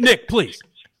like, Nick, please.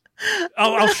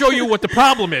 I'll show you what the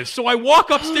problem is. So I walk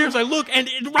upstairs, I look, and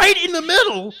right in the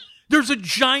middle, there's a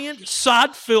giant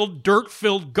sod-filled,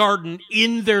 dirt-filled garden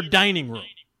in their dining room.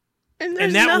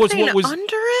 And that was what was under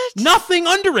it? Nothing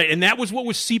under it. And that was what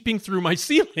was seeping through my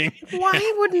ceiling.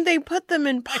 Why wouldn't they put them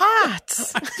in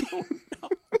pots?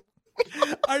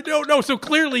 I don't know. So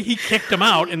clearly he kicked them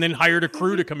out and then hired a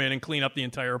crew to come in and clean up the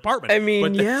entire apartment. I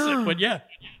mean, But yeah.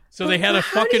 So they had a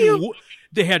fucking...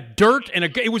 They had dirt and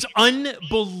it was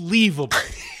unbelievable.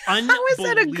 How is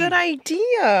that a good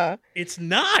idea? It's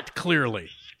not,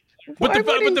 clearly. But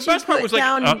the best part was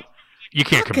like... you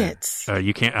can't buckets. Come in.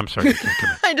 You can't. I'm sorry. You can't come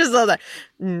in. I just saw that.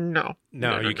 No,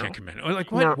 you can't come in.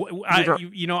 Like what?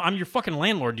 No, I'm your fucking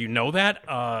landlord. Do you know that?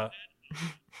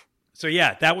 So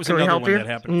yeah, that was Can another one that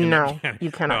happened. No,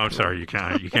 you cannot. No, I'm sorry. You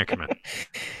can't. You can't come in.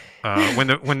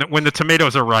 When the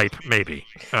tomatoes are ripe, maybe.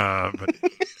 But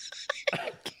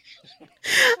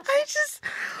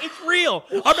it's real.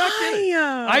 I'm not kidding.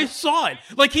 I saw it.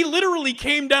 Like he literally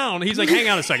came down. He's like, hang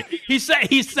on a second. He said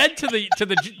to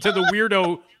the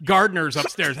weirdo gardeners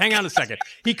upstairs, hang on a second.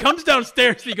 He comes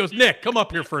downstairs and he goes, Nick, come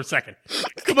up here for a second.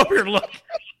 Come up here and look.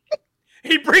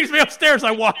 He brings me upstairs.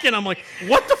 I walk in. I'm like,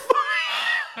 what the fuck?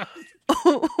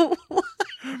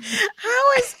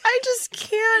 I just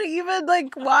can't even,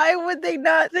 like, why would they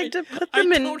not think to put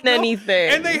them in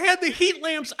anything? And they had the heat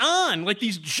lamps on, like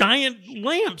these giant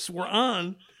lamps were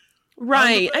on.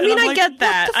 Right. I mean, I get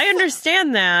that. I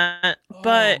understand that.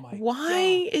 But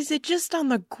why is it just on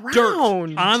the ground?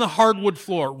 Dirt on the hardwood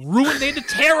floor. Ruined. They had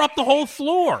to tear up the whole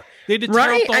floor. They had to tear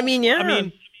up the whole, I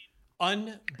mean,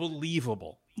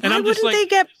 unbelievable. And why wouldn't they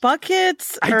get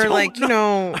buckets or like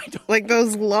like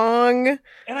those long?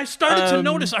 And I started to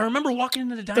notice. I remember walking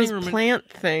into the dining room. Plant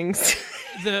things.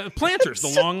 The planters,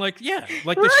 the long, like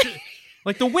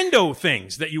the window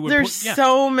things that you would. There's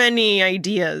so many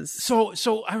ideas. So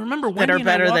I remember Wendy that are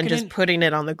better than just in, putting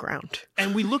it on the ground.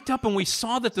 And we looked up and we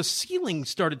saw that the ceiling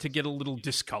started to get a little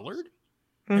discolored,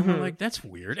 and we're like, "That's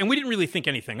weird." And we didn't really think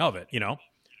anything of it,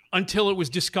 until it was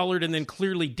discolored and then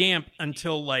clearly damp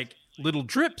until like little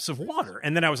drips of water.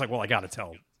 And then I was like, well, I got to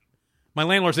tell. My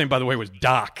landlord's name, by the way, was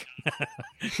Doc.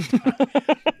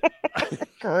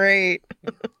 Great.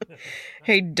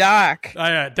 Hey, Doc.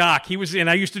 Doc. He was, and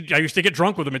I used to get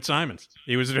drunk with him at Simon's.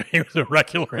 He was a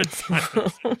regular at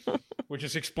Simon's.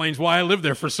 just explains why I lived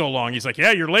there for so long. He's like,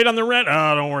 yeah, you're late on the rent.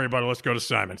 Oh, don't worry about it. Let's go to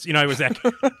Simon's. It was that.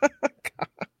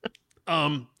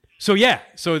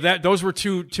 So those were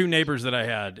two neighbors that I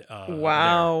had.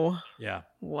 Wow. There. Yeah.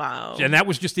 Wow. And that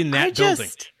was just in that building.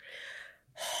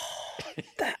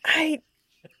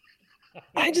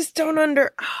 I just don't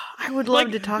I would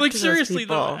love to talk to those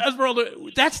people. Though, Esmeralda,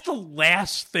 that's the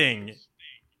last thing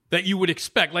that you would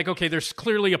expect. Like, okay, there's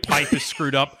clearly a pipe is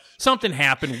screwed up. Something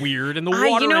happened weird, and the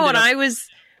water.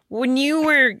 When you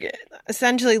were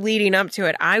essentially leading up to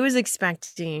it, I was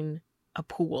expecting a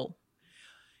pool.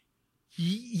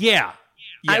 Yeah.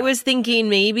 I was thinking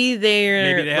maybe they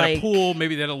had a pool,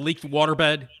 maybe they had a leaked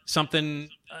waterbed, something.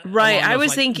 Right. I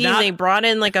was thinking they brought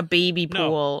in like a baby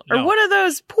pool. Or what are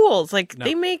those pools? Like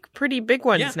they make pretty big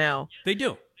ones now. They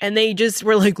do. And they just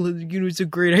were like, it's a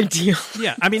great idea.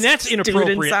 Yeah. I mean, that's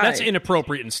inappropriate. That's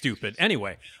inappropriate and stupid.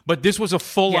 Anyway, but this was a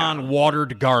full-on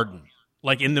watered garden,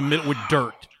 like in the middle with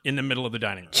dirt in the middle of the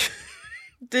dining room.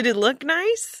 Did it look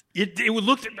nice? It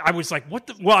looked. I was like, what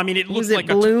the? Well, I mean, it looked like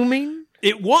blooming.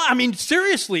 It was. I mean,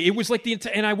 seriously, it was like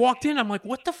and I walked in. I'm like,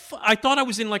 what the? I thought I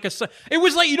was in like It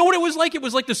was like, you know what it was like? It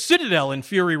was like the Citadel in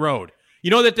Fury Road. You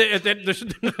know that it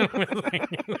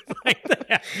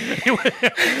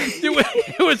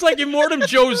was like Immortum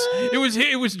Joe's.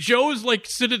 It was Joe's like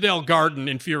Citadel garden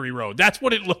in Fury Road. That's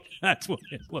what it looked. That's what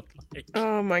it looked like.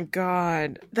 Oh my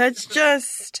God, that's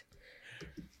just.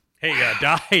 Hey,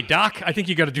 Doc. I think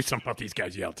you got to do something about these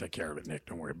guys. Yeah, I'll take care of it, Nick.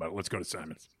 Don't worry about it. Let's go to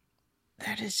Simon's.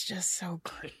 That is just so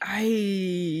great.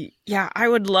 I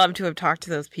would love to have talked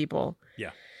to those people. Yeah.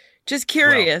 Just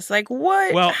curious,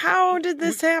 how did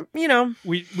this happen?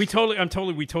 We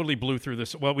totally blew through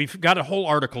this. Well, we've got a whole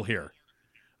article here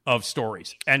of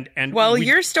stories. And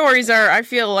your stories are, I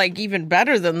feel like, even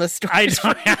better than the stories.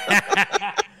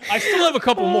 I still have a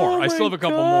couple more.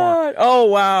 More. Oh,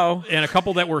 wow. And a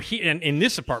couple that were in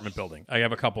this apartment building. I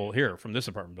have a couple here from this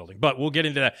apartment building. But we'll get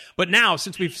into that. But now,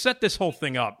 since we've set this whole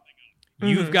thing up,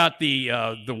 you've got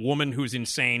the woman who's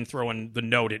insane throwing the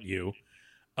note at you,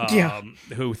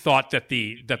 who thought that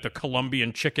the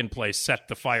Colombian chicken place set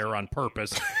the fire on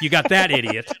purpose. You got that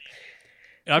idiot.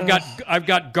 I've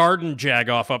got Garden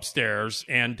Jagoff upstairs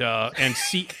and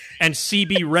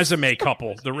CB Resume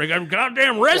couple. The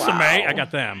goddamn resume. Wow. I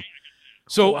got them.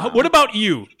 So what about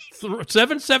you?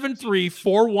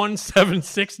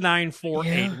 773-417-6948.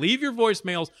 Yeah. Leave your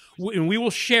voicemails, and we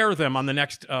will share them on the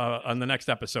next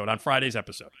episode, on Friday's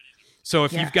episode. So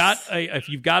if you've got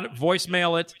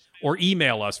voicemail it or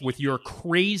email us with your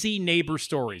crazy neighbor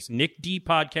stories,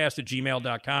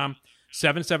 nickdpodcast@gmail.com,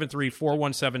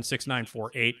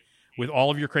 773-417-6948 with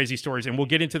all of your crazy stories, and we'll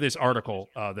get into this article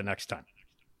the next time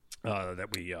that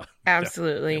we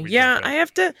absolutely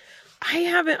I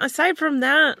haven't, aside from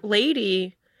that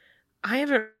lady, I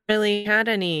haven't really had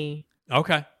any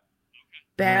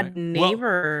bad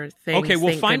neighbor things. Okay,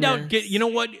 we'll find out. You know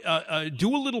what?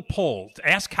 Do a little poll.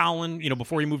 Ask Colin,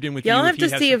 before he moved in with you. I'll have to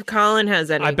see if Colin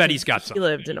has any. I bet he's got some. He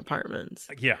lived in apartments.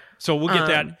 Yeah, so we'll get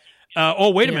that.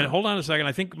 Wait a minute. Hold on a second.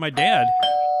 I think my dad.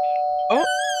 Oh.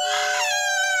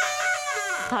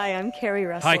 Hi, I'm Carrie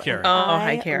Russell. Hi, Carrie.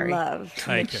 Hi, Carrie. I love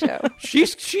the show.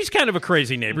 She's kind of a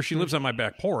crazy neighbor. She lives on my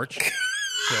back porch.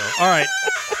 So, all right.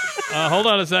 Hold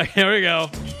on a second. Here we go.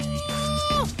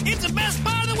 It's the best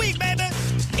part of the week, baby.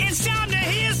 It's time to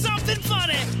hear something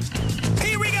funny.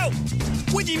 Here we go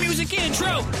with your music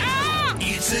intro. Ah!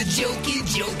 It's a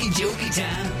jokey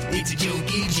time. It's a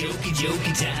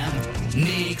jokey time.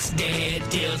 Nick's dad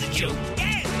tells a joke.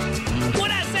 Hey,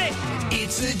 what'd I say?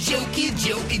 It's a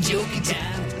jokey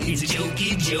time. It's a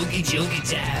jokey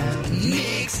time.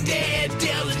 Nick's dad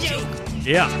tells a joke.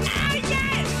 Yeah. Oh,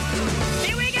 yes!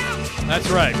 Here we go! That's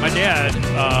right. My dad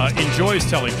enjoys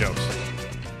telling jokes.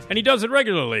 And he does it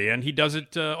regularly, and he does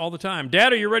it all the time.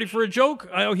 Dad, are you ready for a joke?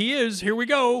 Oh, he is. Here we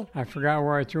go. I forgot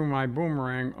where I threw my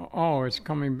boomerang. Oh, it's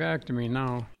coming back to me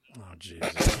now. Oh,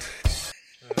 Jesus.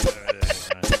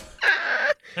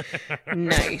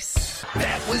 Nice.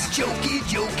 That was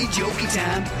jokey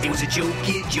time. It was a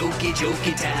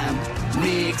jokey time.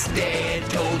 Nick's dad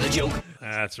told a joke.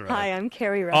 That's right. Hi, I'm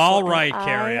Carrie Russell. All right,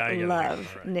 Carrie. I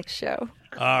love Nick's show.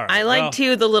 All right. I like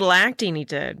too the little acting he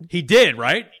did. He did,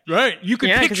 right? Right. You could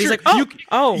picture. He's like,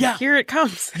 here it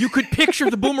comes. You could picture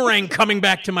the boomerang coming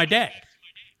back to my dad.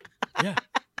 Yeah.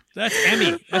 That's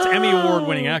Emmy. That's Emmy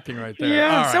award-winning acting right there.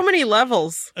 Yeah, so many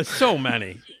levels. So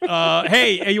many.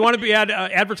 Hey, you want to be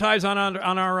advertise on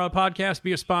our podcast?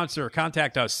 Be a sponsor.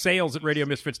 Contact us.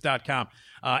 sales@radiomisfits.com.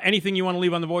 Anything you want to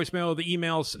leave on the voicemail, the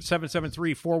email's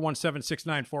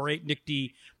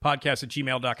 773-417-6948,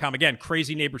 nickdpodcast@gmail.com. Again,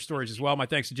 crazy neighbor stories as well. My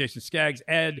thanks to Jason Skaggs,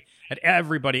 Ed, and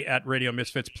everybody at Radio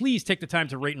Misfits. Please take the time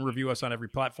to rate and review us on every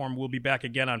platform. We'll be back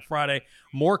again on Friday.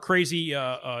 More crazy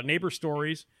neighbor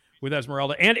stories with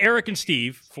Esmeralda and Eric and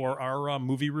Steve for our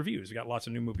movie reviews. We got lots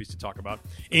of new movies to talk about,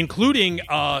 including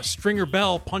Stringer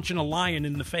Bell punching a lion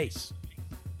in the face.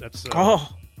 That's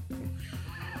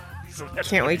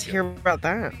can't wait to hear about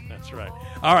that. That's right.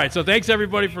 All right, so thanks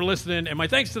everybody for listening, and my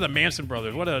thanks to the Manson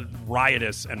Brothers. What a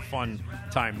riotous and fun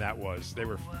time that was. They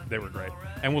were great,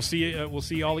 and we'll see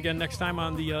you all again next time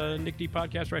on the Nick D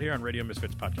podcast right here on Radio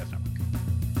Misfits Podcast Network.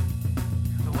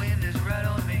 The wind is right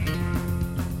on